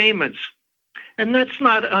denying payments. And that's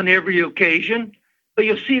not on every occasion, but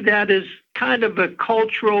you'll see that as kind of a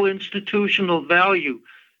cultural, institutional value.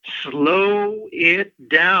 Slow it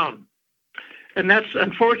down. And that's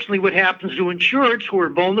unfortunately what happens to insureds who are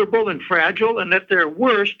vulnerable and fragile and at their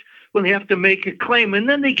worst when they have to make a claim. And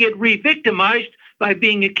then they get re-victimized by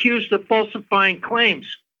being accused of falsifying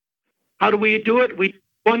claims. How do we do it? We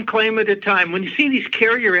one claim at a time. When you see these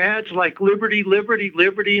carrier ads like Liberty, Liberty,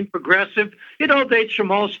 Liberty, and Progressive, it all dates from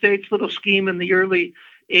Allstate's little scheme in the early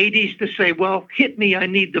 80s to say, well, hit me, I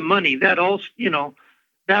need the money. That all,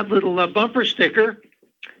 that little bumper sticker.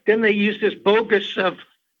 Then they use this bogus of,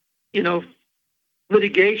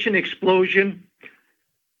 litigation explosion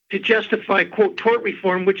to justify, quote, tort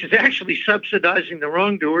reform, which is actually subsidizing the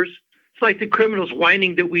wrongdoers. It's like the criminals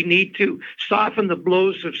whining that we need to soften the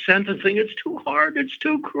blows of sentencing. It's too hard. It's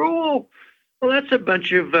too cruel. Well, that's a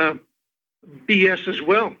bunch of BS as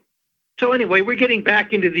well. So anyway, we're getting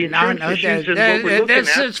back into the insurance issues and what we're looking at.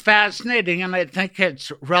 This is fascinating, and I think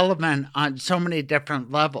it's relevant on so many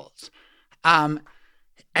different levels. And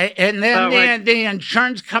then the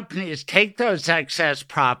insurance companies take those excess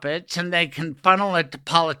profits and they can funnel it to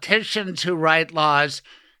politicians who write laws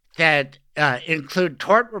that include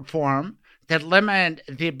tort reform, that limit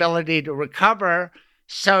the ability to recover,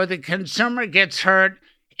 so the consumer gets hurt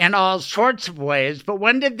in all sorts of ways. But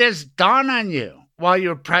when did this dawn on you? While you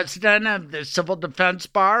were president of the Civil Defense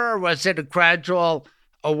Bar, or was it a gradual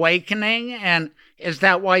awakening? And is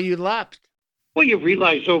that why you left? Well, you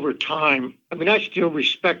realize over time, I still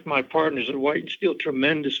respect my partners at White and Steel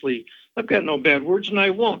tremendously. I've got no bad words, and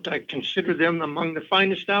I won't. I consider them among the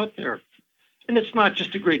finest out there. And it's not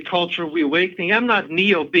just a great cultural reawakening. I'm not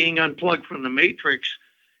Neo being unplugged from the Matrix.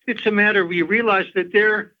 It's a matter we realize that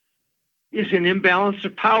there is an imbalance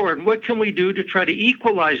of power, and what can we do to try to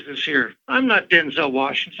equalize this here? I'm not Denzel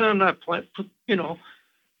Washington. I'm not,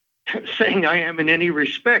 saying I am in any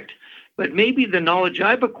respect. But maybe the knowledge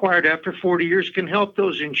I've acquired after 40 years can help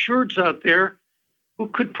those insureds out there who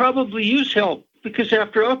could probably use help. Because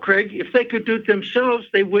after all, Craig, if they could do it themselves,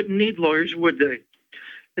 they wouldn't need lawyers, would they?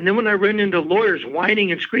 And then when I run into lawyers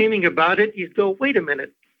whining and screaming about it, you go, wait a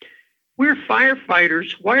minute. We're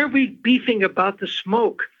firefighters. Why are we beefing about the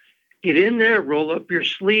smoke? Get in there, roll up your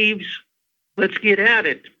sleeves. Let's get at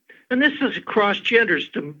it. And this is across genders.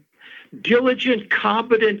 The diligent,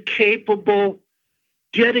 competent, capable,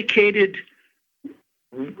 dedicated,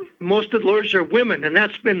 most of the lawyers are women, and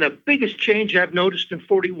that's been the biggest change I've noticed in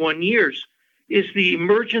 41 years, is the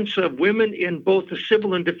emergence of women in both the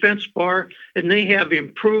civil and defense bar, and they have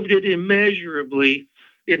improved it immeasurably,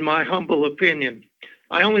 in my humble opinion.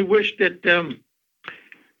 I only wish that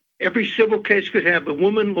every civil case could have a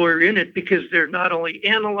woman lawyer in it, because they're not only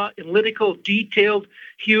analytical, detailed,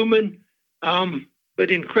 human,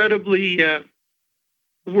 but incredibly...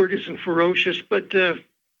 the word isn't ferocious, but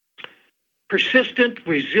persistent,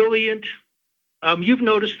 resilient. You've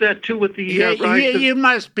noticed that too with the you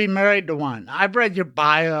must be married to one. I've read your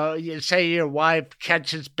bio. You say your wife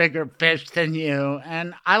catches bigger fish than you,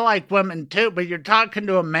 and I like women too. But you're talking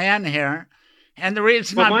to a man here, and the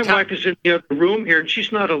reason my wife is in the other room here, and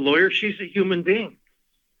she's not a lawyer. She's a human being.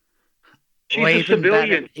 She's a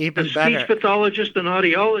civilian, a speech pathologist, an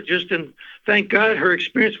audiologist, and thank God her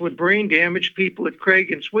experience with brain damaged people at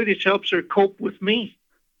Craig and Swedish helps her cope with me.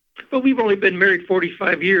 But we've only been married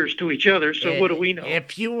 45 years to each other, so what do we know?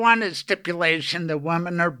 If you want a stipulation that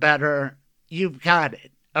women are better, you've got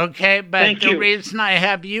it, okay? But the reason I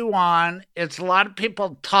have you on is a lot of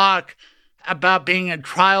people talk about being a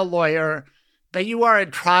trial lawyer, but you are a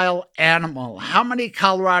trial animal. How many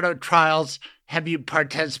Colorado trials have you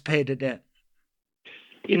participated in?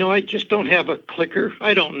 I just don't have a clicker.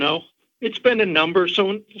 I don't know. It's been a number.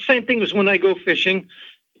 So the same thing as when I go fishing.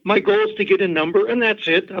 My goal is to get a number, and that's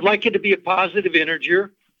it. I'd like it to be a positive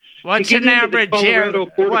integer. What's an average here? I'll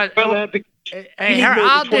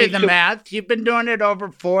do the math. You've been doing it over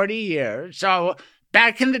 40 years. So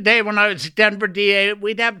back in the day when I was a Denver DA,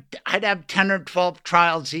 I'd have 10 or 12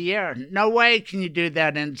 trials a year. No way can you do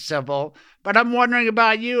that in civil. But I'm wondering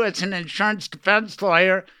about you as an insurance defense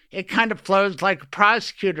lawyer. It kind of flows like a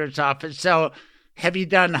prosecutor's office. So have you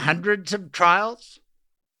done hundreds of trials?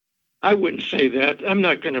 I wouldn't say that. I'm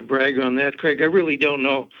not going to brag on that, Craig. I really don't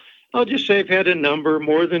know. I'll just say I've had a number,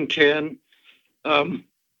 more than 10. And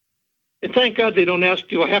thank God they don't ask,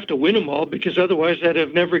 do I have to win them all? Because otherwise I'd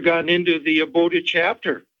have never gotten into the aborted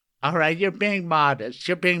chapter. All right, you're being modest.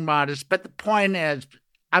 But the point is,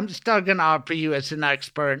 I'm still going to offer you as an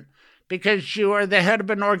expert because you are the head of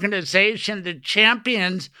an organization that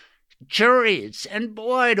champions juries. And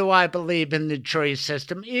boy, do I believe in the jury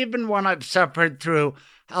system, even when I've suffered through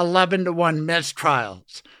 11-1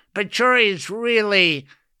 mistrials. But juries really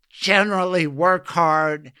generally work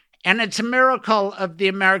hard, and it's a miracle of the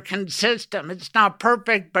American system. It's not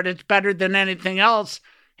perfect, but it's better than anything else,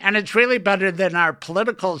 and it's really better than our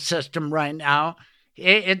political system right now.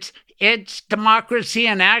 It's democracy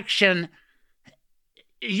in action.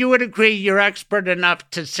 You would agree you're expert enough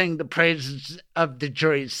to sing the praises of the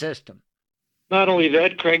jury system. Not only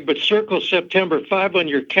that, Craig, but circle September 5 on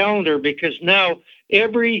your calendar, because now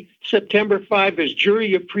every September 5 is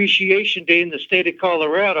Jury Appreciation Day in the state of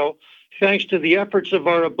Colorado, thanks to the efforts of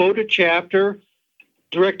our Abota chapter,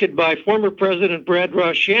 directed by former President Brad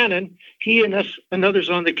Ross Shannon. He and us and others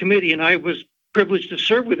on the committee, and I was privileged to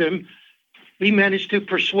serve with him, we managed to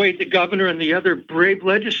persuade the governor and the other brave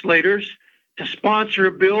legislators to sponsor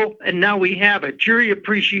a bill, and now we have it. Jury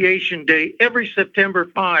Appreciation Day every September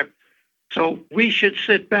 5. So we should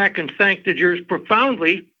sit back and thank the jurors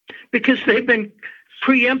profoundly because they've been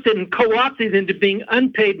preempted and co-opted into being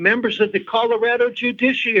unpaid members of the Colorado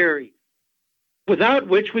judiciary, without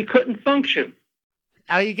which we couldn't function.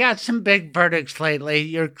 Now, you got some big verdicts lately.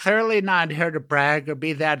 You're clearly not here to brag or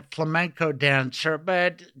be that flamenco dancer,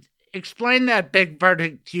 but explain that big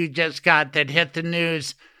verdict you just got that hit the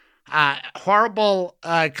news. Horrible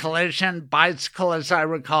collision, bicycle, as I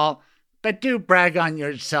recall, but do brag on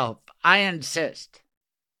yourself. I insist.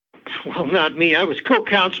 Well, not me. I was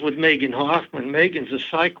co-counsel with Megan Hoffman. Megan's a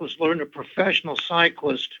cyclist, learned a professional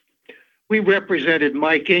cyclist. We represented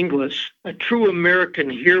Mike Inglis, a true American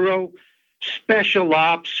hero, special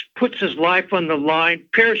ops, puts his life on the line,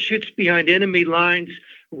 parachutes behind enemy lines,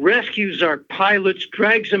 rescues our pilots,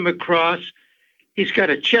 drags them across. He's got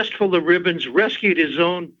a chest full of ribbons, rescued his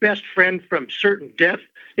own best friend from certain death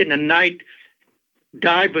in a night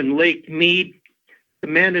dive in Lake Mead. The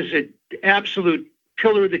man is an absolute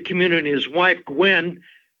pillar of the community. His wife, Gwen,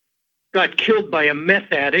 got killed by a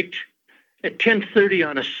meth addict at 10:30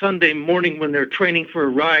 on a Sunday morning when they're training for a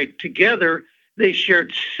ride. Together, they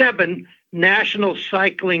shared 7 national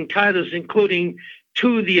cycling titles, including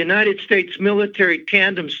 2 of the United States Military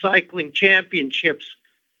Tandem Cycling Championships.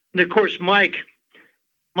 And, of course, Mike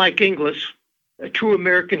Inglis, a true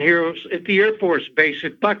American hero at the Air Force Base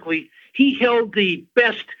at Buckley, he held the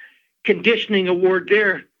best conditioning award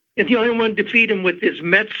there. And the only one to defeat him with his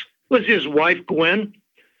Mets was his wife, Gwen.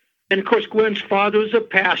 And, of course, Gwen's father was a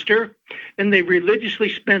pastor, and they religiously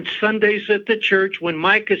spent Sundays at the church. When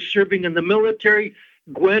Mike is serving in the military,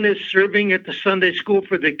 Gwen is serving at the Sunday school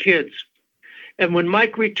for the kids. And when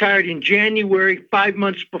Mike retired in January, 5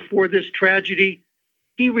 months before this tragedy,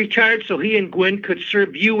 he retired so he and Gwen could serve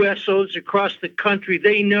USOs across the country.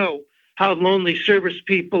 They know how lonely service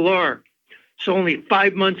people are. So only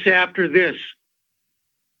 5 months after this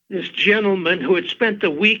gentleman who had spent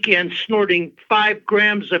the weekend snorting 5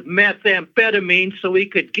 grams of methamphetamine so he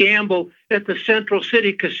could gamble at the Central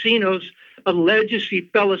City casinos alleges he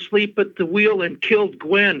fell asleep at the wheel and killed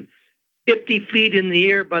Gwen 50 feet in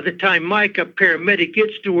the air by the time Mike, a paramedic,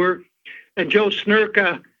 gets to her. And Joe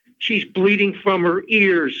Snurka, she's bleeding from her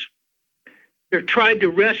ears. They're trying to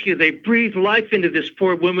rescue. They breathed life into this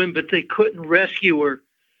poor woman, but they couldn't rescue her.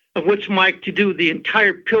 And what's Mike to do? The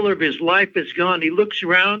entire pillar of his life is gone. He looks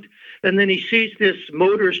around, and then he sees this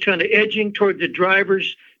motorist kind of edging toward the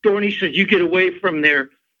driver's door, and he says, "You get away from there."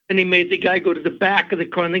 And he made the guy go to the back of the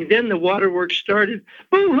car. And then the waterworks started.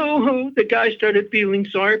 Boo hoo hoo. The guy started feeling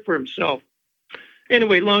sorry for himself.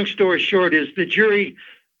 Anyway, long story short is the jury,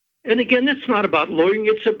 and again, it's not about lawyering.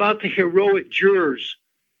 It's about the heroic jurors.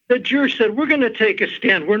 The jurors said, we're going to take a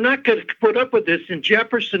stand. We're not going to put up with this in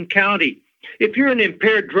Jefferson County. If you're an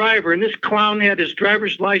impaired driver, and this clown had his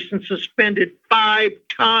driver's license suspended 5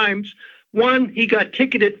 times. One, he got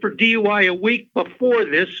ticketed for DUI a week before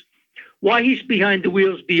this. Why he's behind the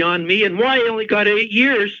wheel is beyond me, and why he only got 8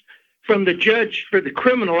 years from the judge for the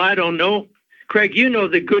criminal, I don't know. Craig, you know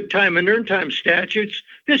the good time and earn time statutes.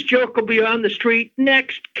 This joke will be on the street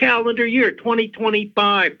next calendar year,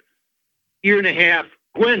 2025. Year and a half.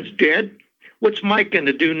 Gwen's dead. What's Mike going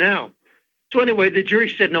to do now? So anyway, the jury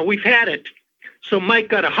said, no, we've had it. So Mike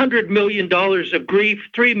got $100 million of grief,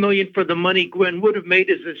 $3 million for the money Gwen would have made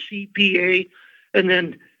as a CPA, and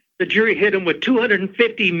then the jury hit him with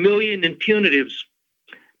 $250 million in punitives.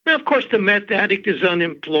 Now, of course, the meth addict is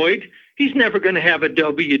unemployed. He's never going to have a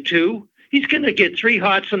W-2. He's going to get 3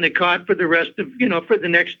 hots on the cot for the rest of, for the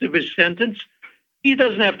next of his sentence. He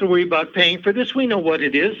doesn't have to worry about paying for this. We know what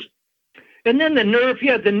it is. And then he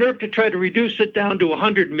had the nerve to try to reduce it down to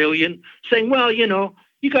 $100 million, saying, well,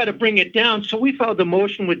 you got to bring it down. So we filed a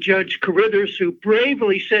motion with Judge Carruthers, who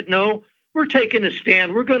bravely said, no, we're taking a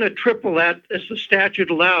stand. We're going to triple that as the statute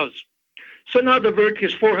allows. So now the verdict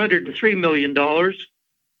is $403 million.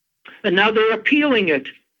 And now they're appealing it.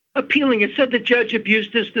 Said the judge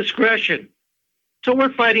abused his discretion. So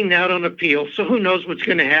we're fighting that on appeal. So who knows what's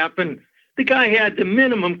going to happen? The guy had the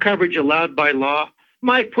minimum coverage allowed by law.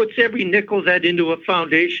 Mike puts every nickel of that into a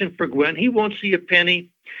foundation for Gwen. He won't see a penny.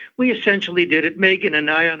 We essentially did it, Megan and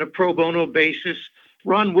I, on a pro bono basis.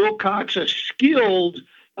 Ron Wilcox, a skilled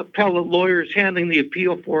appellate lawyer, is handling the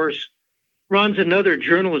appeal for us. Ron's another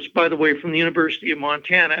journalist, by the way, from the University of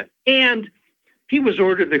Montana. And he was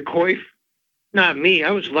ordered the coif. Not me.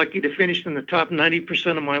 I was lucky to finish in the top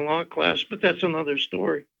 90% of my law class, but that's another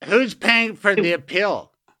story. Who's paying for the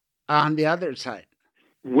appeal on the other side?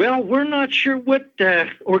 Well, we're not sure what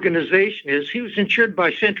organization is. He was insured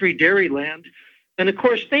by Century Dairyland. And, of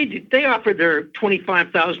course, they offered their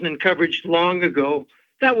 $25,000 in coverage long ago.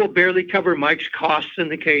 That will barely cover Mike's costs in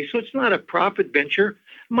the case, so it's not a profit venture.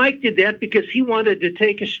 Mike did that because he wanted to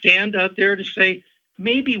take a stand out there to say,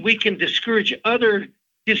 maybe we can discourage other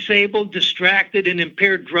disabled, distracted, and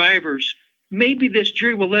impaired drivers. Maybe this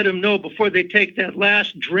jury will let them know before they take that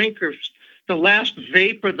last drink or the last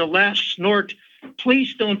vape or the last snort.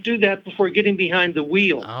 Please don't do that before getting behind the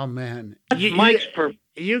wheel. Oh, man. That's Mike's purpose.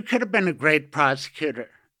 You could have been a great prosecutor.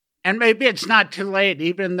 And maybe it's not too late,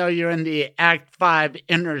 even though you're in the Act 5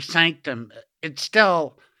 inner sanctum. It's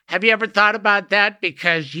still, have you ever thought about that?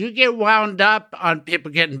 Because you get wound up on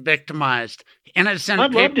people getting victimized. Innocent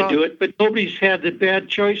I'd people. love to do it, but nobody's had the bad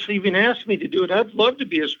choice to even ask me to do it. I'd love to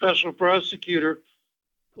be a special prosecutor.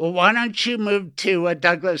 Well, why don't you move to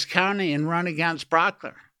Douglas County and run against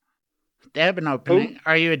Brockler? They have an opening.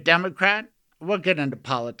 Are you a Democrat? We'll get into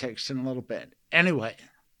politics in a little bit. Anyway.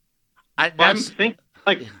 I think,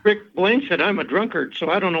 like Rick Blaine said, I'm a drunkard, so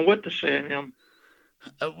I don't know what to say I am.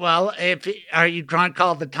 Well, are you drunk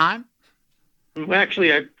all the time? Well,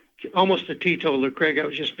 actually, I'm almost a teetotaler, Craig. I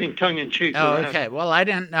was just being tongue-in-cheek. Oh, okay. Well, I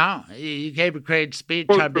didn't know. You gave a great speech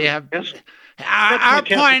on behalf. Yes. Our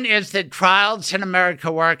point is that trials in America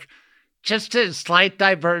work. Just a slight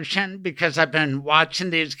diversion, because I've been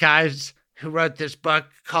watching these guys who wrote this book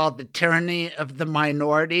called The Tyranny of the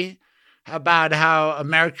Minority, about how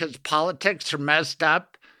America's politics are messed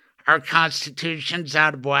up, our Constitution's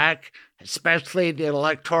out of whack, especially the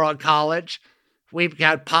Electoral College. We've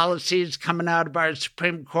got policies coming out of our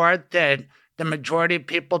Supreme Court that the majority of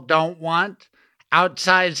people don't want,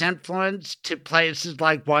 outsized influence to places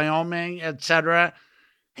like Wyoming, etc.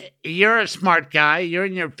 You're a smart guy. You're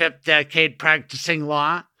in your 5th decade practicing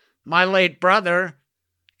law. My late brother,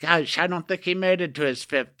 gosh, I don't think he made it to his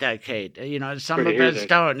 5th decade. Some of us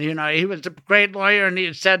don't. He was a great lawyer, and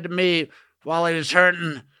he said to me while he was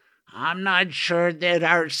hurting, I'm not sure that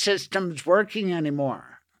our system's working anymore.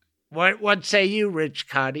 What say you, Rich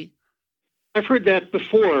Kaudy? I've heard that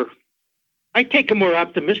before. I take a more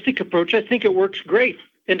optimistic approach. I think it works great.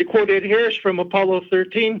 And to quote Ed Harris from Apollo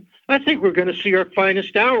 13, I think we're going to see our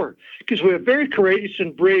finest hour, because we have very courageous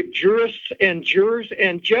and brave jurists and jurors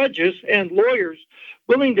and judges and lawyers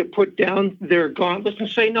willing to put down their gauntlets and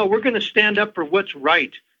say, no, we're going to stand up for what's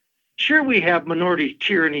right. Sure, we have minority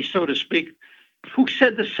tyranny, so to speak. Who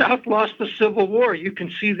said the South lost the Civil War? You can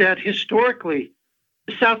see that historically.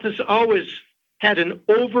 The South has always had an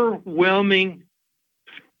overwhelming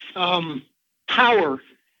power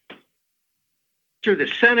through the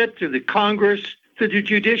Senate, through the Congress, through the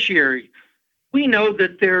judiciary. We know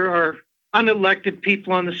that there are unelected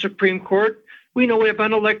people on the Supreme Court. We know we have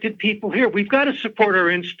unelected people here. We've got to support our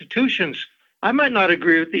institutions. I might not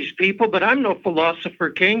agree with these people, but I'm no philosopher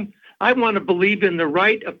king. I want to believe in the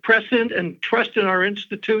right of precedent and trust in our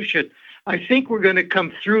institution. I think we're going to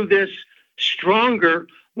come through this stronger,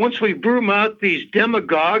 once we broom out these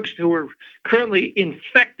demagogues who are currently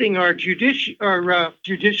infecting our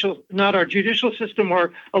not our judicial system,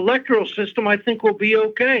 our electoral system, I think we'll be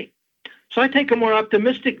okay. So I take a more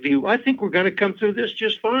optimistic view. I think we're going to come through this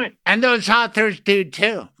just fine. And those authors do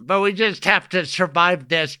too. But we just have to survive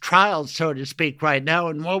this trial, so to speak, right now.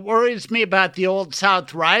 And what worries me about the Old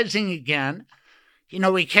South rising again,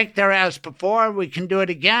 we kicked their ass before, we can do it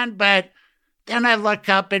again, but then I look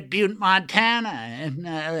up at Butte, Montana,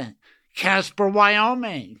 and Casper,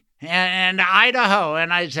 Wyoming, and Idaho,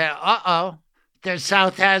 and I say, uh-oh, the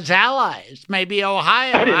South has allies. Maybe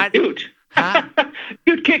Ohio. That is Butte. Huh?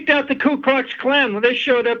 Butte kicked out the Ku Klux Klan. When they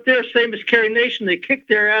showed up there, same as Carrie Nation, they kicked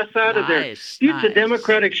their ass out of there. Butte's a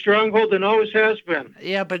Democratic stronghold and always has been.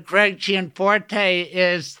 Yeah, but Greg Gianforte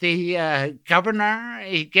is the governor.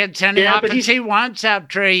 He gets any office he wants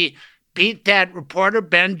after he beat that reporter,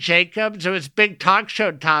 Ben Jacobs. It was a big talk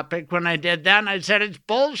show topic when I did that, and I said, it's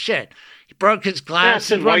bullshit. He broke his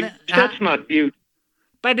glasses. That's not Butte.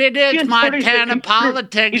 But it is Montana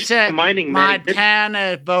politics.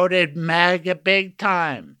 Montana voted MAGA big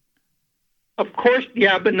time. Of course,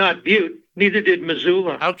 yeah, but not Butte. Neither did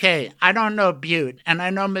Missoula. Okay, I don't know Butte, and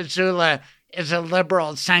I know Missoula is a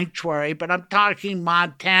liberal sanctuary, but I'm talking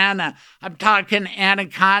Montana. I'm talking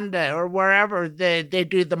Anaconda or wherever they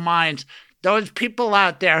do the mines. Those people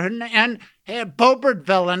out there, and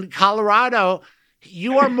Bobertville in Colorado,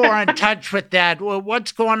 you are more in touch with that. Well,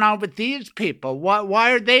 what's going on with these people?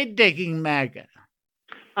 Why are they digging MAGA?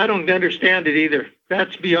 I don't understand it either.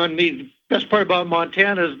 That's beyond me. The best part about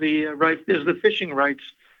Montana is the fishing rights.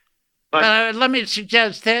 But let me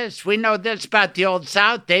suggest this. We know this about the Old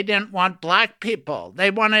South. They didn't want black people.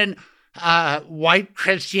 They wanted white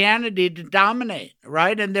Christianity to dominate,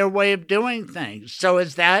 right, in their way of doing things. So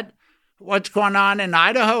is that what's going on in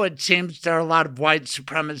Idaho? It seems there are a lot of white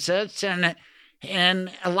supremacists,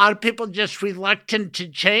 and a lot of people just reluctant to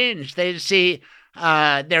change. They see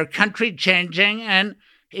their country changing, and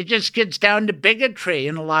it just gets down to bigotry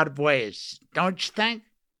in a lot of ways. Don't you think?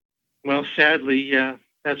 Well, sadly,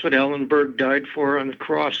 that's what Ellenberg died for on the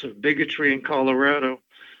cross of bigotry in Colorado.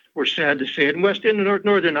 We're sad to say it. And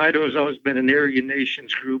Northern Idaho has always been an Aryan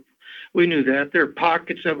Nations group. We knew that. There are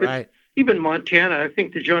pockets of it. Right. Even Montana, I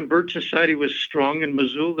think the John Birch Society was strong in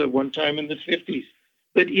Missoula at one time in the 50s.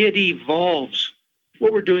 But it evolves.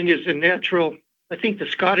 What we're doing is a natural, I think the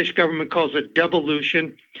Scottish government calls it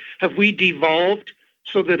devolution. Have we devolved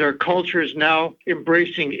so that our culture is now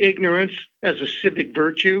embracing ignorance as a civic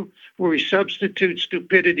virtue, where we substitute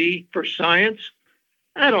stupidity for science?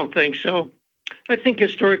 I don't think so. I think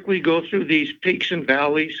historically we go through these peaks and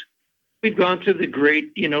valleys. We've gone through the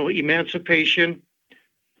great, emancipation.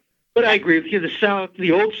 But I agree with you,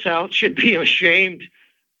 the Old South should be ashamed.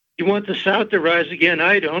 You want the South to rise again?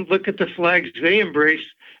 I don't. Look at the flags they embrace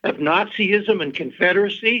of Nazism and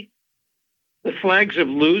Confederacy. The flags of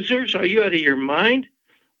losers. Are you out of your mind?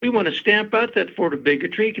 We want to stamp out that form of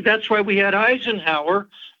bigotry. That's why we had Eisenhower,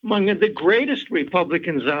 among the greatest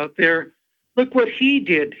Republicans out there. Look what he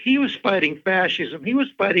did. He was fighting fascism. He was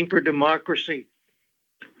fighting for democracy.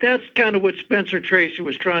 That's kind of what Spencer Tracy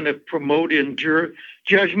was trying to promote in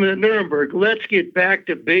Judgment at Nuremberg. Let's get back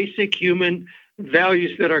to basic human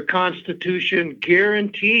values that our Constitution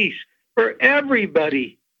guarantees for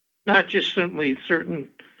everybody, not just simply certain,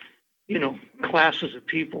 classes of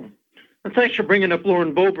people. And thanks for bringing up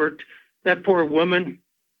Lauren Boebert, that poor woman.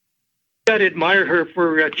 Got to admire her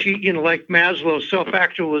for like Maslow's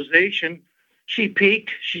self-actualization. She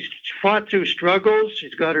peaked. She's fought through struggles.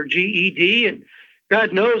 She's got her GED, and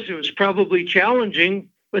God knows it was probably challenging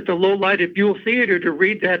with the low light at Buell Theater to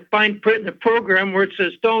read that fine print in the program where it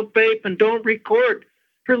says, don't vape and don't record.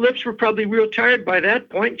 Her lips were probably real tired by that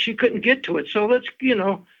point. She couldn't get to it. So let's,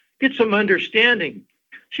 get some understanding.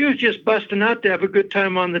 She was just busting out to have a good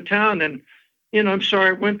time on the town. And, I'm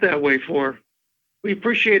sorry it went that way for her. We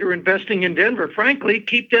appreciate her investing in Denver. Frankly,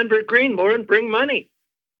 keep Denver green, Lauren, bring money.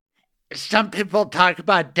 Some people talk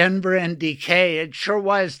about Denver in decay. It sure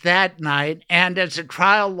was that night. And as a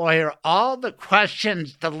trial lawyer, all the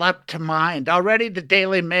questions that leapt to mind. Already the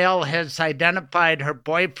Daily Mail has identified her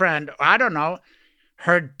boyfriend,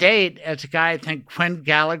 her date as a guy, I think Quinn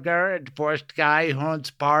Gallagher, a divorced guy who owns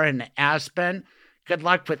a bar in Aspen. Good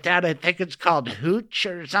luck with that. I think it's called Hooch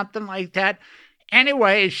or something like that.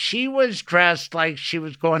 Anyway, she was dressed like she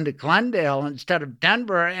was going to Glendale instead of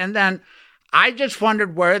Denver. And then I just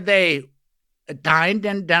wondered where they dined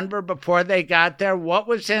in Denver before they got there. What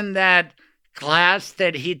was in that glass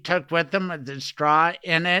that he took with him with the straw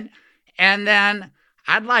in it? And then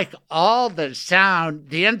I'd like all the sound.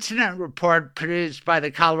 The incident report produced by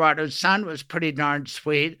the Colorado Sun was pretty darn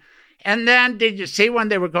sweet. And then did you see when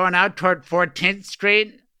they were going out toward 14th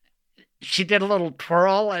Street? She did a little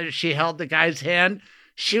twirl as she held the guy's hand.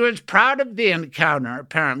 She was proud of the encounter,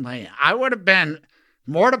 apparently. I would have been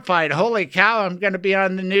mortified. Holy cow, I'm going to be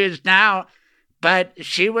on the news now. But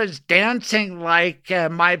she was dancing like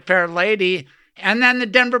My Fair Lady. And then the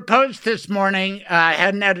Denver Post this morning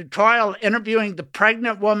had an editorial interviewing the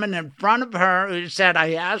pregnant woman in front of her who said,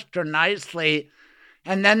 I asked her nicely.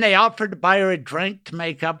 And then they offered to buy her a drink to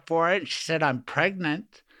make up for it. She said, I'm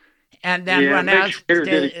pregnant. And then when asked,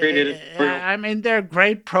 I mean, they're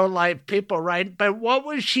great pro-life people, right? But what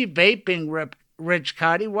was she vaping, Rich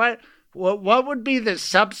Kaudy? What would be the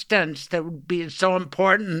substance that would be so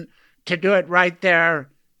important to do it right there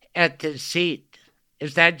at the seat?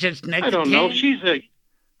 Is that just nicotine? I don't know. She's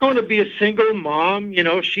going to be a single mom. You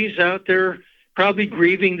know, she's out there probably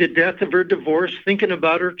grieving the death of her divorce, thinking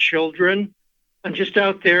about her children, and just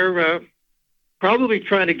out there probably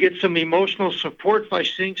trying to get some emotional support by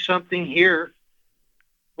seeing something here.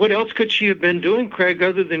 What else could she have been doing, Craig,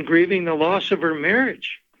 other than grieving the loss of her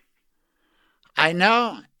marriage? I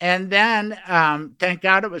know. And then, thank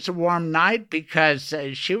God it was a warm night because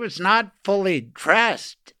she was not fully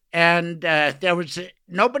dressed. And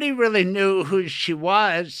nobody really knew who she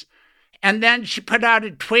was. And then she put out a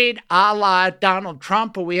tweet a la Donald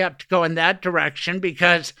Trump, but we have to go in that direction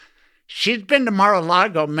because she's been to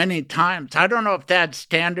Mar-a-Lago many times. I don't know if that's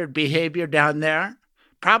standard behavior down there.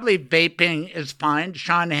 Probably vaping is fine.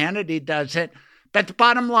 Sean Hannity does it. But the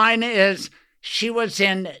bottom line is she was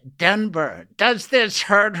in Denver. Does this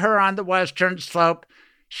hurt her on the Western Slope?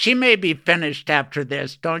 She may be finished after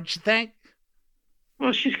this, don't you think?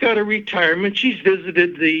 Well, she's got a retirement. She's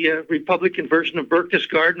visited the Republican version of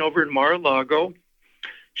Berchtesgaden over in Mar-a-Lago.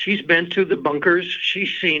 She's been to the bunkers. She's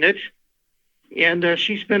seen it. And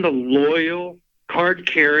she's been a loyal,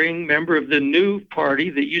 card-carrying member of the new party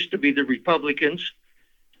that used to be the Republicans.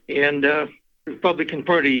 And the Republican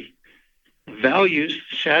Party values,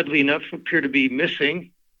 sadly enough, appear to be missing.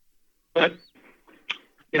 But,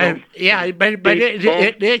 you know. But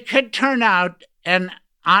it could turn out, and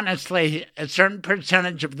honestly, a certain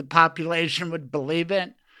percentage of the population would believe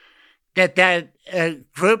it, that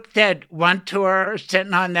group that went to her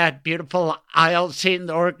sitting on that beautiful aisle seat in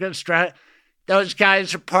the orchestra, those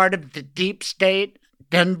guys are part of the deep state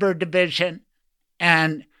Denver division,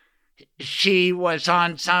 and she was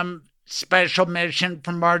on some special mission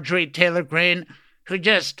from Marjorie Taylor Greene, who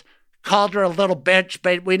just called her a little bitch,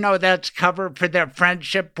 but we know that's cover for their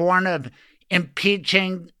friendship born of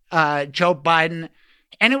impeaching Joe Biden.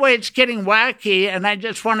 Anyway, it's getting wacky, and I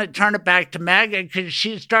just want to turn it back to MAGA because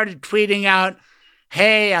she started tweeting out,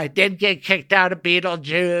 hey, I did get kicked out of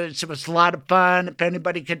Beetlejuice. It was a lot of fun. If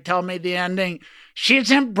anybody could tell me the ending.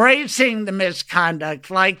 She's embracing the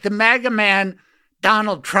misconduct like the MAGA man,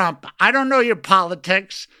 Donald Trump. I don't know your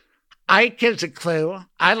politics. Ike is a clue.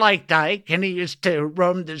 I liked Ike, and he used to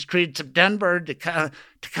roam the streets of Denver to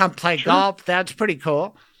come play golf. That's pretty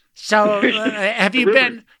cool. So have you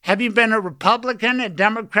been a Republican, a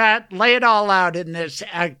Democrat? Lay it all out in this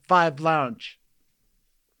Act 5 lounge.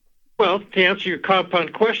 Well, to answer your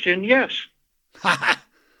compound question, yes.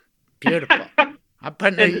 Beautiful. I'm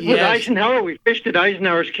putting and with Eisenhower, we fished at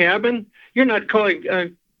Eisenhower's cabin. You're not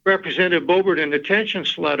calling Representative Boebert an attention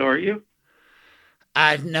slut, are you?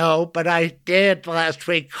 No, but I did last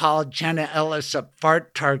week call Jenna Ellis a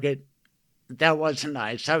fart target. That wasn't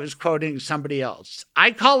nice. I was quoting somebody else.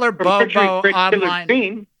 I call her Bobo online.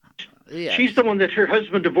 Green, yes. She's the one that her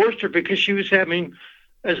husband divorced her because she was having,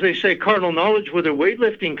 as they say, carnal knowledge with a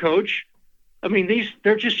weightlifting coach. I mean,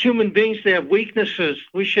 they're just human beings. They have weaknesses.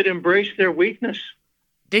 We should embrace their weakness.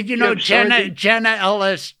 Did you know Jenna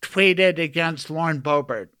Ellis tweeted against Lauren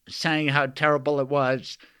Boebert, saying how terrible it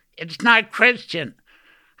was? It's not Christian.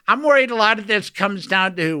 I'm worried a lot of this comes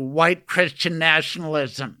down to white Christian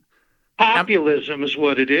nationalism. Populism is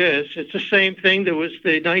what it is. It's the same thing that was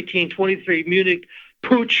the 1923 Munich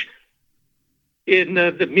putsch in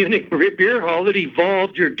the Munich beer hall that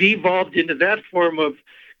evolved or devolved into that form of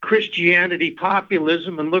Christianity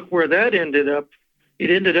populism, and look where that ended up.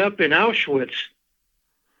 It ended up in Auschwitz.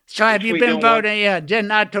 So have you been voting? Yeah,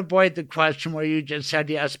 not to avoid the question where you just said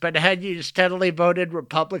yes, but had you steadily voted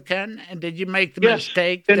Republican, and did you make the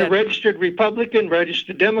mistake? Yes, been a registered Republican,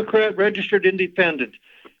 registered Democrat, registered Independent.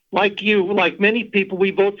 Like you, like many people,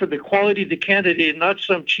 we vote for the quality of the candidate, not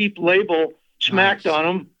some cheap label smacked on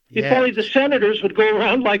them. If only the senators would go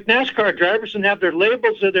around like NASCAR drivers and have their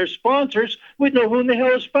labels of their sponsors, we'd know who in the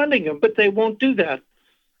hell is funding them, but they won't do that.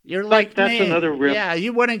 You're like that's me. Another rip. Yeah,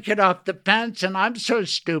 you wouldn't get off the fence, and I'm so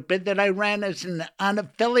stupid that I ran as an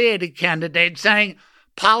unaffiliated candidate saying,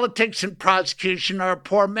 politics and prosecution are a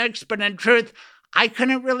poor mix, but in truth, I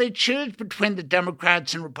couldn't really choose between the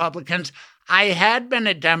Democrats and Republicans. I had been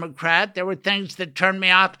a Democrat. There were things that turned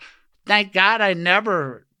me off. Thank God I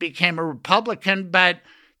never became a Republican, but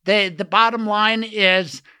the bottom line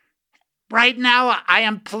is right now I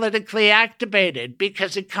am politically activated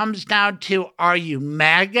because it comes down to, are you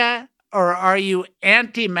MAGA or are you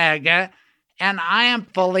anti-MAGA? And I am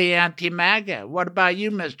fully anti-MAGA. What about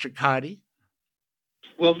you, Mr. Kaudy?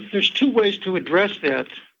 Well, there's two ways to address that.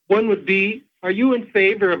 One would be, are you in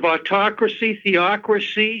favor of autocracy,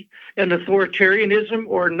 theocracy, and authoritarianism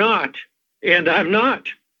or not? And I'm not.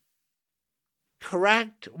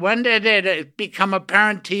 Correct. When did it become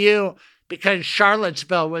apparent to you? Because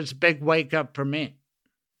Charlottesville was a big wake-up for me.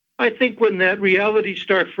 I think when that reality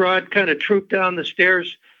star fraud kind of trooped down the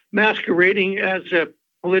stairs masquerading as a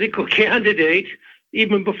political candidate,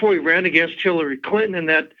 even before he ran against Hillary Clinton and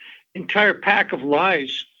that entire pack of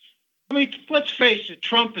lies. I mean, let's face it,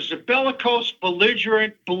 Trump is a bellicose,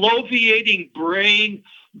 belligerent, bloviating brain,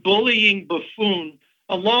 bullying buffoon,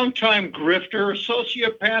 a longtime grifter, a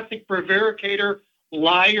sociopathic prevaricator,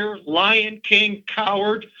 liar, lion king,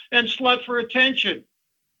 coward, and slut for attention.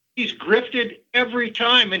 He's grifted every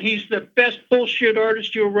time, and he's the best bullshit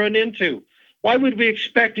artist you'll run into. Why would we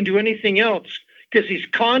expect him to do anything else? Because he's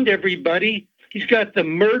conned everybody. He's got the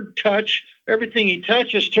murd touch. Everything he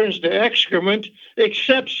touches turns to excrement,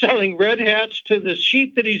 except selling red hats to the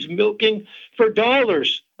sheep that he's milking for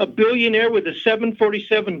dollars. A billionaire with a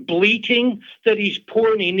 747 bleating that he's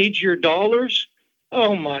poor and he needs your dollars.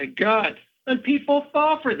 Oh, my God. And people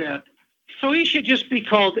fall for that. So he should just be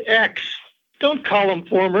called X. Don't call him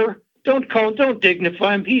former. Don't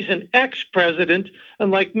dignify him. He's an ex-president.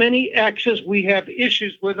 And like many exes, we have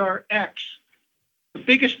issues with our ex. The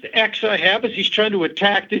biggest X I have is he's trying to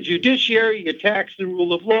attack the judiciary, he attacks the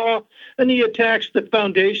rule of law, and he attacks the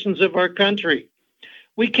foundations of our country.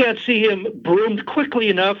 We can't see him broomed quickly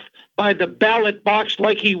enough by the ballot box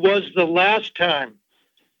like he was the last time.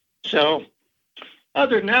 So,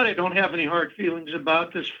 other than that, I don't have any hard feelings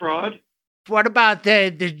about this fraud. What about the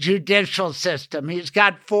judicial system? He's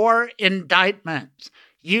got 4 indictments.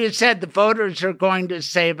 You said the voters are going to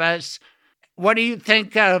save us. What do you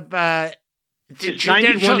think of the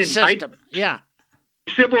judicial system? Yeah.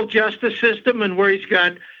 Civil justice system, and where he's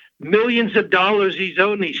got millions of dollars he's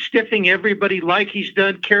owed and he's stiffing everybody like he's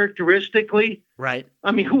done characteristically. Right.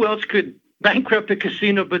 I mean, who else could bankrupt a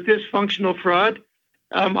casino but this functional fraud?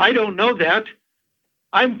 I don't know that.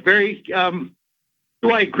 I'm very... do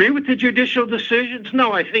I agree with the judicial decisions?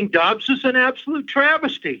 No, I think Dobbs is an absolute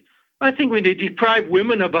travesty. I think we need to deprive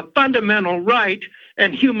women of a fundamental right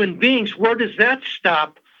and human beings. Where does that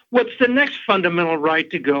stop? What's the next fundamental right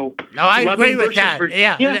to go? No, I agree with that.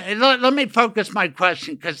 Yeah. Let me focus my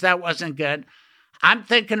question because that wasn't good. I'm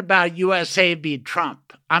thinking about USA v.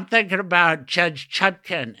 Trump. I'm thinking about Judge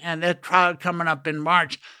Chutkan and the trial coming up in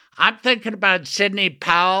March. I'm thinking about Sidney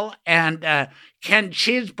Powell and Ken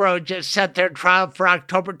Chesebro just set their trial for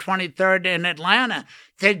October 23rd in Atlanta.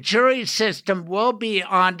 The jury system will be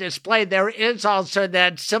on display. There is also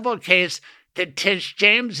that civil case that Tish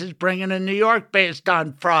James is bringing in New York based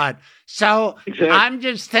on fraud. So exactly. I'm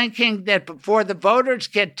just thinking that before the voters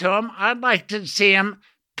get to him, I'd like to see him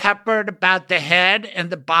peppered about the head and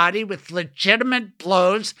the body with legitimate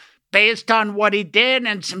blows based on what he did,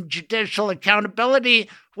 and some judicial accountability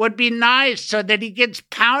would be nice so that he gets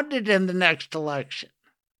pounded in the next election.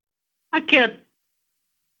 I can't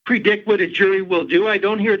predict what a jury will do. I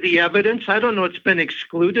don't hear the evidence. I don't know what's been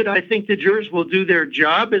excluded. I think the jurors will do their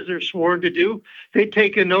job as they're sworn to do. They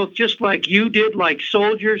take an oath just like you did, like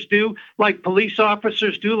soldiers do, like police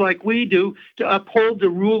officers do, like we do, to uphold the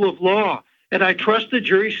rule of law. And I trust the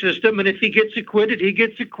jury system, and if he gets acquitted, he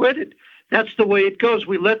gets acquitted. That's the way it goes.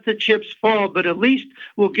 We let the chips fall, but at least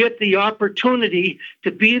we'll get the opportunity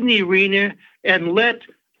to be in the arena and let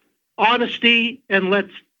honesty and let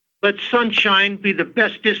sunshine be the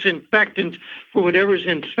best disinfectant for whatever's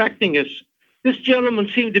infecting us. This gentleman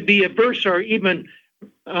seemed to be averse or even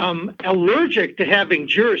allergic to having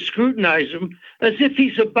jurors scrutinize him, as if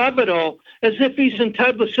he's above it all, as if he's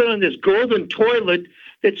entitled to sit on this golden toilet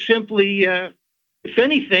that simply, if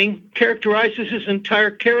anything, characterizes his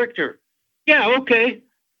entire character. Yeah, okay,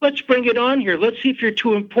 let's bring it on here. Let's see if you're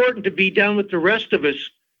too important to be down with the rest of us.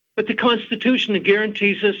 But the Constitution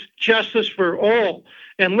guarantees us justice for all.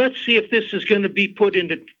 And let's see if this is going to be put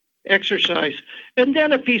into exercise. And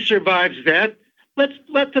then if he survives that, let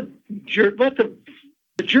the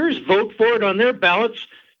jurors vote for it on their ballots.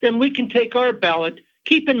 Then we can take our ballot.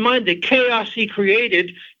 Keep in mind the chaos he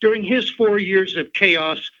created during his 4 years of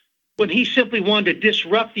chaos when he simply wanted to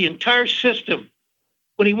disrupt the entire system.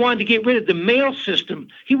 when he wanted to get rid of the mail system.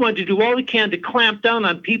 He wanted to do all he can to clamp down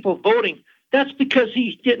on people voting. That's because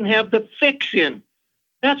he didn't have the fix in.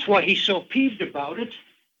 That's why he's so peeved about it.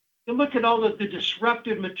 You look at all of the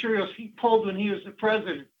disruptive materials he pulled when he was the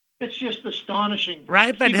president. It's just astonishing.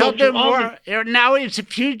 Right, but he'll do more. Now he's a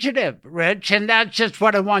fugitive, Rich, and that's just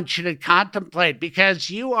what I want you to contemplate,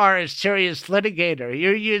 because you are a serious litigator.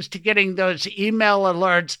 You're used to getting those email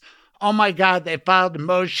alerts. Oh, my God, they filed a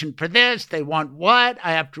motion for this. They want what?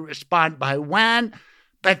 I have to respond by when?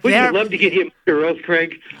 But wouldn't you love to get him under oath,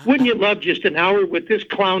 Craig? Wouldn't you love just an hour with this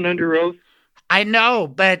clown under oath? I know,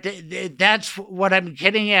 but that's what I'm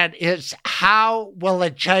getting at is how will a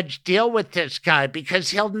judge deal with this guy?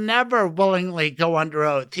 Because he'll never willingly go under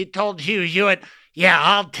oath. He told Hugh Hewitt, yeah,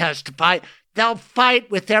 I'll testify. They'll fight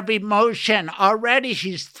with every motion. Already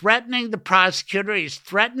he's threatening the prosecutor. He's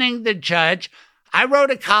threatening the judge. I wrote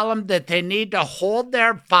a column that they need to hold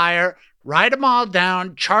their fire, write them all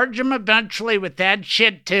down, charge them eventually with that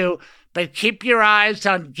shit too, but keep your eyes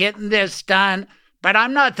on getting this done. But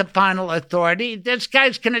I'm not the final authority. This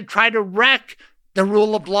guy's going to try to wreck the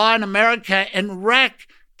rule of law in America and wreck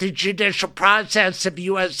the judicial process of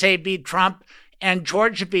USA v. Trump and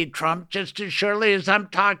Georgia v. Trump just as surely as I'm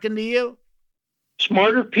talking to you.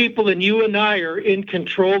 Smarter people than you and I are in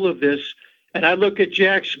control of this. And I look at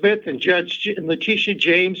Jack Smith and Judge Letitia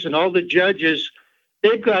James and all the judges.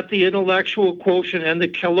 They've got the intellectual quotient and the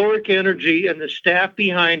caloric energy and the staff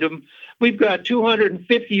behind them. We've got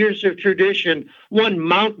 250 years of tradition. One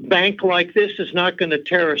mountebank like this is not going to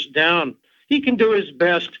tear us down. He can do his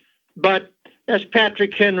best, but as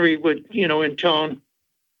Patrick Henry would, intone,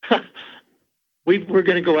 we're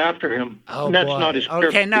going to go after him. Oh, and that's boy. not his Okay,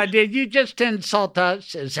 purpose. now, did you just insult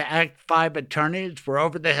us as Act 5 attorneys? We're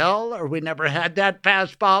over the hill, or we never had that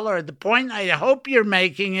fastball? Or the point I hope you're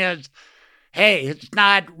making is, hey, it's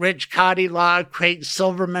not Rich Kaudy law, Craig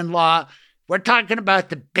Silverman law. We're talking about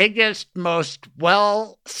the biggest, most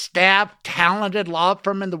well-staffed, talented law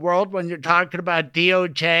firm in the world when you're talking about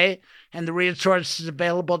DOJ and the resources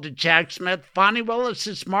available to Jack Smith. Fonnie Willis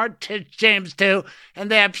is smart, Tish James too,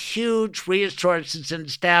 and they have huge resources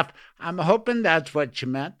and staff. I'm hoping that's what you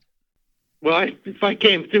meant. Well, if I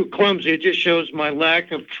came through clumsy, it just shows my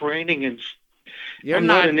lack of training. And I'm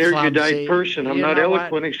not an erudite clumsy. person. I'm not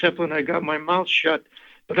eloquent except when I got my mouth shut.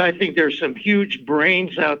 But I think there's some huge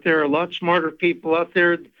brains out there, a lot smarter people out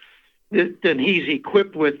there than he's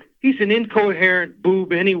equipped with. He's an incoherent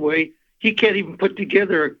boob anyway. He can't even put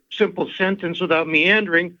together a simple sentence without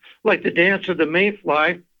meandering, like the dance of the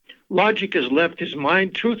mayfly. Logic has left his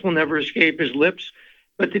mind. Truth will never escape his lips.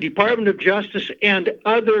 But the Department of Justice and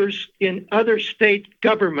others in other state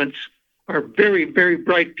governments are very, very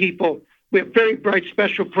bright people. We have very bright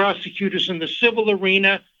special prosecutors in the civil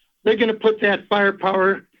arena. They're going to put that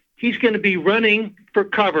firepower. He's going to be running for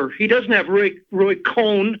cover. He doesn't have Roy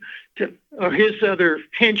Cohn or his other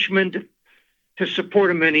henchmen to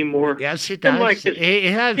support him anymore. Yes, he does.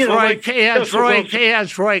 He has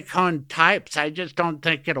Roy Cohn types. I just don't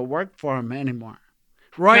think it'll work for him anymore.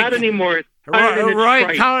 Not anymore.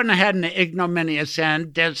 Roy Cohn had an ignominious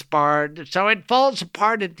end, disbarred, so it falls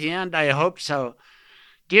apart at the end. I hope so.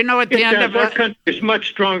 Do you know at the end of our country is much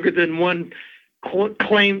stronger than one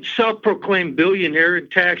self-proclaimed billionaire in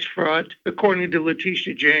tax fraud, according to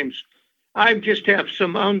Letitia James. I just have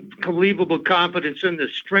some unbelievable confidence in the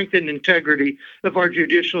strength and integrity of our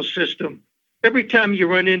judicial system. Every time you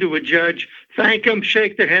run into a judge, thank them,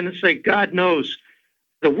 shake their hand, and say, God knows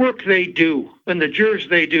the work they do and the jurors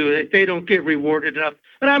they do, they don't get rewarded enough.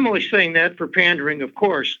 And I'm only saying that for pandering, of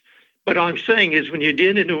course. But all I'm saying is when you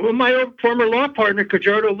did into my old former law partner,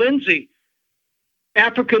 Cajardo Lindsay,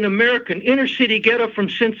 African-American, inner city ghetto from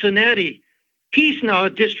Cincinnati. He's now a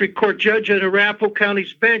district court judge at Arapahoe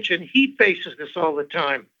County's bench, and he faces this all the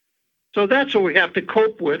time. So that's what we have to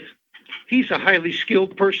cope with. He's a highly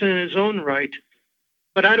skilled person in his own right.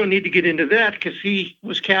 But I don't need to get into that because he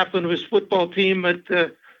was captain of his football team at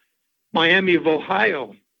Miami of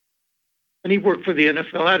Ohio. And he worked for the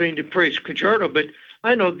NFL. I don't need to praise Cajardo, but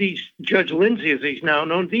I know these Judge Lindsay, as he's now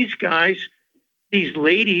known, these guys, these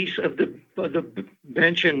ladies of the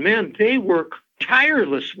bench and men, they work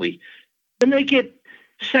tirelessly. And they get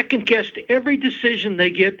second-guessed every decision they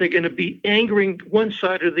get. They're going to be angering one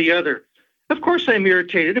side or the other. Of course I'm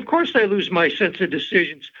irritated. Of course I lose my sense of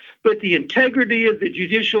decisions. But the integrity of the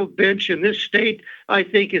judicial bench in this state, I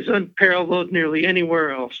think, is unparalleled nearly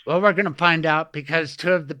anywhere else. Well, we're going to find out because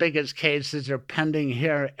two of the biggest cases are pending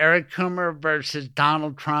here. Eric Coomer versus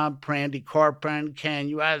Donald Trump, Randy Corcoran, Ken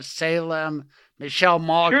U.S. Salem, Michelle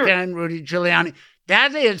Malkin, Rudy Giuliani.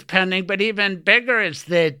 That is pending, but even bigger is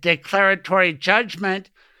the declaratory judgment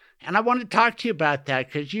And I want to talk to you about that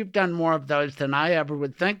because you've done more of those than I ever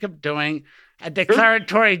would think of doing. A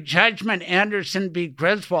declaratory judgment, Anderson v.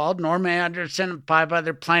 Griswold, Norma Anderson and 5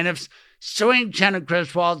 other plaintiffs suing Jenna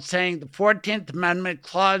Griswold, saying the 14th Amendment,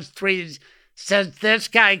 Clause 3 says this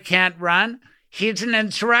guy can't run. He's an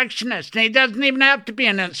insurrectionist, and he doesn't even have to be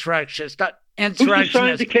an insurrectionist. Who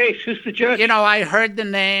decided the case? Who's the judge? You know, I heard the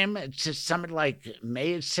name. It's just somebody like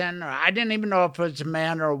Mason, or I didn't even know if it was a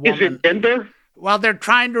man or a woman. Is it Denver? Well, they're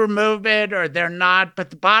trying to remove it, or they're not. But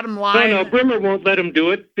the bottom line... No, Brimmer won't let him do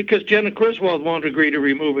it because Jenna Griswold won't agree to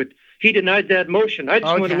remove it. He denied that motion. I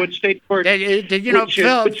just wonder what state court... Did you know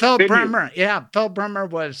Phil Brimmer? Yeah, Phil Brimmer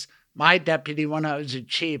was my deputy when I was a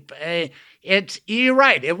chief. You're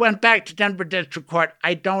right. It went back to Denver District Court.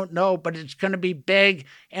 I don't know, but it's going to be big,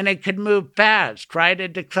 and it could move fast, right? A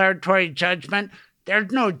declaratory judgment.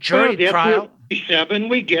 There's no jury trial. 7,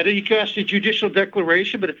 we get it. You cast a judicial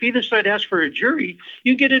declaration, but if either side asks for a jury,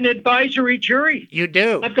 you get an advisory jury. You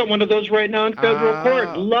do. I've got one of those right now in federal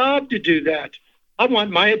court. Love to do that. I want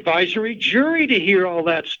my advisory jury to hear all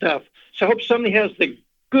that stuff. So I hope somebody has the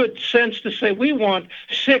good sense to say we want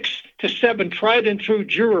 6 to 7 tried and true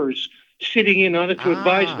jurors sitting in on it to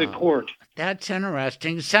advise the court. That's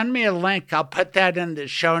interesting. Send me a link. I'll put that in the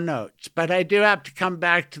show notes. But I do have to come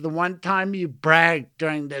back to the one time you bragged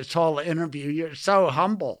during this whole interview. You're so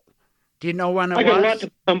humble. Do you know when it was? I got a lot to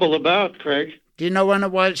be humble about, Craig. Do you know when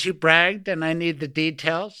it was you bragged, and I need the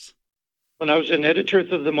details? When I was an editor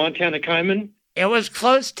of the Montana Kaiman. It was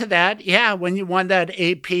close to that, yeah, when you won that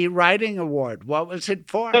AP Writing Award. What was it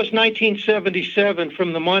for? That was 1977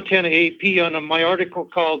 from the Montana AP on my article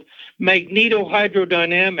called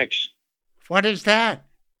Magnetohydrodynamics. What is that?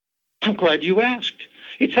 I'm glad you asked.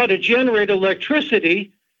 It's how to generate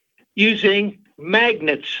electricity using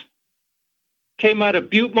magnets. Came out of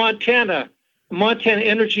Butte, Montana, the Montana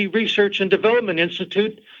Energy Research and Development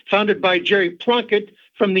Institute, founded by Jerry Plunkett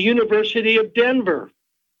from the University of Denver.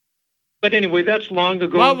 But anyway, that's long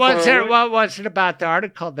ago. What was it about the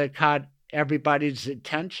article that caught everybody's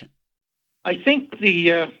attention? I think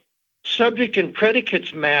the subject and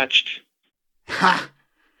predicates matched. Ha!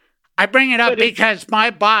 I bring it up because my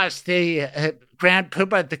boss, the Grand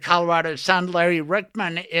Poobah at the Colorado Sun, Larry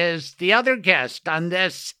Ryckman, is the other guest on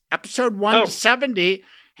this episode 170,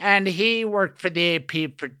 and he worked for the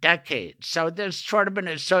AP for decades. So this is sort of an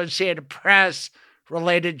Associated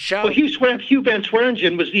Press-related show. Well, Hugh Van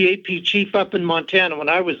Swearingen was the AP chief up in Montana when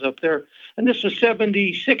I was up there, and this was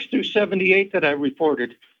 76 through 78 that I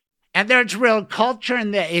reported. And there's real culture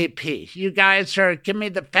in the AP. You guys give me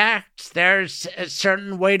the facts. There's a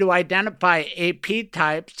certain way to identify AP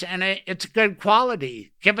types, and it's good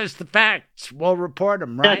quality. Give us the facts. We'll report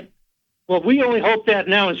them, right? Well, we only hope that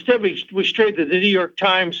now. Instead, we strayed to the New York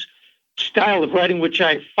Times style of writing, which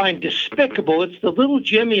I find despicable. It's the little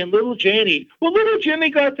Jimmy and little Janie. Well, little Jimmy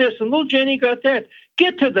got this and little Janie got that.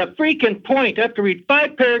 Get to the freaking point. I have to read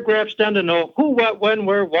 5 paragraphs down to know who, what, when,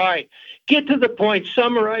 where, why. Get to the point,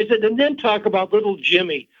 summarize it, and then talk about little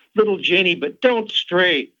Jimmy, little Jenny, but don't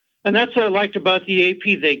stray. And that's what I liked about the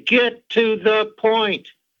AP. They get to the point.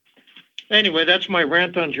 Anyway, that's my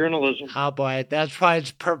rant on journalism. Oh, boy, that's why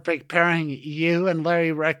it's perfect pairing you and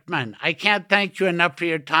Larry Ryckman. I can't thank you enough for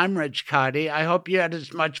your time, Rich Kaudy. I hope you had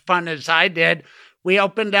as much fun as I did. We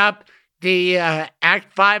opened up the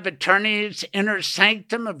Act 5 Attorney's Inner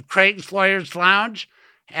Sanctum of Craig's Lawyers Lounge.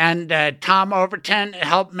 And Tom Overton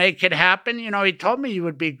helped make it happen. You know, he told me you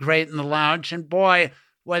would be great in the lounge, and boy,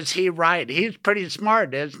 was he right. He's pretty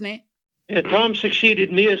smart, isn't he? Yeah, Tom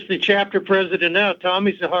succeeded me as the chapter president now.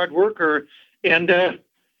 Tommy's a hard worker. And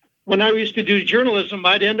when I used to do journalism,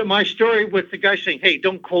 I'd end up my story with the guy saying, hey,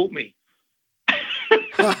 don't quote me.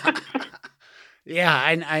 Yeah,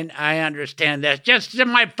 I understand that. Just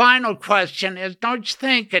my final question is, don't you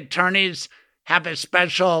think attorneys have a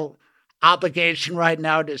special obligation right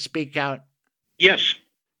now to speak out? Yes.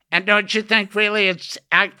 And don't you think really it's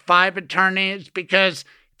Act 5 attorneys? Because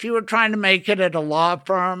if you were trying to make it at a law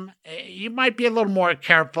firm, you might be a little more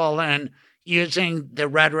careful in using the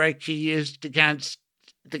rhetoric you used against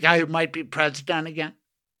the guy who might be president again.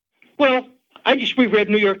 Well, I just reread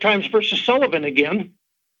New York Times versus Sullivan again.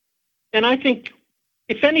 And I think,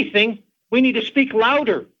 if anything, we need to speak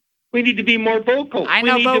louder. We need to be more vocal. I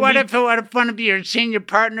know, but what if one of your senior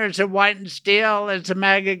partners at White and Steel is a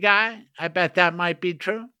MAGA guy? I bet that might be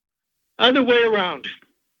true. Other way around.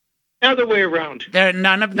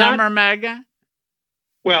 None of them are MAGA?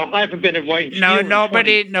 Well, I haven't been at White and Steel.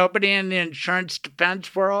 Nobody in the insurance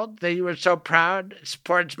defense world that you were so proud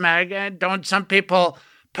supports MAGA? Don't some people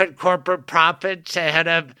put corporate profits ahead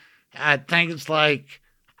of things like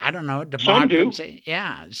I don't know, democracy. Some do.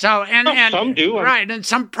 Yeah. So and some do. Right, and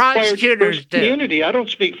some prosecutors do. Community. I don't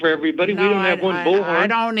speak for everybody. No, we don't have one bullhorn. I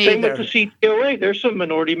don't Same either. with the CTOA. There's some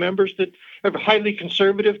minority members that are highly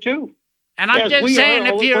conservative too. And I'm just saying,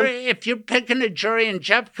 if you're picking a jury in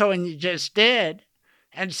Jeffco, and you just did,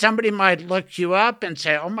 and somebody might look you up and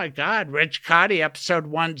say, "Oh my God, Rich Kaudy, episode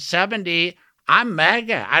 170. I'm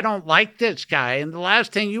MAGA. I don't like this guy." And the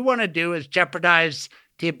last thing you want to do is jeopardize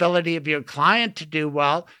the ability of your client to do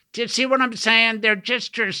well. Do you see what I'm saying? There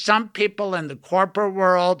just are some people in the corporate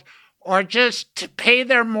world, or just to pay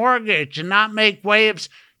their mortgage and not make waves,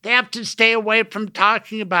 they have to stay away from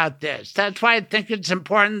talking about this. That's why I think it's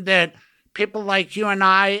important that people like you and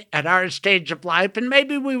I at our stage of life, and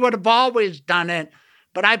maybe we would have always done it,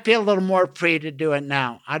 but I feel a little more free to do it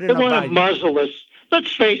now. I don't know about you. They want to muzzle us.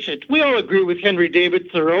 Let's face it, we all agree with Henry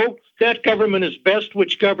David Thoreau, that government is best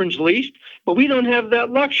which governs least, but we don't have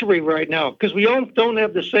that luxury right now because we all don't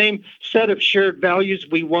have the same set of shared values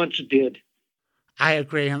we once did. I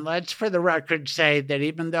agree, and let's for the record say that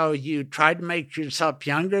even though you tried to make yourself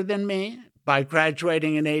younger than me by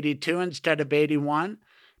graduating in 82 instead of 81,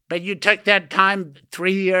 but you took that time,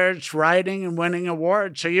 3 years, writing and winning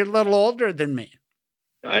awards, so you're a little older than me.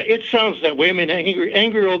 It sounds that way. I'm an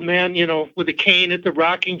angry old man, with a cane at the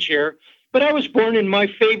rocking chair. But I was born in my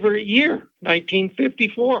favorite year,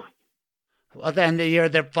 1954. Well, then the year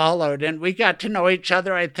that followed. And we got to know each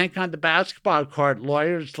other, I think, on the basketball court,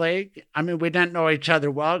 Lawyers League. I mean, we didn't know each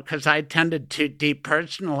other well because I tended to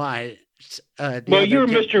depersonalize. Well, you were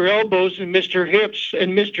Mr. Elbows and Mr. Hips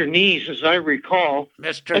and Mr. Knees, as I recall.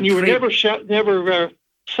 And you were never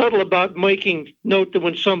subtle about making note that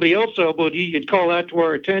when somebody else elbowed you, you'd call that to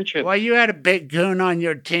our attention. Well, you had a big goon on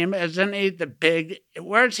your team, isn't he?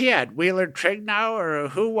 Where's he at? Wheeler Trigg now, or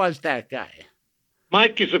who was that guy?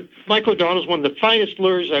 Mike O'Donnell is one of the finest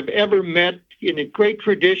lawyers I've ever met, in a great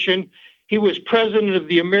tradition. He was president of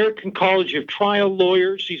the American College of Trial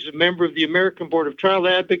Lawyers. He's a member of the American Board of Trial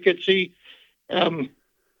Advocacy,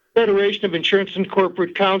 Federation of Insurance and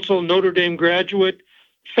Corporate Counsel, Notre Dame graduate,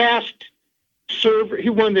 fast server. He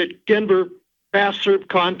won the Denver Fast Serve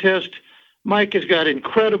contest. Mike has got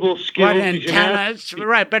incredible skills. But in tennis,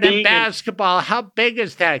 right, but in basketball, how big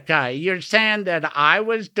is that guy? You're saying that I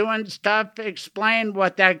was doing stuff? Explain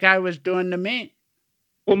what that guy was doing to me.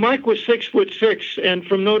 Well, Mike was 6'6", and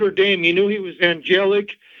from Notre Dame, you knew he was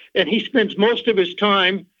angelic, and he spends most of his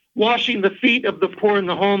time washing the feet of the poor and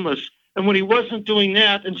the homeless. And when he wasn't doing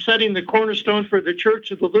that and setting the cornerstone for the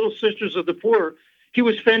Church of the Little Sisters of the Poor, he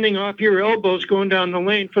was fending off your elbows going down the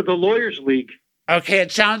lane for the Lawyers League. Okay,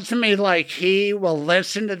 it sounds to me like he will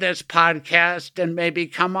listen to this podcast and maybe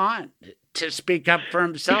come on to speak up for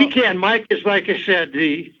himself. He can. Mike is, like I said,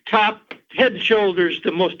 the top, head and shoulders,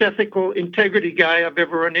 the most ethical integrity guy I've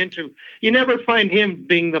ever run into. You never find him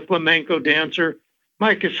being the flamenco dancer.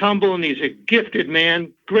 Mike is humble, and he's a gifted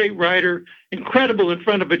man, great writer, incredible in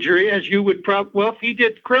front of a jury, as you would if he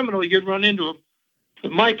did criminal, you'd run into him.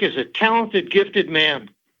 But Mike is a talented, gifted man.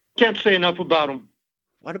 Can't say enough about him.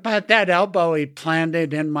 What about that elbow he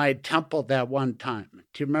planted in my temple that one time?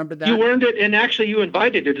 Do you remember that? You earned it, and actually you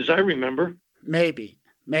invited it, as I remember. Maybe.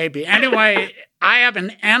 Anyway, I have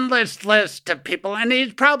an endless list of people, and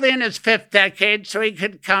he's probably in his 5th decade, so he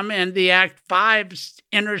could come in the Act 5's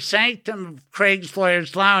inner sanctum of Craig's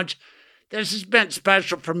Lawyers Lounge. This has been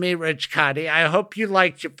special for me, Rich Kaudy. I hope you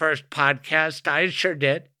liked your first podcast. I sure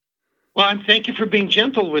did. Well, and thank you for being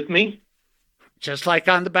gentle with me. Just like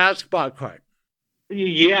on the basketball court.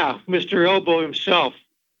 Yeah, Mr. Elbow himself.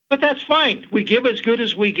 But that's fine. We give as good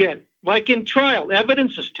as we get. Like in trial,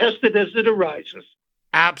 evidence is tested as it arises.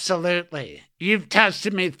 Absolutely. You've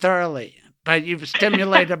tested me thoroughly, but you've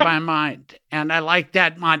stimulated my mind. And I like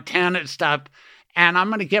that Montana stuff. And I'm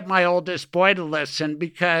going to get my oldest boy to listen,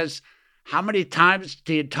 because how many times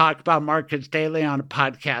do you talk about Marcus Daly on a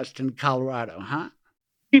podcast in Colorado, huh?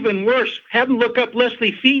 Even worse, have him look up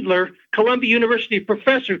Leslie Fiedler, Columbia University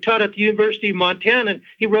professor, taught at the University of Montana.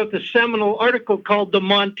 He wrote the seminal article called The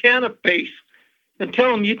Montana Face. And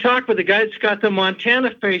tell him you talk with a guy that's got the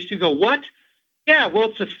Montana face. You go, what? Yeah,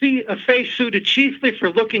 well, it's a face suited chiefly for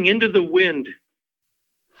looking into the wind.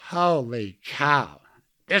 Holy cow.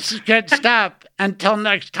 This is good stuff. Until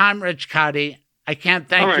next time, Rich Kaudy, I can't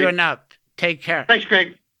thank you enough. Take care. Thanks,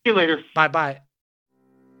 Greg. See you later. Bye-bye.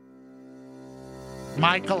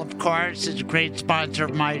 Michael, of course, is a great sponsor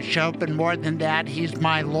of my show, but more than that, he's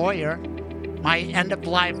my lawyer, my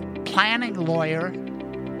end-of-life planning lawyer,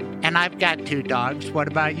 and I've got 2 dogs. What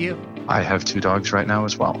about you? I have 2 dogs right now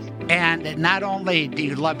as well. And not only do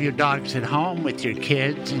you love your dogs at home with your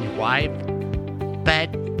kids and your wife, but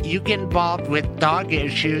you get involved with dog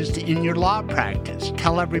issues in your law practice.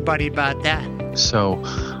 Tell everybody about that. So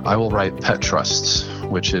I will write pet trusts,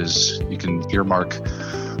 which is you can earmark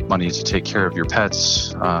money to take care of your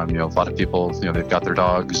pets. A lot of people, they've got their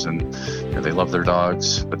dogs and they love their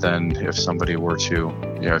dogs. But then if somebody were to,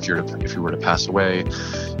 if you were to pass away,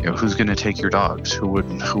 who's going to take your dogs? Who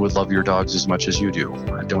would love your dogs as much as you do?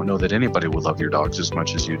 I don't know that anybody would love your dogs as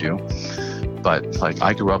much as you do. But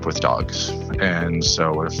I grew up with dogs, and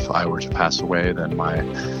so if I were to pass away, then my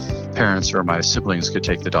parents or my siblings could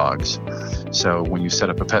take the dogs. So when you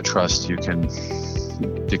set up a pet trust, you can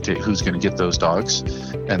dictate who's going to get those dogs,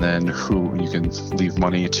 and then who you can leave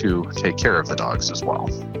money to take care of the dogs as well.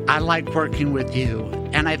 I like working with you,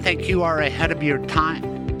 and I think you are ahead of your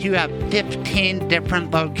time. You have 15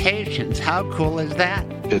 different locations. How cool is that?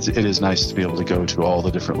 It is nice to be able to go to all the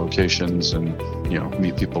different locations and,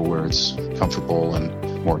 meet people where it's comfortable and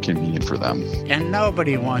more convenient for them. And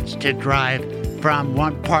nobody wants to drive from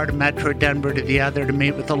one part of Metro Denver to the other to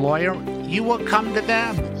meet with a lawyer. You will come to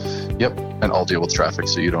them. Yep, and I'll deal with traffic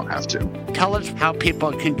so you don't have to. Tell us how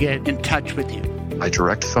people can get in touch with you. My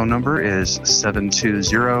direct phone number is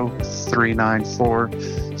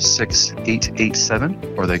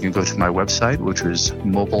 720-394-6887, or they can go to my website, which is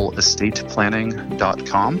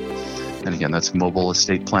mobileestateplanning.com. And again, that's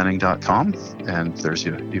mobileestateplanning.com. And there's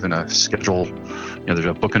even a schedule, there's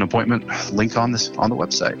a book an appointment link on the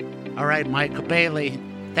website. All right, Michael Bailey,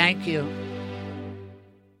 thank you.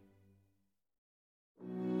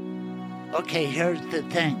 Okay, here's the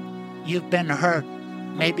thing. You've been hurt.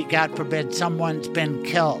 Maybe, God forbid, someone's been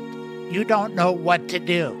killed. You don't know what to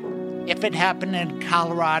do. If it happened in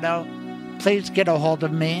Colorado, please get a hold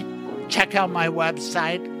of me. Check out my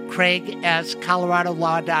website,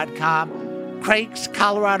 craigscoloradolaw.com,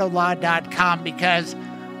 craigscoloradolaw.com, because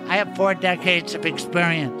I have 4 decades of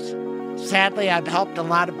experience. Sadly, I've helped a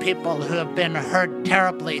lot of people who have been hurt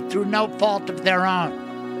terribly through no fault of their own.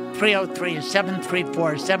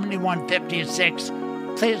 303-734-7156.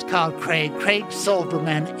 Please call Craig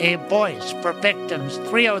Silverman, a voice for victims,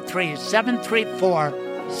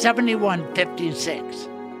 303-734-7156.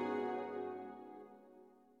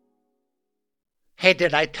 Hey,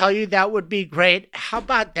 did I tell you that would be great? How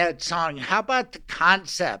about that song? How about the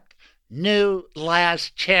concept? New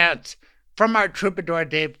Last Chance from our troubadour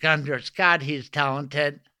Dave Gunders. God, he's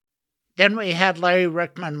talented. Then we had Larry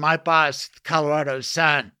Ryckman, my boss, the Colorado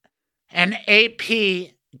Sun, an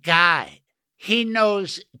AP guy. He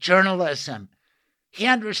knows journalism. He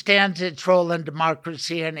understands its role in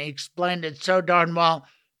democracy, and he explained it so darn well.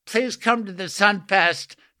 Please come to the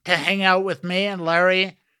Sunfest to hang out with me and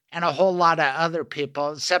Larry and a whole lot of other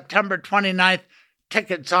people. September 29th,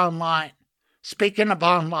 tickets online. Speaking of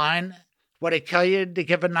online, would it kill you to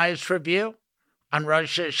give a nice review on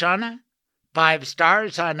Rosh Hashanah? 5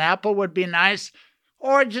 stars on Apple would be nice.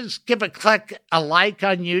 Or just give a like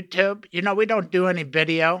on YouTube. We don't do any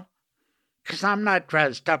video. Because I'm not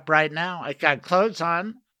dressed up right now. I got clothes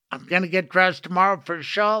on. I'm going to get dressed tomorrow for a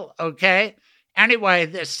show, okay? Anyway,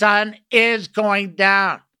 the sun is going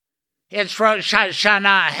down. It's Rosh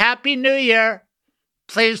Hashanah. Happy New Year.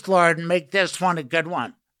 Please, Lord, make this one a good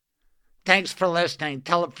one. Thanks for listening.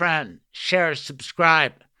 Tell a friend. Share,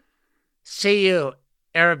 subscribe. See you,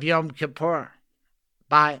 Erev Yom Kippur.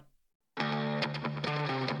 Bye.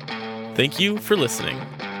 Thank you for listening.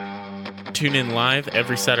 Tune in live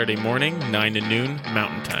every Saturday morning, 9 to noon,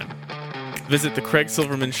 Mountain Time. Visit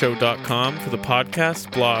thecraigsilvermanshow.com for the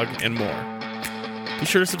podcast, blog, and more. Be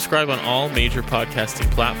sure to subscribe on all major podcasting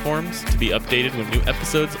platforms to be updated when new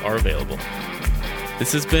episodes are available.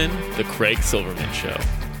 This has been The Craig Silverman Show.